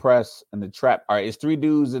to the press and the trap. All right, it's 3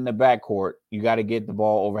 dudes in the backcourt. You got to get the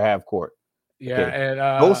ball over half court. Yeah, okay. And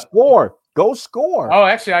Go score. Oh,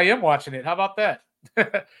 actually, I am watching it. How about that?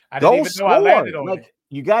 I didn't even know I landed on it.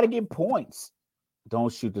 You got to get points.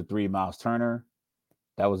 Don't shoot the 3, Miles Turner.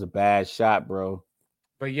 That was a bad shot, bro.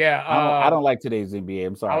 But yeah, I don't like today's NBA.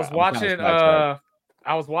 I'm sorry. I was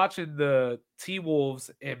watching the T-Wolves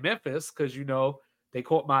in Memphis because they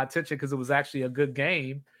caught my attention because it was actually a good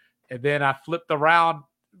game. And then I flipped around,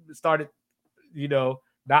 started,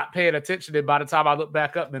 not paying attention. And by the time I looked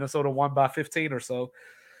back up, Minnesota won by 15 or so.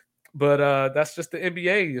 But that's just the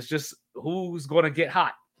NBA. It's just who's going to get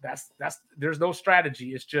hot. There's no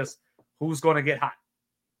strategy. It's just who's going to get hot.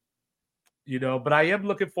 But I am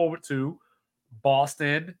looking forward to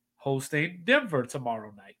Boston hosting Denver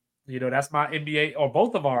tomorrow night. That's my NBA or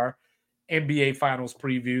both of our NBA Finals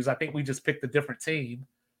previews. I think we just picked a different team.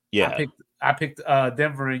 Yeah, I picked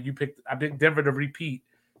Denver, and I picked Denver to repeat,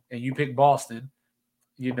 and you picked Boston.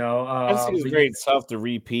 I think it's very tough to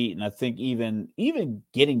repeat, and I think even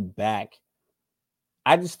getting back,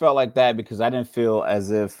 I just felt like that because I didn't feel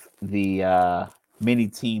as if the many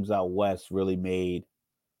teams out west really made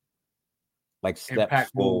like steps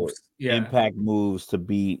Impact forward, moves. Yeah. impact moves to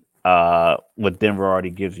beat what Denver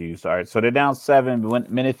already gives you. So, all right, so they're down 7,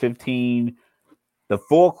 minute 15. The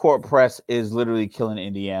full court press is literally killing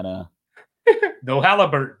Indiana. No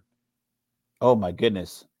Halliburton. Oh my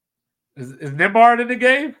goodness. Is Nembhard in the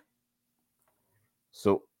game?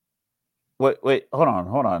 So wait, hold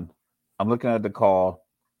on. I'm looking at the call.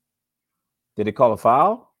 Did they call a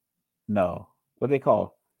foul? No. What did they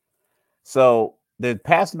call? So they're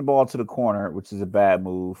passing the ball to the corner, which is a bad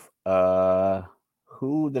move.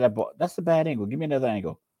 Who did I ball? That's a bad angle. Give me another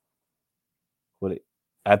angle.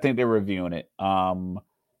 I think they're reviewing it.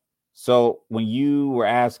 So when you were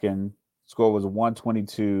asking, score was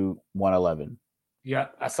 122-111. Yeah,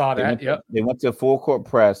 I saw that. They went to a full court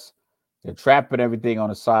press. They're trapping everything on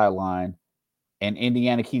the sideline, and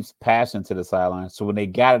Indiana keeps passing to the sideline. So when they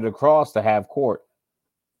got it across to half court,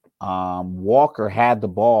 Walker had the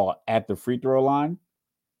ball at the free throw line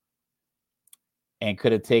and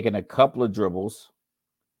could have taken a couple of dribbles,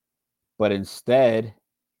 but instead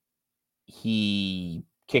he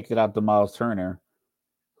kicked it out to Miles Turner,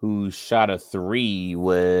 who shot a 3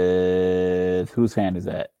 with whose hand is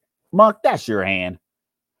that? Monk, that's your hand.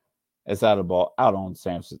 It's out of ball out on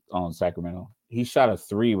Sacramento. He shot a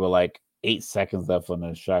 3 with like 8 seconds left on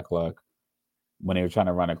the shot clock when they were trying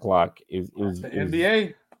to run a clock. It was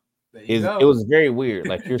NBA. It was very weird.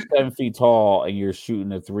 Like you're 7 feet tall and you're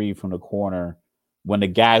shooting a 3 from the corner when the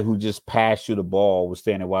guy who just passed you the ball was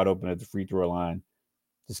standing wide open at the free throw line.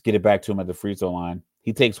 Just get it back to him at the free throw line.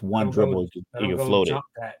 He takes one dribble, he can float it.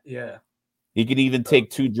 Yeah. He could even take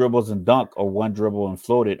 2 dribbles and dunk, or 1 dribble and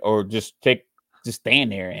float it, or just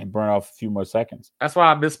stand there and burn off a few more seconds. That's why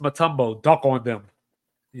I miss Mutombo. Dunk on them,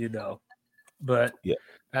 But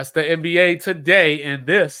that's the NBA today, and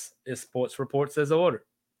this is Sports Reports as Ordered.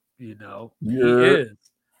 He is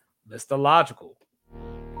Mr. Logical.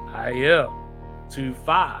 I am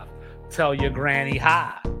 2-5. Tell your granny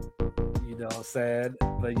hi. You know what I'm saying?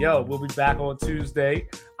 But we'll be back on Tuesday.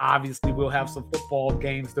 Obviously, we'll have some football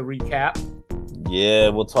games to recap. Yeah,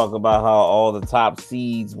 we'll talk about how all the top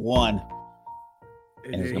seeds won.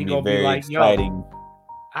 And it's going to be very exciting.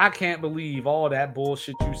 I can't believe all that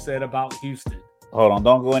bullshit you said about Houston. Hold on,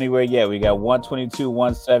 don't go anywhere yet. We got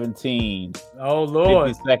 122-117. Oh, Lord.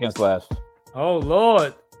 50 seconds left. Oh,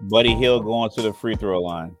 Lord. Buddy Hill going to the free throw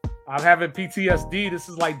line. I'm having PTSD. This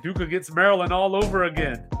is like Duke against Maryland all over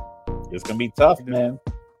again. It's going to be tough, man.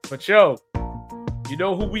 But you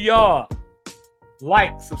know who we are.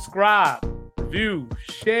 Like, subscribe, review,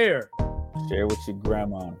 share. Share with your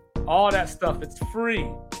grandma. All that stuff. It's free.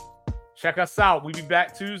 Check us out. We'll be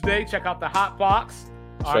back Tuesday. Check out the Hot Box.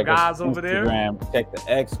 Our guys over there. Check the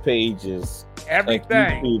X pages. Everything.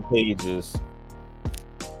 Check YouTube pages.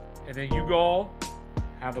 And then you go.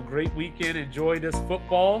 Have a great weekend. Enjoy this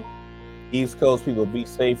football. East Coast people, be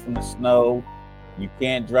safe from the snow. You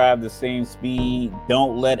can't drive the same speed.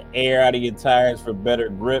 Don't let air out of your tires for better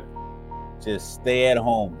grip. Just stay at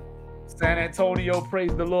home. San Antonio,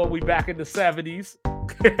 praise the Lord. We back in the 70s.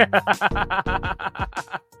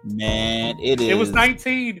 Man, it is. It was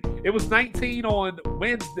 19. It was 19 on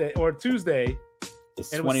Wednesday or Tuesday.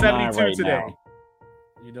 It's and it was 29 72 right today. now.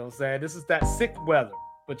 You know what I'm saying? This is that sick weather.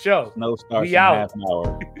 But snow starts we in out. half an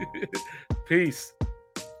hour. Peace.